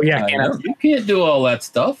things. Oh yeah, I know. You can't do all that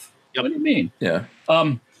stuff. Yep. What do you mean? Yeah,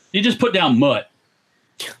 You just put down mutt.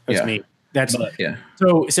 that's Yeah. me. That's Mutt. yeah.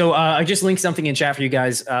 so. I just linked something in chat for you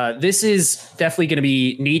guys. This is definitely going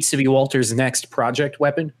to needs to be Walter's next project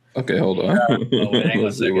weapon. Okay, hold on. hang on a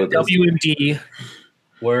Let's see what second. this. WMD.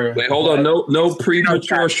 Where? Wait, hold on. No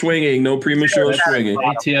premature swinging. No premature swinging.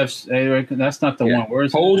 ATF's. That's not the Yeah. one.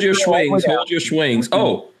 Where's Hold your swings. Hold your swings.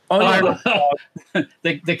 Oh, yeah.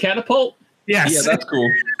 the catapult? Yes. Yeah, that's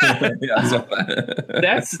cool. Yeah, I saw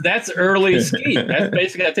that. That's early skeet. That's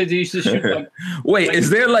basically I think they used to shoot. Wait, is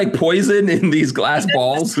there like poison in these glass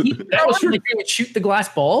balls? That was like they would shoot the glass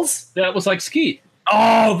balls. that was like skeet.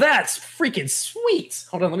 Oh, that's freaking sweet.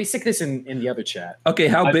 Hold on, let me stick this in the other chat. Okay,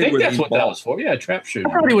 how I big think were that's these what that was balls? for. Yeah, trap shooting.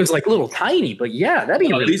 I thought it was like little tiny, but yeah, that'd be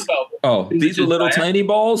No, really these felt- These are little Giant. tiny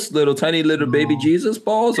balls, little tiny little baby Jesus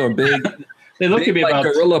balls, or big, They look to big be like about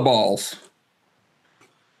gorilla balls.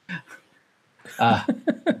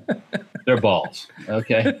 they're balls.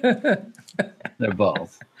 Okay, they're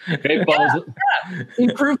balls. Great balls.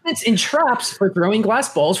 improvements in traps for throwing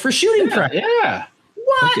glass balls for shooting Yeah, practice. yeah.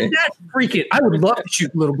 What? Okay. That's freaking! I would love to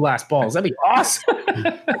shoot little glass balls. That'd be awesome.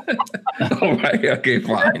 All right, okay,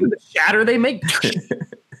 fine. The shatter they make.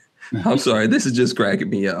 I'm sorry, this is just cracking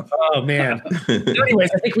me up. Oh man. Anyways,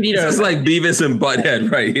 I think we need This is a. like Beavis and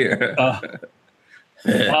Butthead right here.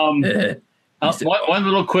 One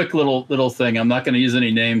little quick little thing. I'm not going to use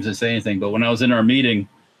any names and say anything, but when I was in our meeting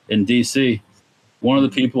in D.C., one of the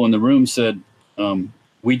people in the room said,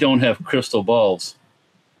 "We don't have crystal balls,"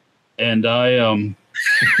 and I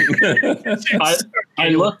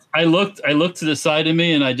looked to the side of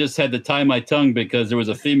me, and I just had to tie my tongue because there was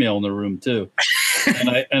a female in the room too, and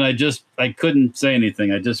I couldn't say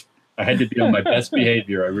anything. I had to be on my best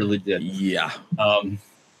behavior. I really did. Yeah. Um,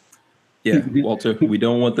 Yeah, Walter, we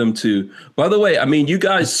don't want them to. By the way, I mean, you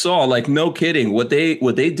guys saw, like, no kidding, what they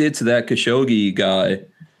did to that Khashoggi guy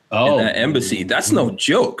in that embassy. That's no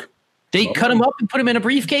joke. They cut him up and put him in a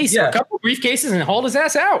briefcase, or Yeah. a couple of briefcases, and hauled his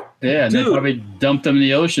ass out. yeah, and they Dude. probably dumped him in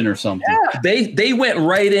the ocean or something. They went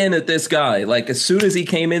right in at this guy. Like, as soon as he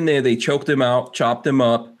came in there, they choked him out, chopped him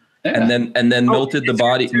up, Yeah. and then melted the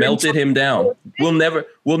body, melted him down.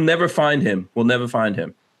 We'll never find him. We'll never find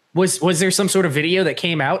him. Was there some sort of video that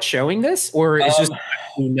came out showing this, or is just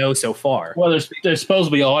we know so far? Well, there's supposed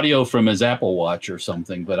to be audio from his Apple Watch or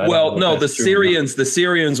something, but I don't know Well, if no, the that's true or not.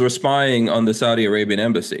 Syrians were spying on the Saudi Arabian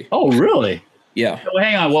embassy. Oh, really? Yeah. Oh,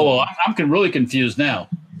 hang on. Whoa. I'm really confused now.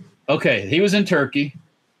 Okay, he was in Turkey.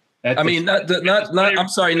 I mean, not. I'm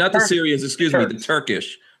sorry, not the Syrians. Excuse me, the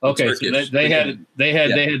Turkish. Okay, The so Turkish. they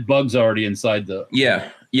had bugs already inside the.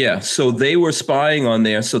 Yeah. So they were spying on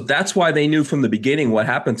there. So that's why they knew from the beginning what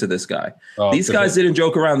happened to this guy. Oh, These guys didn't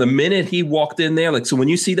joke around. The minute he walked in there, like, so when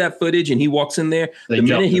you see that footage and he walks in there, They the minute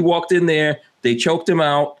jumped he him. walked in there, they choked him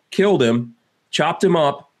out, killed him, chopped him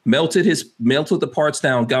up, melted the parts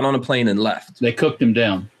down, got on a plane and left. They cooked him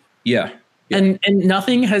down. Yeah. And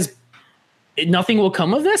nothing will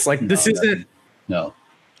come of this. Like this isn't. No.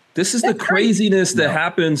 This is the craziness that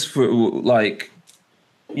happens for, like,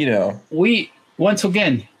 We once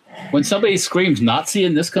again, when somebody screams Nazi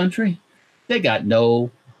in this country, they got no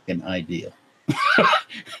fucking idea.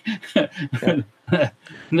 I'm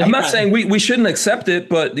not saying we shouldn't accept it,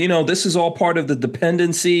 but this is all part of the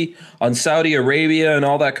dependency on Saudi Arabia and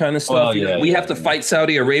all that kind of stuff. Well, yeah, we yeah, have to fight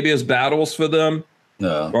Saudi Arabia's battles for them,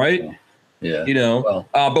 No. right? Yeah.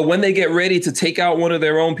 But when they get ready to take out one of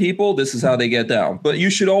their own people, this is how they get down. But you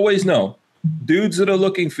should always know, dudes that are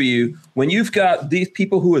looking for you, when you've got these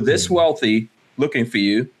people who are this wealthy looking for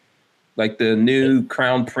you, like the new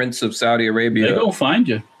crown prince of Saudi Arabia. They don't find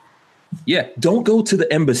you. Yeah, don't go to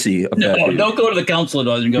the embassy of that No, dude. don't go to the consulate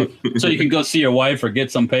and go so you can go see your wife or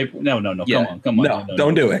get some paper. No. Yeah. Come on. No,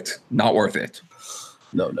 don't do it. Not worth it.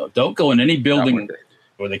 No. Don't go in any Not building worth it.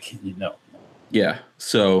 where they can. No. Yeah.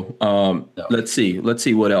 So let's see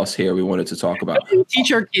what else here we wanted to talk about. We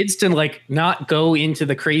teach our kids to like not go into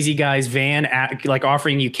the crazy guy's van like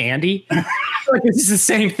offering you candy. Like this is the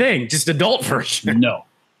same thing, just adult version. No.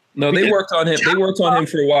 No, they worked on him. They worked on him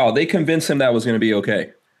for a while. They convinced him that was going to be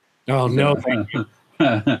okay. Oh no!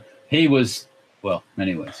 He was well.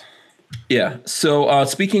 Anyways. Yeah. So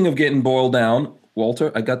speaking of getting boiled down,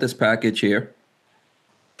 Walter, I got this package here.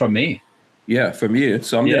 From me. Yeah, from you.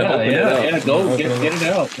 So I'm gonna open it up. Yeah. Go get it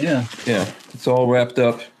out. Yeah. Yeah, it's all wrapped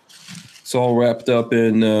up. It's all wrapped up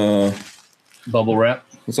in. Bubble wrap.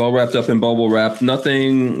 It's all wrapped up in bubble wrap.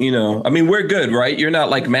 Nothing, I mean, we're good, right? You're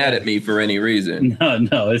not like mad at me for any reason.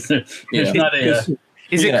 No. It's not a.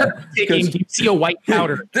 Is it Yeah, taking? Do you see a white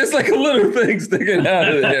powder? There's like a little thing sticking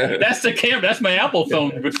out of there. That's the camera. That's my Apple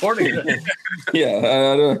phone recording it.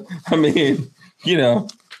 Yeah, I mean,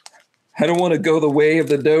 I don't want to go the way of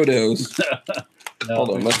the dodos. No, Hold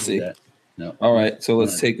on, let's see. that. No. All right, so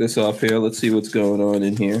let's take this off here. Let's see what's going on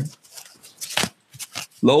in here.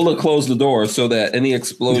 Lola closed the door so that any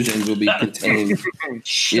explosions will be contained Don't in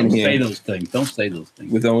say here those things. Don't say those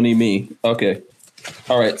things. with only me. Okay.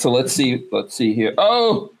 All right. So let's see. Let's see here.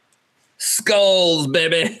 Oh, skulls,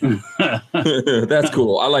 baby. That's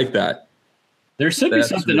cool. I like that. There should be That's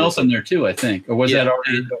something really else in there too, I think. Or was Yeah. that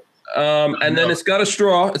already? And then it's got a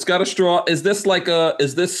straw. It's got a straw. Is this like a?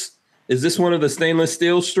 Is this one of the stainless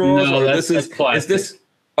steel straws? No, or that's plastic. Is this?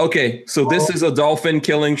 Okay, so this is a dolphin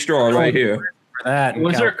killing straw right here. For that.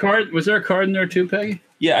 Was there a card? Was there a card in there too, Peggy?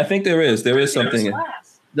 Yeah, I think there is. There is something.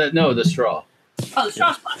 Glass. The straw. Oh, the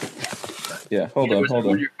straw's glass. Yeah, hold on, Was hold there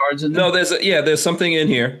one on. of your cards in there? No, there's something in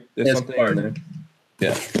here. There's Yes, something card. in there.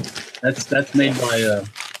 Yeah. That's made by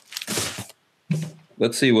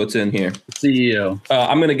Let's see what's in here. CEO.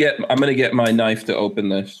 I'm gonna get my knife to open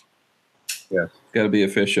this. Yes. Got to be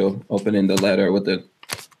official. Opening the letter with the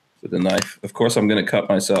knife. Of course, I'm gonna cut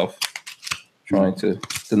myself. Trying to.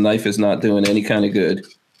 The knife is not doing any kind of good.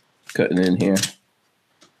 Cutting in here.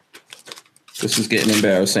 This is getting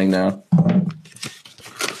embarrassing now.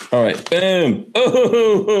 All right, boom.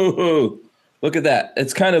 Oh, look at that.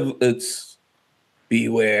 It's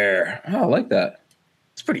beware. Oh, I like that.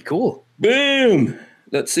 It's pretty cool. Boom.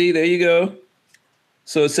 Let's see. There you go.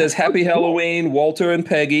 So it says Happy Halloween, Walter and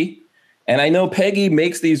Peggy. And I know Peggy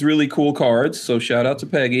makes these really cool cards. So shout out to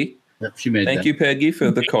Peggy. Yep, she made Thank that. you, Peggy,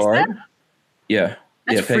 for the card. Yeah.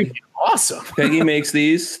 That's Yeah, Peggy. freaking awesome. Peggy makes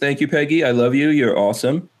these. Thank you, Peggy. I love you. You're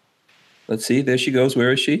awesome. Let's see. There she goes.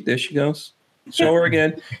 Where is she? There she goes. Show her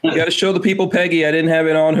again. You got to show the people Peggy. I didn't have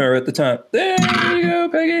it on her at the time. There you go,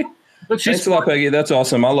 Peggy. Look, Thanks a lot, Peggy. That's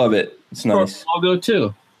awesome. I love it. It's nice. logo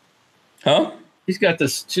too. Huh? She's got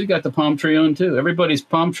the palm tree on too. Everybody's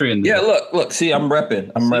palm tree in there. Yeah, look. See, I'm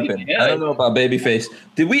repping. Yeah. I don't know about Babyface.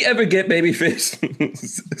 Did we ever get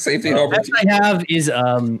Babyface? Safety Harbor. What I have is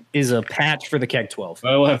a patch for the Keg 12.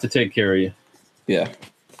 I will have to take care of you. Yeah.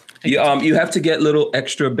 You have to get little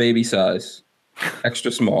extra baby size,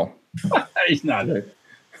 extra small. He's not. You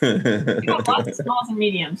got lots of smalls and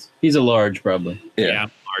mediums. He's a large, probably. Yeah.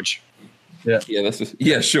 Large.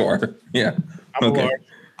 Yeah. Sure. Yeah. I'm a Okay. large.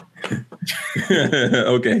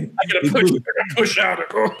 Okay. I gotta push out.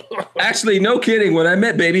 Actually, no kidding. When I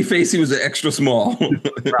met Babyface, he was an extra small.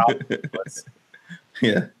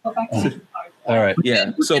 Yeah. Go back to the card. All right.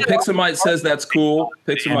 Yeah. So Pixamite says that's cool.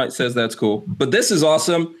 Pixamite says that's cool. But this is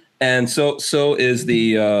awesome. And so is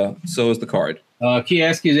the card.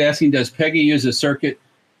 Kioski is asking, does Peggy use a circuit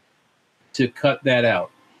to cut that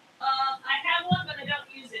out? I have one, but I don't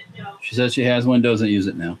use it. No, She says she has one, doesn't use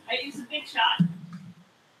it now. I use a big shot.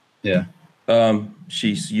 Yeah. She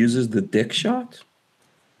uses the dick shot.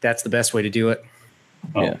 That's the best way to do it.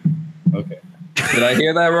 Oh. Yeah. Okay. Did I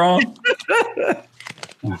hear that wrong?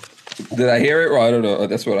 Did I hear it wrong? I don't know.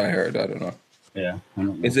 That's what I heard. I don't know. Yeah. I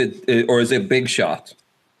don't know. Is it big shot?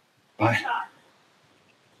 Shot.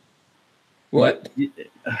 What? we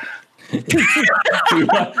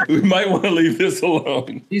might want to leave this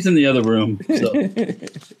alone. He's in the other room. So.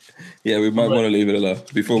 Yeah, we might want to leave it alone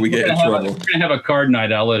before we get in trouble. We're gonna have a card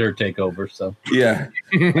night. I'll let her take over. So Yeah.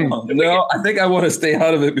 No, I think I want to stay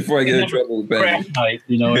out of it before I get in trouble with Peggy. craft night,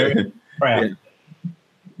 you know. Craft.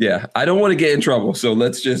 Yeah, I don't want to get in trouble, so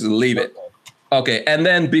let's just leave it. Okay, and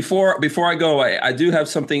then before I go, I do have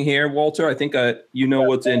something here, Walter. I think you know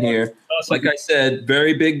what's in here. Like I said,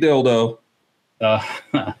 very big dildo,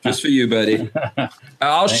 just for you, buddy.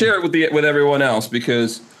 I'll share it with everyone else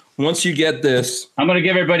because once you get this, I'm gonna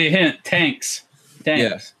give everybody a hint. Tanks.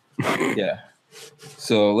 yes, yeah.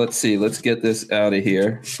 So let's see. Let's get this out of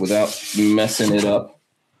here without messing it up.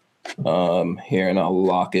 Here, and I'll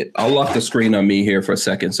lock it. I'll lock the screen on me here for a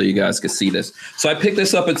second so you guys can see this. So I picked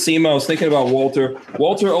this up at SEMA. I was thinking about Walter.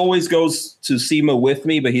 Walter always goes to SEMA with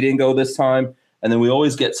me, but he didn't go this time. And then we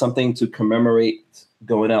always get something to commemorate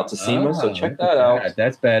going out to SEMA. So check that out.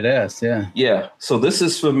 That's badass. Yeah. Yeah. So this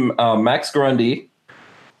is from Max Grundy.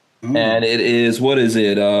 And it is, what is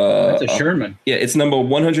it? That's a Sherman. Yeah, it's number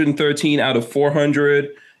 113 out of 400.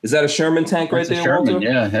 Is that a Sherman tank right That's a there, Sherman. Walter?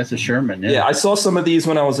 Yeah, that's a Sherman. Yeah, I saw some of these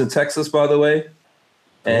when I was in Texas, by the way.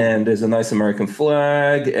 And there's a nice American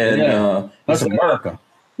flag. And That's America.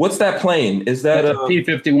 what's that plane? Is that That's a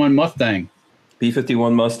P-51 Mustang.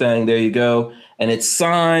 P-51 Mustang? There you go. And it's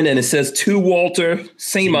signed, and it says to Walter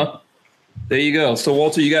SEMA. There you go. So,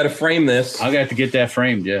 Walter, you got to frame this. I got to get that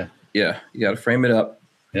framed. Yeah. Yeah, you got to frame it up.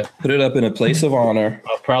 Yep. Put it up in a place of honor.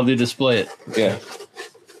 I'll proudly display it. Yeah.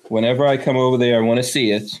 Whenever I come over there, I want to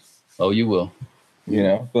see it. Oh, you will. You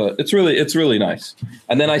know, but it's really nice.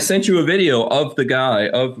 And then I sent you a video of the guy,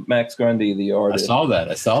 of Max Grundy, the I artist, saw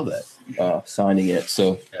that. signing it.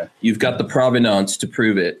 So Yeah. you've got the provenance to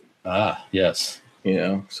prove it. Ah, yes. You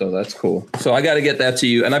know, so that's cool. So I got to get that to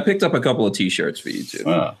you, and I picked up a couple of T-shirts for you too.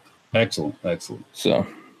 Ah, excellent. So,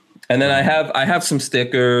 and then I have some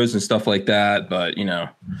stickers and stuff like that. But you know,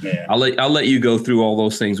 Yeah. I'll let you go through all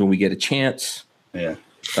those things when we get a chance. Yeah.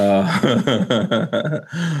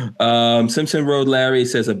 Simpson Road Larry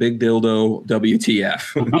says a big dildo.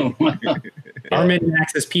 WTF? Armin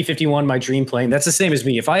Max says P-51, my dream plane. That's the same as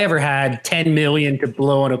me. If I ever had 10 million to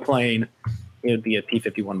blow on a plane, it would be a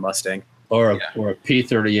P-51 Mustang. Or a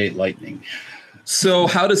P-38 Lightning. So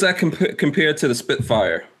how does that compare to the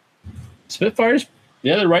Spitfire? Spitfires,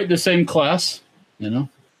 yeah, they're right in the same class, you know.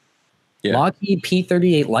 Yeah. Lockheed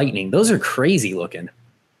P-38 Lightning. Those are crazy looking.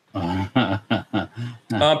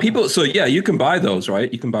 People. So yeah, you can buy those, right?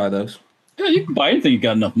 You can buy those. Yeah, you can buy anything. You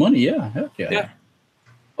got enough money. Yeah, heck yeah. Yeah.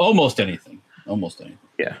 Almost anything.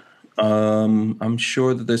 Yeah. I'm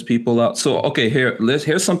sure that there's people out. So okay,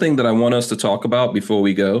 here's something that I want us to talk about before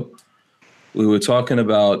we go. We were talking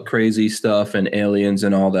about crazy stuff and aliens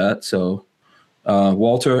and all that. So,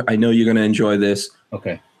 Walter, I know you're going to enjoy this.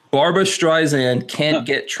 Okay. Barbara Streisand can't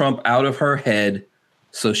get Trump out of her head,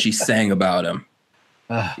 so she sang about him.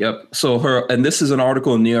 Yep. So and this is an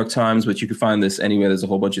article in New York Times, but you can find this anywhere. There's a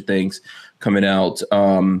whole bunch of things coming out.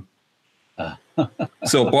 So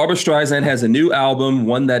Barbara Streisand has a new album,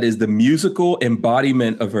 one that is the musical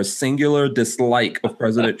embodiment of her singular dislike of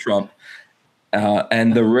President Trump.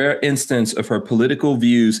 And the rare instance of her political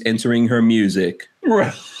views entering her music.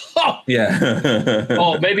 Yeah.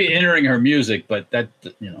 Oh, maybe entering her music, but that,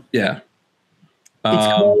 you know. Yeah.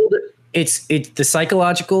 It's called the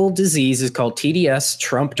psychological disease is called TDS,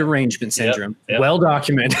 Trump derangement syndrome. Yep. Well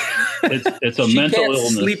documented. It's a she mental can't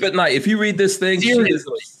illness. sleep at night. If you read this thing, she is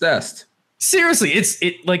obsessed. Seriously, it's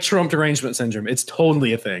like Trump derangement syndrome. It's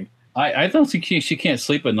totally a thing. I don't think she can't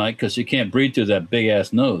sleep at night because she can't breathe through that big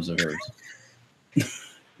ass nose of hers.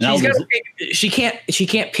 She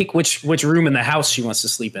can't pick which room in the house she wants to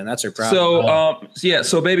sleep in. That's her problem. So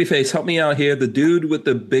so Babyface, help me out here. The dude with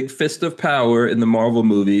the big fist of power in the Marvel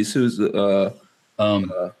movies, who's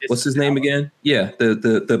what's his name again? Yeah,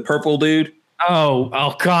 the purple dude.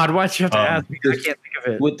 Oh God! Why'd you have to ask me? I can't think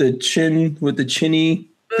of it. With the chinny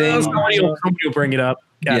thing. Somebody will bring it up.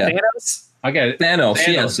 Yeah. Thanos. I got it. Thanos.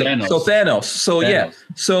 Yeah. So Thanos. So yeah.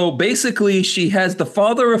 So basically, she has the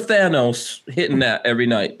father of Thanos hitting that every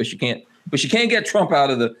night, but she can't get Trump out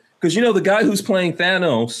of because you know the guy who's playing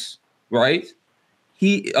Thanos, right?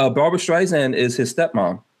 Barbara Streisand is his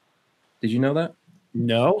stepmom. Did you know that?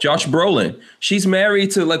 No. Josh Brolin. She's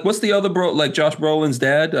married to what's the other Josh Brolin's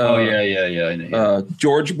dad? Yeah. I know.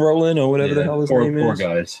 George Brolin or whatever the hell his name is. Poor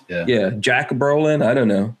guys. Yeah. Yeah. Jack Brolin. I don't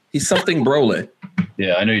know. He's something Brolin.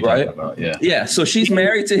 Yeah, I know you're talking about. Yeah. Yeah. So she's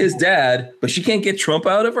married to his dad, but she can't get Trump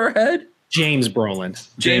out of her head. James Brolin.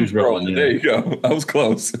 James Brolin. Yeah. There you go. I was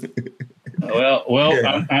close. Well.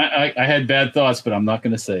 Yeah. I had bad thoughts, but I'm not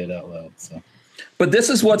going to say it out loud. So. But this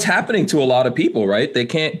is what's happening to a lot of people, right?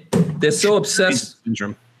 They're so obsessed.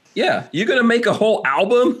 Syndrome. Yeah. You're going to make a whole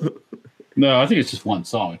album? No, I think it's just one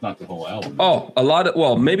song. It's not the whole album.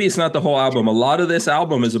 Oh, maybe it's not the whole album. A lot of this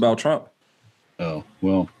album is about Trump. Oh,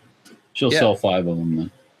 well, she'll sell 5 of them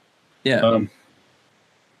then. Yeah.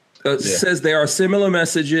 Says there are similar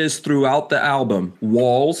messages throughout the album.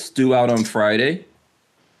 Walls, due out on Friday,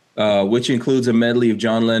 which includes a medley of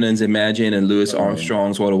John Lennon's Imagine and Louis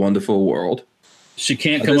Armstrong's What a Wonderful World. She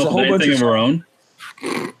can't come up with anything of her own.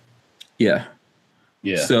 Yeah.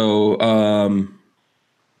 Yeah. So,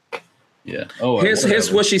 yeah. Oh,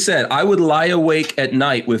 here's what she said. I would lie awake at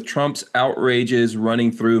night with Trump's outrages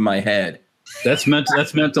running through my head. That's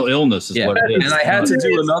mental illness is what it is. And I had to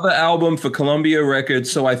do another album for Columbia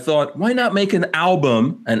Records, so I thought, why not make an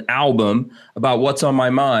album about what's on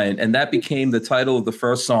my mind? And that became the title of the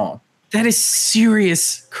first song. That is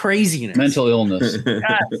serious craziness. Mental illness.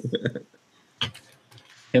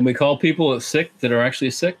 Can we call people sick that are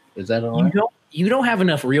actually sick? Is that all right? You don't have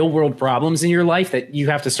enough real world problems in your life that you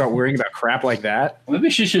have to start worrying about crap like that. Maybe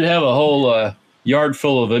she should have a whole yard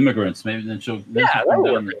full of immigrants. Maybe then she'll.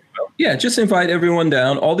 Yeah, just invite everyone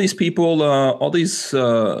down. All these people, these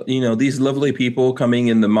lovely people coming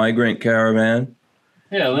in the migrant caravan.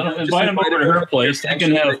 Yeah, invite them over to her place.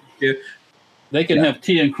 They can have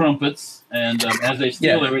tea and crumpets, and as they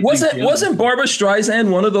steal everything. Wasn't Barbara Streisand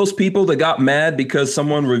one of those people that got mad because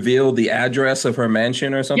someone revealed the address of her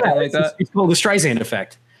mansion or something like that? It's called the Streisand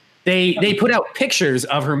effect. They put out pictures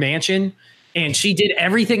of her mansion, and she did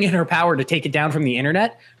everything in her power to take it down from the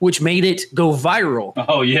internet, which made it go viral.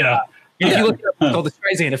 Oh yeah. If you look it up, it's called the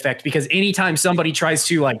Streisand effect, because anytime somebody tries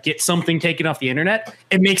to get something taken off the internet,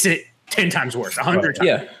 it makes it 10 times worse, 100 times.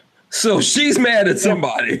 Yeah. So she's mad at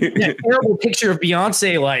somebody. That terrible picture of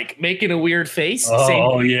Beyonce like making a weird face.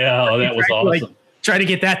 Oh yeah, that was Like, awesome. try to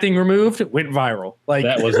get that thing removed, went viral. Like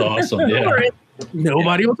That was awesome. Yeah.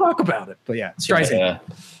 nobody will talk about it. But yeah, Streisand. Yeah.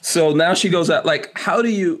 So now she goes out. Like, how do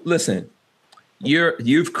you listen?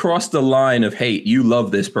 You've crossed the line of hate. You love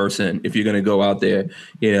this person if you're gonna go out there,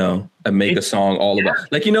 and make a song all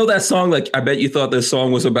about. Like, that song. Like, I bet you thought this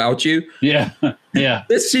song was about you. Yeah. Yeah.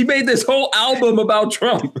 She made this whole album about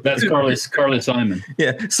Trump. That's Carly Simon.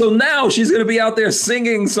 Yeah. So now she's gonna be out there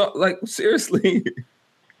singing. So, like, seriously,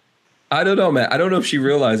 I don't know, man. I don't know if she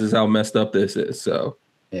realizes how messed up this is. So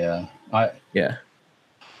Yeah. yeah.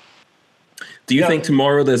 Do you think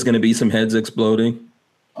tomorrow there's gonna be some heads exploding?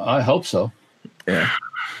 I hope so. Yeah.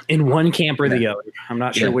 In one camp or the other. I'm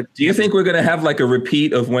not sure what. Do you think we're gonna have like a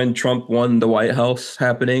repeat of when Trump won the White House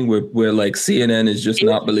happening, where like CNN is just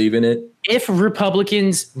not believing it? If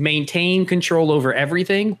Republicans maintain control over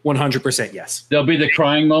everything, 100% yes. There'll be the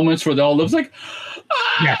crying moments where they all live like,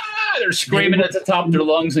 Yeah. they're screaming at the top of their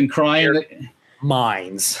lungs and crying.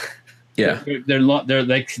 Minds. Yeah.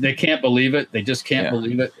 They can't believe it. They just can't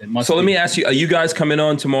believe it. It must So let be. me ask you: are you guys coming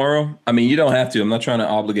on tomorrow? I mean, you don't have to. I'm not trying to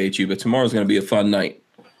obligate you, but tomorrow's gonna be a fun night.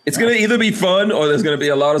 It's gonna either be fun or there's gonna be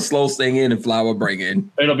a lot of slow singing and flower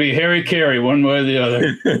bringing. It'll be Harry Carey one way or the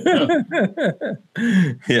other.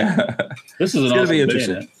 Yeah. This is It's an gonna awesome be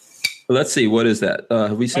interesting. band. Let's see. What is that?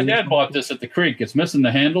 Have we My seen? dad bought this at the creek. It's missing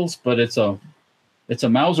the handles, but it's a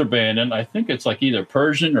Mauser band, and I think it's like either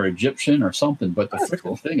Persian or Egyptian or something. But the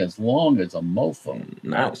freaking thing is long as a mofo.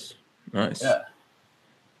 Nice. Yeah,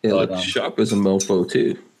 It But, looks sharp as a mofo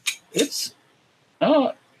too. it's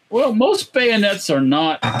well, most bayonets are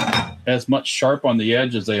not as much sharp on the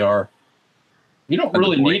edge as they are. You don't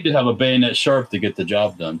really need to have a bayonet sharp to get the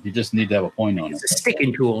job dne. You just need to have a point on It's it. a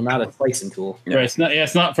sticking tool, not a slicing tool. Yeah. Right,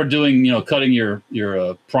 it's not for doing cutting your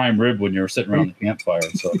prime rib when you're sitting around the campfire.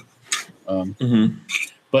 So,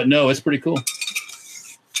 but no, it's pretty cool.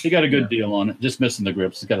 He got a good deal on it. Just missing the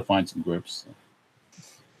grips. He's got to find some grips.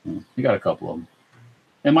 He got a couple of them.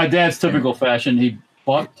 In my dad's typical fashion, he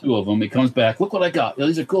bought 2 of them. He comes back. Look what I got.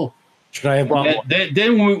 These are cool. Should I have bought And one?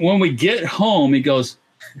 then when we get home, he goes,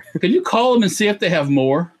 "Can you call them and see if they have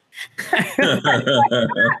more?" And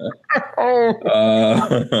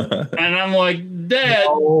I'm like, "Dad,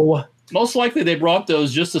 Oh, most likely they brought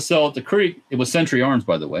those just to sell at the creek." It was Century Arms,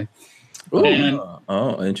 by the way. And,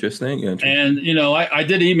 Interesting. and I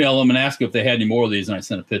did email them and ask if they had any more of these, and I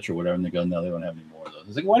sent a picture or whatever, and they go, "No, they don't have any more of those." I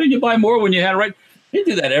was like, "Why didn't you buy more when you had it right?" They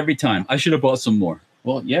do that every time. I should have bought some more.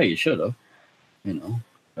 Well, yeah, you should have.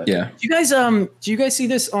 Yeah. do you guys see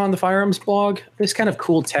this on the firearms blog? This kind of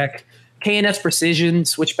cool tech, K&S Precision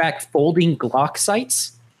switchback folding Glock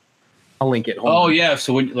sights. I'll link it. Hold Oh on. yeah.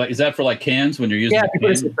 So is that for like cans when you're using? Yeah, a if you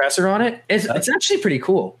put a can? suppressor on it. It's actually pretty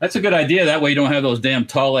cool. That's a good idea. That way you don't have those damn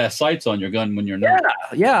tall ass sights on your gun when you're not.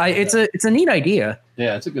 Yeah, it's a neat idea.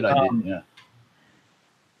 Yeah, it's a good idea.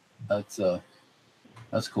 Yeah.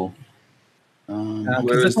 That's cool. Where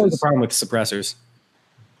Because is that's always the this? problem with suppressors.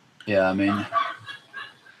 Yeah, I mean,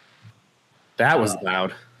 That was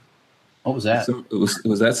loud. what was that?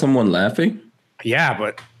 Was that someone laughing? Yeah,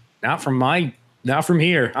 but not from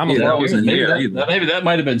here. I'm Yeah, that alone. wasn't Maybe here that, either. maybe that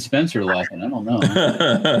might have been Spencer laughing. I don't know.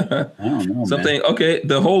 I don't know. Something. Okay.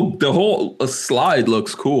 The whole slide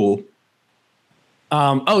looks cool.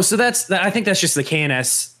 So I think that's just the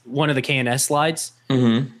KNS, one of the KNS slides.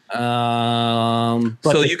 Mm-hmm.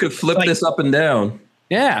 But So you could flip like- this up and down.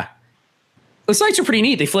 yeah, the sights are pretty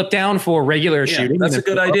neat. They flip down for regular shooting. That's a and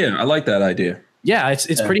then good flip up. idea. I like that idea. Yeah,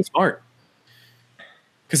 it's pretty smart.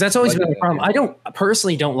 Because that's always been the problem. I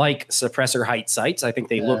personally don't like suppressor height sights. I think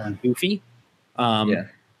they look goofy. Yeah.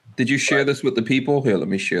 Did you share this with the people? Here, let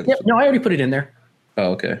me share this. Yep, no, I already put it in there.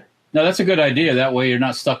 Oh, okay. No, that's a good idea. That way you're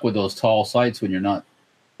not stuck with those tall sights when you're not.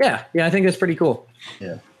 Yeah, I think that's pretty cool.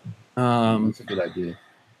 Yeah. That's a good idea.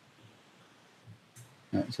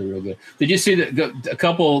 That's a real good. Did you see that a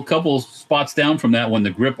couple spots down from that one, the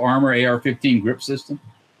Grip Armor AR-15 grip system?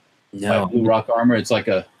 No. By Blue Rock Armor. It's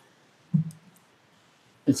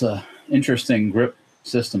a interesting grip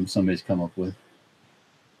system somebody's come up with.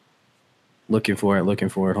 Looking for it.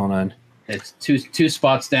 Hold on. It's two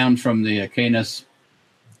spots down from the KNS.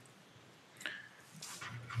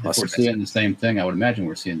 If we're seeing the same thing, I would imagine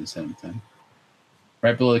we're seeing the same thing.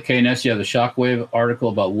 Right below the KNS, you have the Shockwave article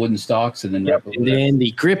about wooden stocks, and then right below And that- then the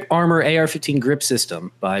Grip Armor AR-15 grip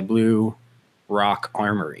system by Blue Rock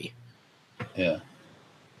Armory. yeah,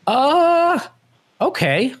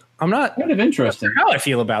 Okay. I'm not kind of interesting. sure how I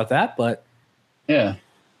feel about that, but Yeah.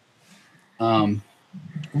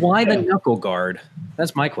 why the knuckle guard?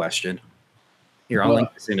 That's my question. Here, I'll Well,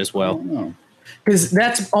 link this in as I well. don't know. because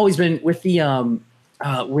that's always been with the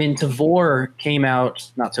when Tavor came out,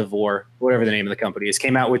 not Tavor, whatever the name of the company is,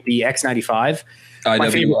 came out with the X95.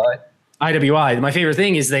 IWI. My favorite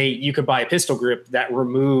thing is you could buy a pistol grip that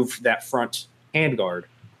removed that front handguard.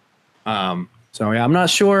 So yeah, I'm not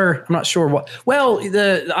sure what. Well,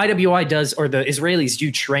 the IWI does, or the Israelis do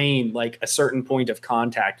train like a certain point of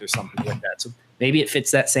contact or something like that. So maybe it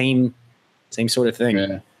fits that same sort of thing.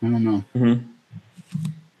 Yeah, I don't know. Mm-hmm.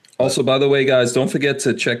 Also, by the way, guys, don't forget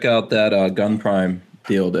to check out that Gun Prime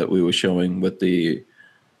deal that we were showing with the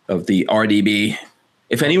RDB.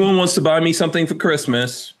 If anyone wants to buy me something for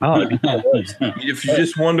Christmas, if you're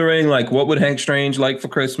just wondering, like, what would Hank Strange like for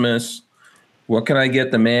Christmas? What can I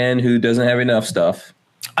get the man who doesn't have enough stuff?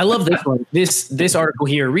 I love this one. This article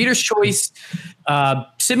here. Reader's Choice,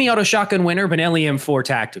 semi-auto shotgun winner, Benelli M4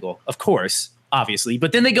 Tactical. Of course, obviously.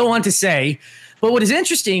 But then they go on to say, but what is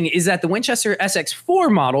interesting is that the Winchester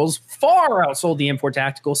SX4 models far outsold the M4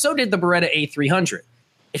 Tactical. So did the Beretta A300.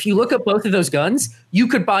 If you look at both of those guns, you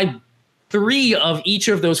could buy 3 of each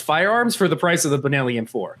of those firearms for the price of the Benelli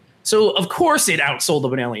M4. So, of course, it outsold the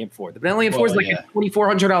Benelli M4. The Benelli M4 is like a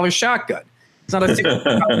 $2,400 shotgun. It's not a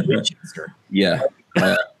 $600 Winchester. Yeah.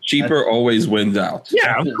 Cheaper always wins out.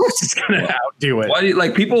 Yeah, of course it's going to outdo it. Why do you,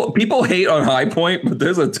 like people hate on High Point, but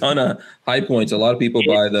there's a ton of High Points. A lot of people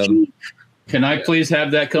buy them. Can I please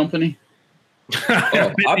have that company?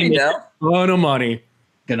 Oh, I'll be down. Loan of money.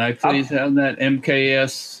 Can I please have that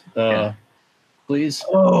MKS? Please.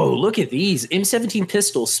 Oh, look at these M17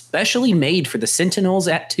 pistols, specially made for the Sentinels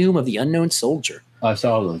at Tomb of the Unknown Soldier. I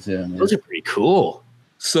saw those. Yeah, those are pretty cool.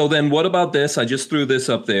 So then, what about this? I just threw this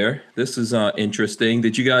up there. This is interesting.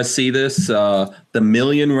 Did you guys see this? The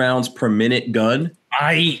 1,000,000 rounds per minute gun.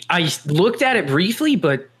 I looked at it briefly,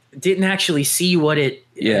 but didn't actually see what it.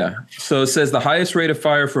 Yeah. So it says the highest rate of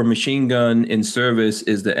fire for a machine gun in service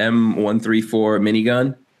is the M134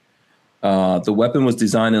 minigun. The weapon was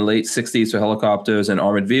designed in the late 60s for helicopters and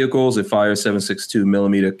armored vehicles. It fires 7.62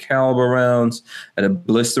 millimeter caliber rounds at a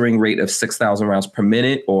blistering rate of 6,000 rounds per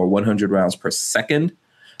minute or 100 rounds per second,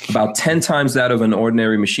 about 10 times that of an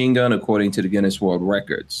ordinary machine gun, according to the Guinness World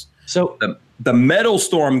Records. So the Metal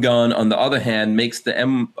Storm gun, on the other hand, makes the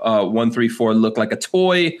M134 look like a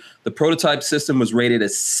toy. The prototype system was rated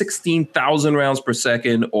at 16,000 rounds per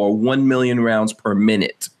second or 1,000,000 rounds per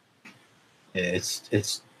minute.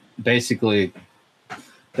 It's basically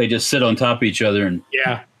they just sit on top of each other and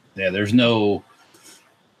there's nothing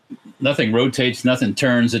rotates, nothing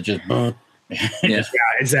turns. It just yeah,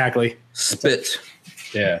 exactly. Spit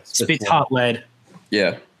hot lead.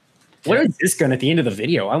 Yeah. What is this gun at the end of the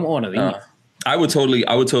video? I want one of these. I would totally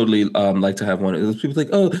like to have one of those. People like,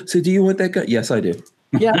 oh, so do you want that gun? Yes, I do.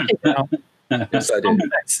 Yeah, yes, I do.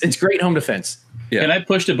 It's great home defense. Yeah. Can I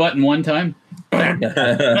push the button one time?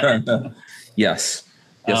 Yes.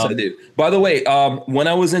 Yes, I do. By the way, when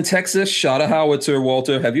I was in Texas, shot a howitzer.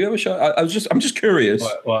 Walter, have you ever shot? I'm just curious.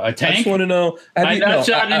 Well, a tank. I just want to know.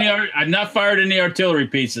 I've not fired any artillery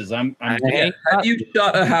pieces. Have you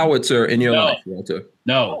shot a howitzer in your life, Walter?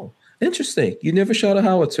 No. Oh, interesting. You never shot a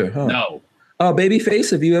howitzer, huh? No. Oh,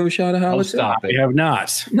 Babyface, have you ever shot a howitzer? Stop it. I have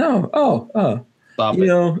not. No. Oh. Stop you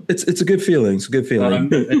know, it's a good feeling. It's a good feeling.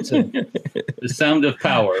 It's the sound of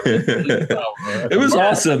power. It was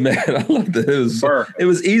awesome, man. I loved it. It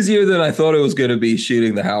was easier than I thought it was going to be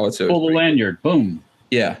shooting the howitzer. Pull the lanyard. Boom.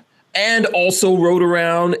 Yeah. And also rode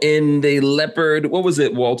around in the Leopard. What was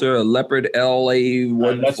it, Walter? A Leopard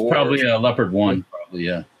LA-14? That's probably a Leopard 1. Probably,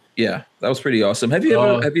 yeah. Yeah, that was pretty awesome. Have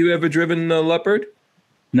you ever driven a Leopard?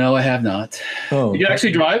 No, I have not. Oh, did you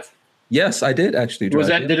actually drive? Yes, I did actually drive.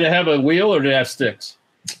 Did it have a wheel or did it have sticks?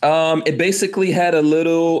 It basically had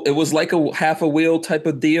it was like a half a wheel type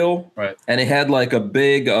of deal. Right. And it had like a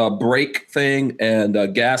big brake thing and a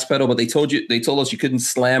gas pedal, but they told us you couldn't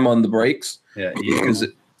slam on the brakes. Yeah.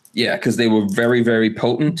 Because they were very, very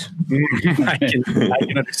potent. I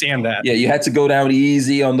can understand that. Yeah, you had to go down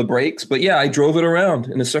easy on the brakes. But yeah, I drove it around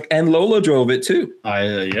in a circle. And Lola drove it too.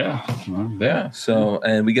 Yeah. So,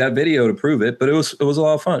 and we got video to prove it, but it was a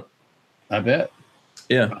lot of fun. I bet.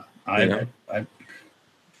 Yeah. I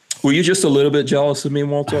Were you just a little bit jealous of me,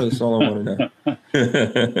 Walter? That's all I want to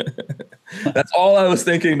know. That's all I was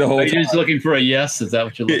thinking the whole time. Are you just looking for a yes? Is that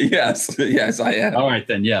what you're looking for? Yes, I am. All right,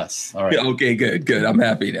 then, yes. All right. Okay, good. I'm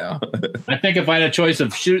happy now. I think if I had a choice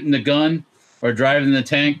of shooting the gun or driving the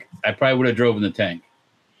tank, I probably would have driven the tank.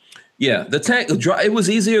 Yeah, the tank, it was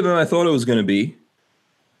easier than I thought it was going to be.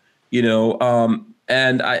 You know,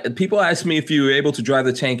 and people ask me if you were able to drive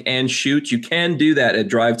the tank and shoot. You can do that at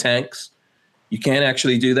drive tanks. You can't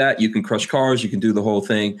actually do that. You can crush cars. You can do the whole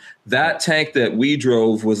thing. That tank that we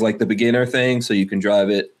drove was like the beginner thing, so you can drive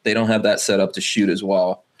it. They don't have that set up to shoot as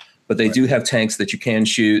well, but they do have tanks that you can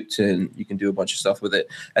shoot, and you can do a bunch of stuff with it.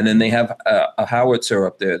 And then they have a howitzer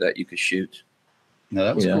up there that you could shoot. No,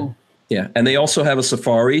 that was cool. Yeah, and they also have a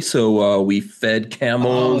safari, so we fed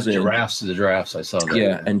camels and giraffes to the giraffes. I saw that.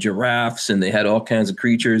 Yeah, and giraffes, and they had all kinds of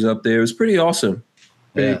creatures up there. It was pretty awesome.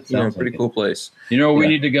 Pretty cool place. You know where we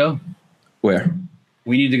need to go? Where?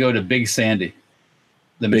 We need to go to Big Sandy,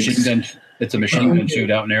 the machine gun. It's a machine gun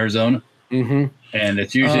shootout in Arizona, and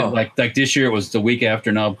it's usually like this year. It was the week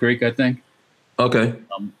after Knob Creek, I think. Okay.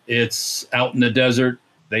 It's out in the desert.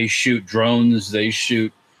 They shoot drones. They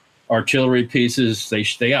shoot artillery pieces.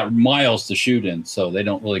 They got miles to shoot in, so they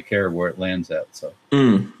don't really care where it lands at. So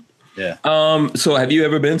yeah. So have you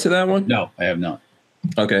ever been to that one? No, I have not.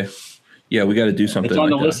 Okay. Yeah, we got to do something. It's on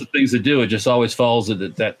like the list of things to do. It just always falls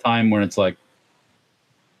at that time when it's like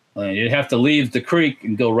you'd have to leave the creek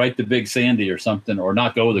and go right to Big Sandy or something, or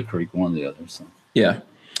not go to the creek, one or the other. So yeah.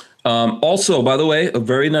 Also, by the way, a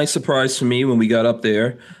very nice surprise for me when we got up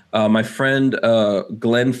there. My friend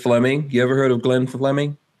Glenn Fleming. You ever heard of Glenn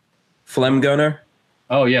Fleming? Flem Gunner.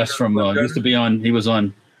 Oh yes, from used to be on. He was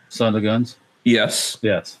on Son of Guns. Yes.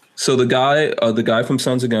 Yes. So the guy from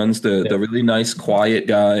Sons of Guns, the really nice, quiet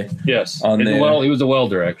guy. Yes. On there. Well, he was a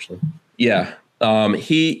welder actually. Yeah.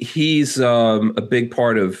 He's a big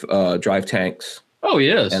part of Drive Tanks. Oh, he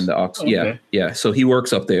is. And the Ox. Okay. Yeah. So he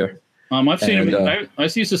works up there. I've seen him. I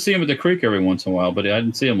used to see him at the creek every once in a while, but I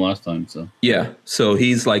didn't see him last time. So yeah. So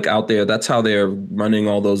he's like out there. That's how they're running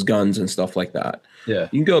all those guns and stuff like that. Yeah.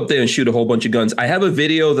 You can go up there and shoot a whole bunch of guns. I have a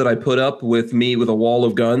video that I put up with me with a wall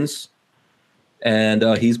of guns. And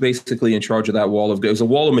he's basically in charge of that wall of guns. It was a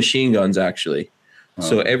wall of machine guns, actually. Oh.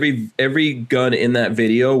 So every gun in that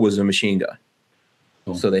video was a machine gun.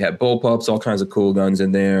 Cool. So they had bullpups, all kinds of cool guns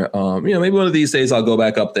in there. Maybe one of these days I'll go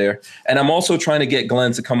back up there. And I'm also trying to get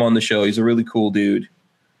Glenn to come on the show. He's a really cool dude.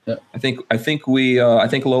 Yeah. I think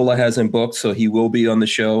Lola has him booked, so he will be on the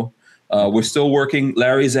show. We're still working.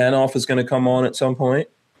 Larry Zanoff is going to come on at some point.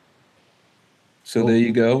 So There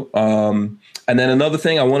you go. And then another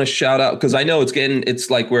thing I want to shout out, because I know it's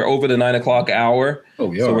like we're over the 9 o'clock hour.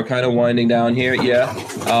 Oh, yeah. So we're kind of winding down here. Yeah.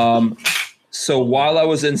 So while I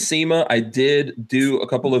was in SEMA, I did do a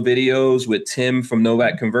couple of videos with Tim from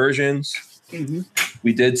Novak Conversions. Mm-hmm.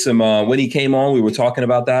 We did some, when he came on, we were talking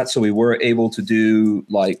about that. So we were able to do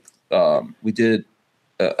we did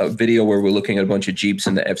a video where we're looking at a bunch of Jeeps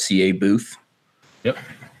in the FCA booth. Yep.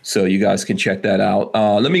 So you guys can check that out.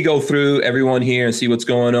 Let me go through everyone here and see what's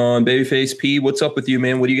going on. Babyface P, what's up with you,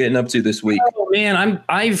 man? What are you getting up to this week? Oh man,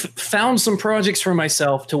 I've found some projects for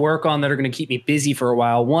myself to work on that are going to keep me busy for a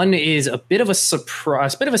while. One is a bit of a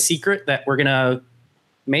surprise, a bit of a secret that we're gonna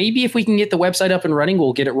maybe, if we can get the website up and running,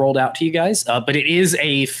 we'll get it rolled out to you guys. But it is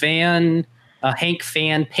a Hank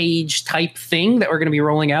fan page type thing that we're going to be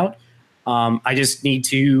rolling out. I just need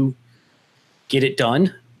to get it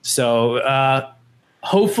done. So.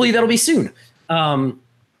 Hopefully that'll be soon.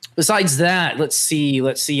 Besides that, let's see.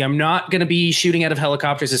 I'm not going to be shooting out of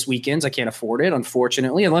helicopters this weekend. I can't afford it,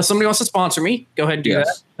 unfortunately, unless somebody wants to sponsor me. Go ahead and do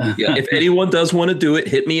that. Yeah. If anyone does want to do it,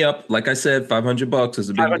 hit me up. Like I said, $500 is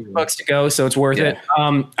a big $500 to go, so it's worth it.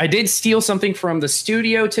 I did steal something from the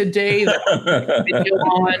studio today. Video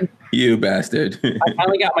on. You bastard. I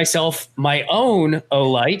finally got myself my own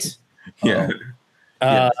Olight. Yeah.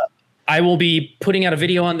 I will be putting out a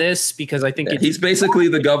video on this because I think he's basically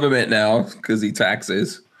the government now because he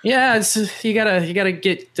taxes. Yeah, you gotta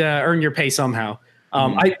get earn your pay somehow.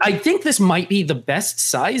 I think this might be the best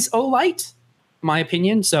size Olight, my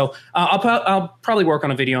opinion. So I'll probably work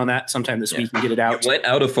on a video on that sometime this week and get it out. It went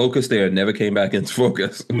out of focus there and never came back into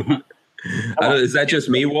focus. Is that just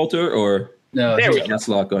me, Walter, or? No, let's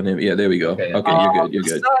lock on him. Yeah, there we go. Okay, you're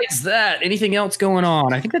good. Besides that, anything else going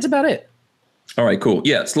on? I think that's about it. All right, cool.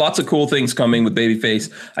 Yes, lots of cool things coming with Babyface.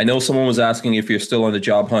 I know someone was asking if you're still on the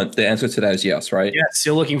job hunt. The answer to that is yes, right? Yeah,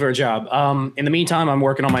 still looking for a job. In the meantime, I'm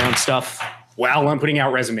working on my own stuff while I'm putting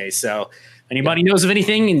out resumes. So anybody knows of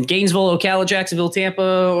anything in Gainesville, Ocala, Jacksonville, Tampa,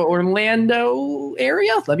 Orlando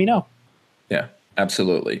area, let me know. Yeah,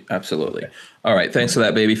 absolutely. All right, thanks for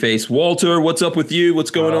that, Babyface. Walter, what's up with you?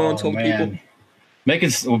 What's going on? Tell people.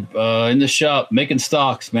 Making in the shop, making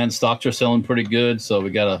stocks, man. Stocks are selling pretty good, so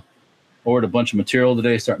we got to ordered a bunch of material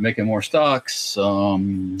today, start making more stocks.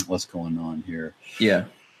 What's going on here? Yeah.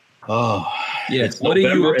 Oh, yeah. What are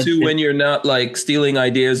you up to when you're not like stealing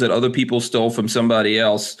ideas that other people stole from somebody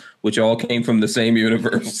else, which all came from the same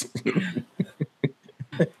universe?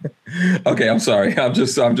 Okay, I'm sorry. I'm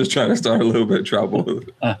just trying to start a little bit of trouble.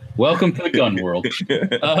 Welcome to the gun world.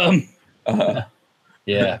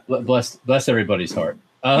 Yeah, bless everybody's heart.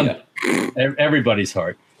 Everybody's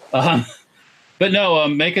heart. But no,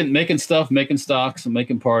 making stuff, making stocks,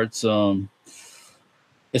 making parts.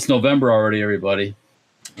 It's November already, everybody.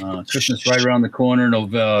 Christmas right around the corner.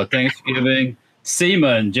 Thanksgiving,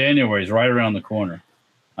 SEMA in January is right around the corner.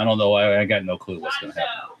 I don't know why. I got no clue what's going to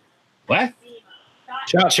happen. What?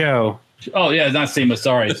 SHOT Show. Oh yeah, it's not SEMA.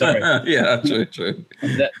 Sorry. Yeah, true.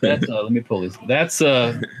 That's let me pull these. That's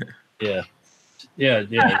yeah.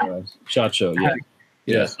 SHOT Show.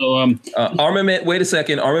 Yeah. So Armament. Wait a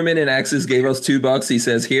second. Armament and Axis gave us $2. He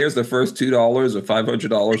says, "Here's the first $2 or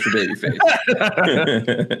 $500 for Babyface."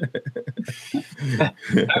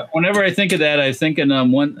 Whenever I think of that, I think in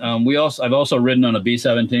I've also ridden on a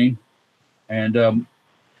B-17, and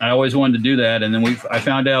I always wanted to do that. And then I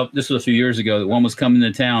found out this was a few years ago that one was coming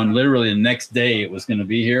to town. Literally the next day, it was going to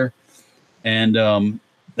be here, and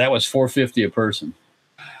that was $450 a person.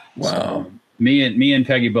 Wow. So, Me and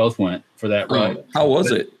Peggy both went for that ride. How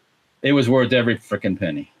was it? It was worth every freaking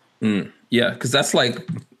penny. Yeah, because that's like,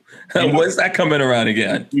 when's that coming around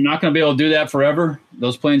again? You're not going to be able to do that forever.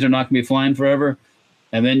 Those planes are not going to be flying forever.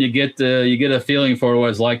 And then you get a feeling for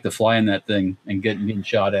what it's like to fly in that thing and getting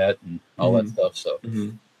shot at and all that stuff. So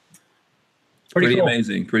pretty cool.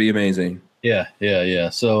 amazing. Pretty amazing. Yeah.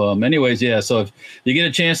 So anyways, yeah. So if you get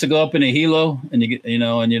a chance to go up in a helo and you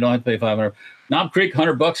don't have to pay $500. Knob Creek,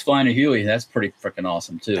 $100 flying a Huey. That's pretty freaking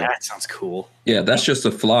awesome too. That sounds cool. Yeah, that's just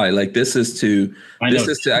a fly. Like this is to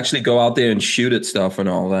actually go out there and shoot at stuff and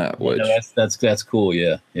all that. Which that's cool.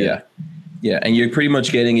 Yeah. And you're pretty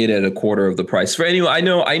much getting it at a quarter of the price. For anyone, I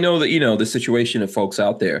know that the situation of folks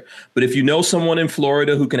out there. But if you know someone in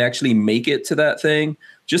Florida who can actually make it to that thing,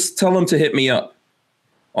 just tell them to hit me up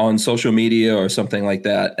on social media or something like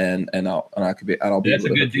that, and I'll be That's a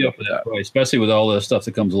good deal for that price, especially with all the stuff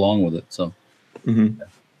that comes along with it. So.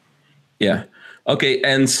 Yeah. Okay.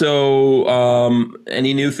 And so,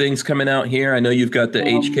 any new things coming out here? I know you've got the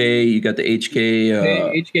HK. You got the HK.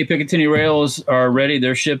 HK Picatinny rails are ready.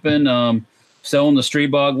 They're shipping. Selling the Street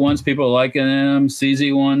Bog ones. People are liking them.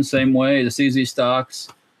 CZ ones, same way. The CZ stocks.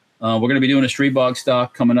 We're going to be doing a Street Bog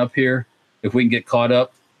stock coming up here if we can get caught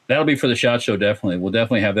up. That'll be for the SHOT Show. Definitely, we'll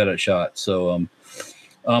definitely have that at SHOT. So,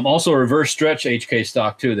 also a reverse stretch HK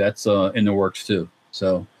stock too. That's in the works too.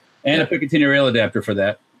 So. And a Picatinny rail adapter for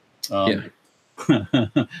that. Yeah.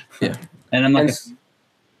 And I'm not.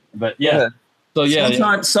 But yeah. So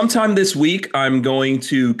yeah. Sometime this week, I'm going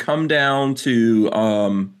to come down to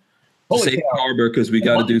Safe Harbor because we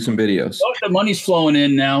got to do some videos. The money's flowing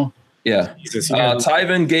in now. Yeah.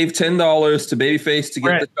 Tyven gave $10 to Babyface to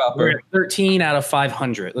get the chopper. We're at 13 out of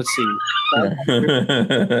 500. Let's see.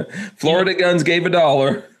 Florida Guns gave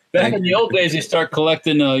 $1. Back in the old days, they start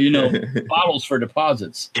collecting, bottles for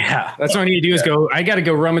deposits. Yeah, that's what I need to do is I got to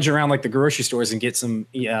go rummage around like the grocery stores and get some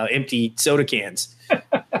empty soda cans. Take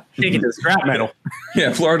it to scrap metal.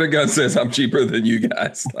 Yeah, Florida Gun says I'm cheaper than you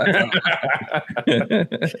guys.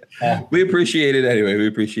 We appreciate it anyway.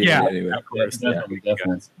 Of course,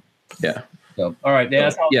 definitely. Yeah. So, all right,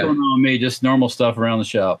 that's all going on with me. Just normal stuff around the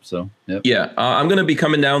shop. So, I'm going to be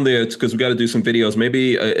coming down there because we got to do some videos.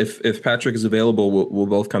 Maybe if Patrick is available, we'll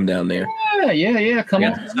both come down there. Yeah. Come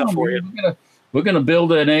on for you. We're going to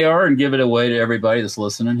build an AR and give it away to everybody that's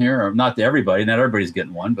listening here, or not to everybody. Not everybody's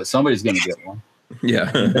getting one, but somebody's going to get one.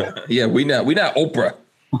 Yeah, yeah. We not Oprah.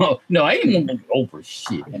 Oh, no, I ain't gonna Oprah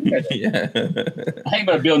shit. I ain't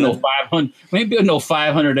gonna build no 500. We ain't building no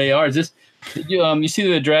 500 ARs. You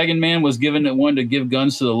see the Dragon Man was given one to give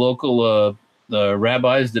guns to the local the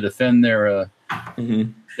rabbis to defend their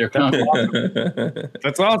country.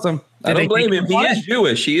 That's awesome. I don't blame him. He is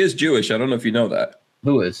Jewish. He is Jewish. I don't know if you know that.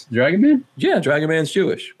 Who is Dragon Man? Yeah, Dragon Man's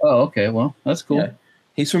Jewish. Oh, okay. Well, that's cool. Yeah.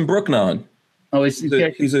 He's from Brooknon. Oh, he's a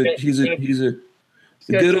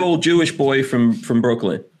good old Jewish boy from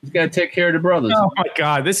Brooklyn. He's got to take care of the brothers. Oh my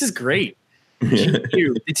God, this is great.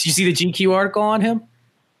 GQ. Did you see the GQ article on him?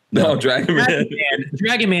 No, Dragon Man.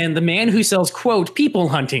 Dragon Man, the man who sells, quote, people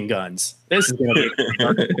hunting guns. This is going to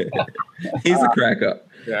be He's a crack up.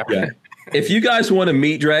 Yeah. If you guys want to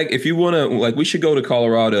meet if you want to, we should go to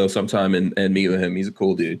Colorado sometime and meet with him. He's a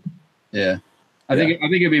cool dude. Yeah. I think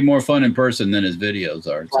it'd be more fun in person than his videos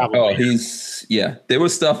are. So. There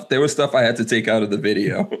was stuff I had to take out of the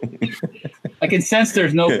video. I can sense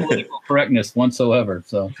there's no political correctness whatsoever.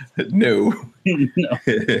 So no,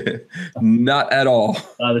 not at all.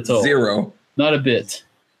 Not at all. Zero. Not a bit.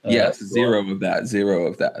 Zero of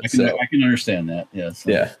that. I can understand that. Yes.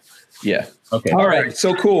 Yeah. Okay. All right.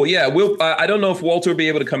 So cool. Yeah. I don't know if Walter will be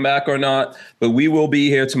able to come back or not, but we will be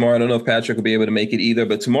here tomorrow. I don't know if Patrick will be able to make it either,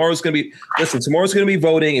 but tomorrow's going to be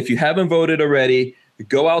voting. If you haven't voted already,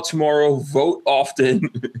 Go out tomorrow. Vote often.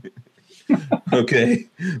 Okay,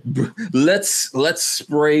 let's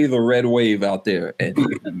spray the red wave out there and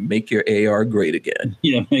make your AR great again.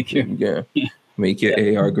 Yeah, make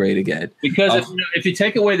your AR great again. Because if you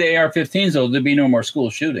take away the AR-15s, though, there'd be no more school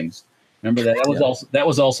shootings. Remember that? That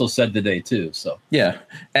was also said today too. So yeah,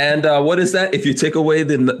 and what is that? If you take away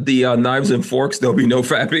the knives and forks, there'll be no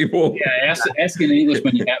fat people. Yeah, ask an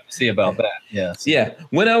Englishman you have to see about that. Yes. Yeah.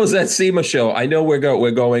 When I was at SEMA show, I know we're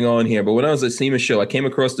going on here, but when I was at SEMA show, I came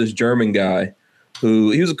across this German guy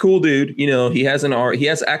who he was a cool dude. You know, he has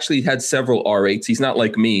actually had several R8s. He's not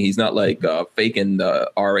like me. He's not like faking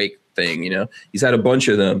the R8 thing. You know, he's had a bunch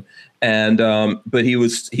of them. And but he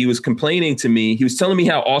was complaining to me. He was telling me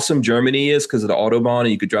how awesome Germany is because of the Autobahn and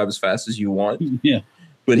you could drive as fast as you want. Yeah.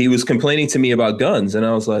 But he was complaining to me about guns, and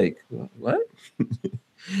I was like, "What?"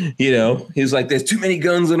 You know, he was like, "There's too many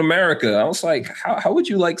guns in America." I was like, "How would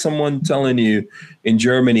you like someone telling you in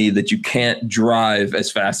Germany that you can't drive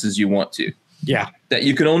as fast as you want to? Yeah, that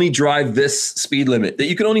you can only drive this speed limit. That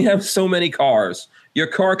you can only have so many cars. Your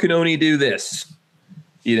car can only do this."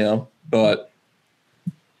 You know, but.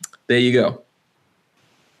 There you go.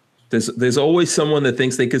 There's always someone that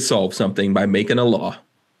thinks they could solve something by making a law.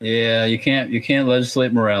 Yeah, you can't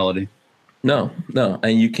legislate morality. No,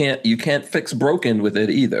 and you can't fix broken with it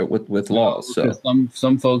either with laws. So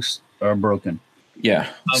some folks are broken. Yeah.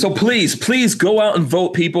 So please go out and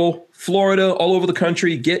vote, people. Florida, all over the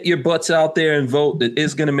country, get your butts out there and vote. It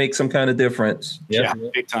is going to make some kind of difference. Yep. Yeah,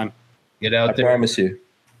 big time. Get out there. I promise you.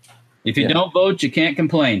 If you don't vote, you can't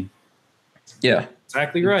complain. Yeah.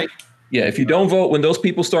 Exactly right. Yeah, if you don't vote when those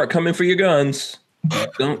people start coming for your guns,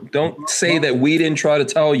 don't say that we didn't try to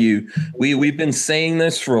tell you. We've been saying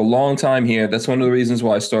this for a long time here. That's one of the reasons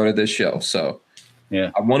why I started this show. So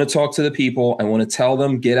yeah, I want to talk to the people. I want to tell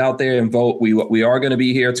them, get out there and vote. We are going to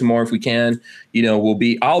be here tomorrow if we can. You know,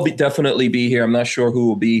 I'll definitely be here. I'm not sure who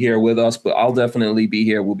will be here with us, but I'll definitely be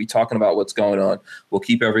here. We'll be talking about what's going on. We'll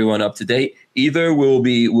keep everyone up to date. Either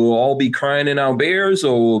we'll all be crying in our bears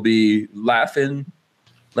or we'll be laughing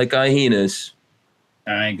like hyenas.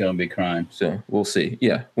 I ain't gonna be crying. So we'll see.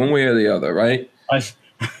 Yeah, one way or the other, right? I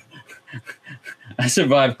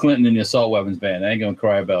survived Clinton in the assault weapons ban. I ain't gonna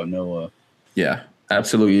cry about no. Yeah,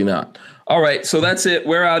 absolutely not. All right, so that's it.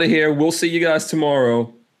 We're out of here. We'll see you guys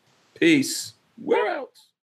tomorrow. Peace. We're out.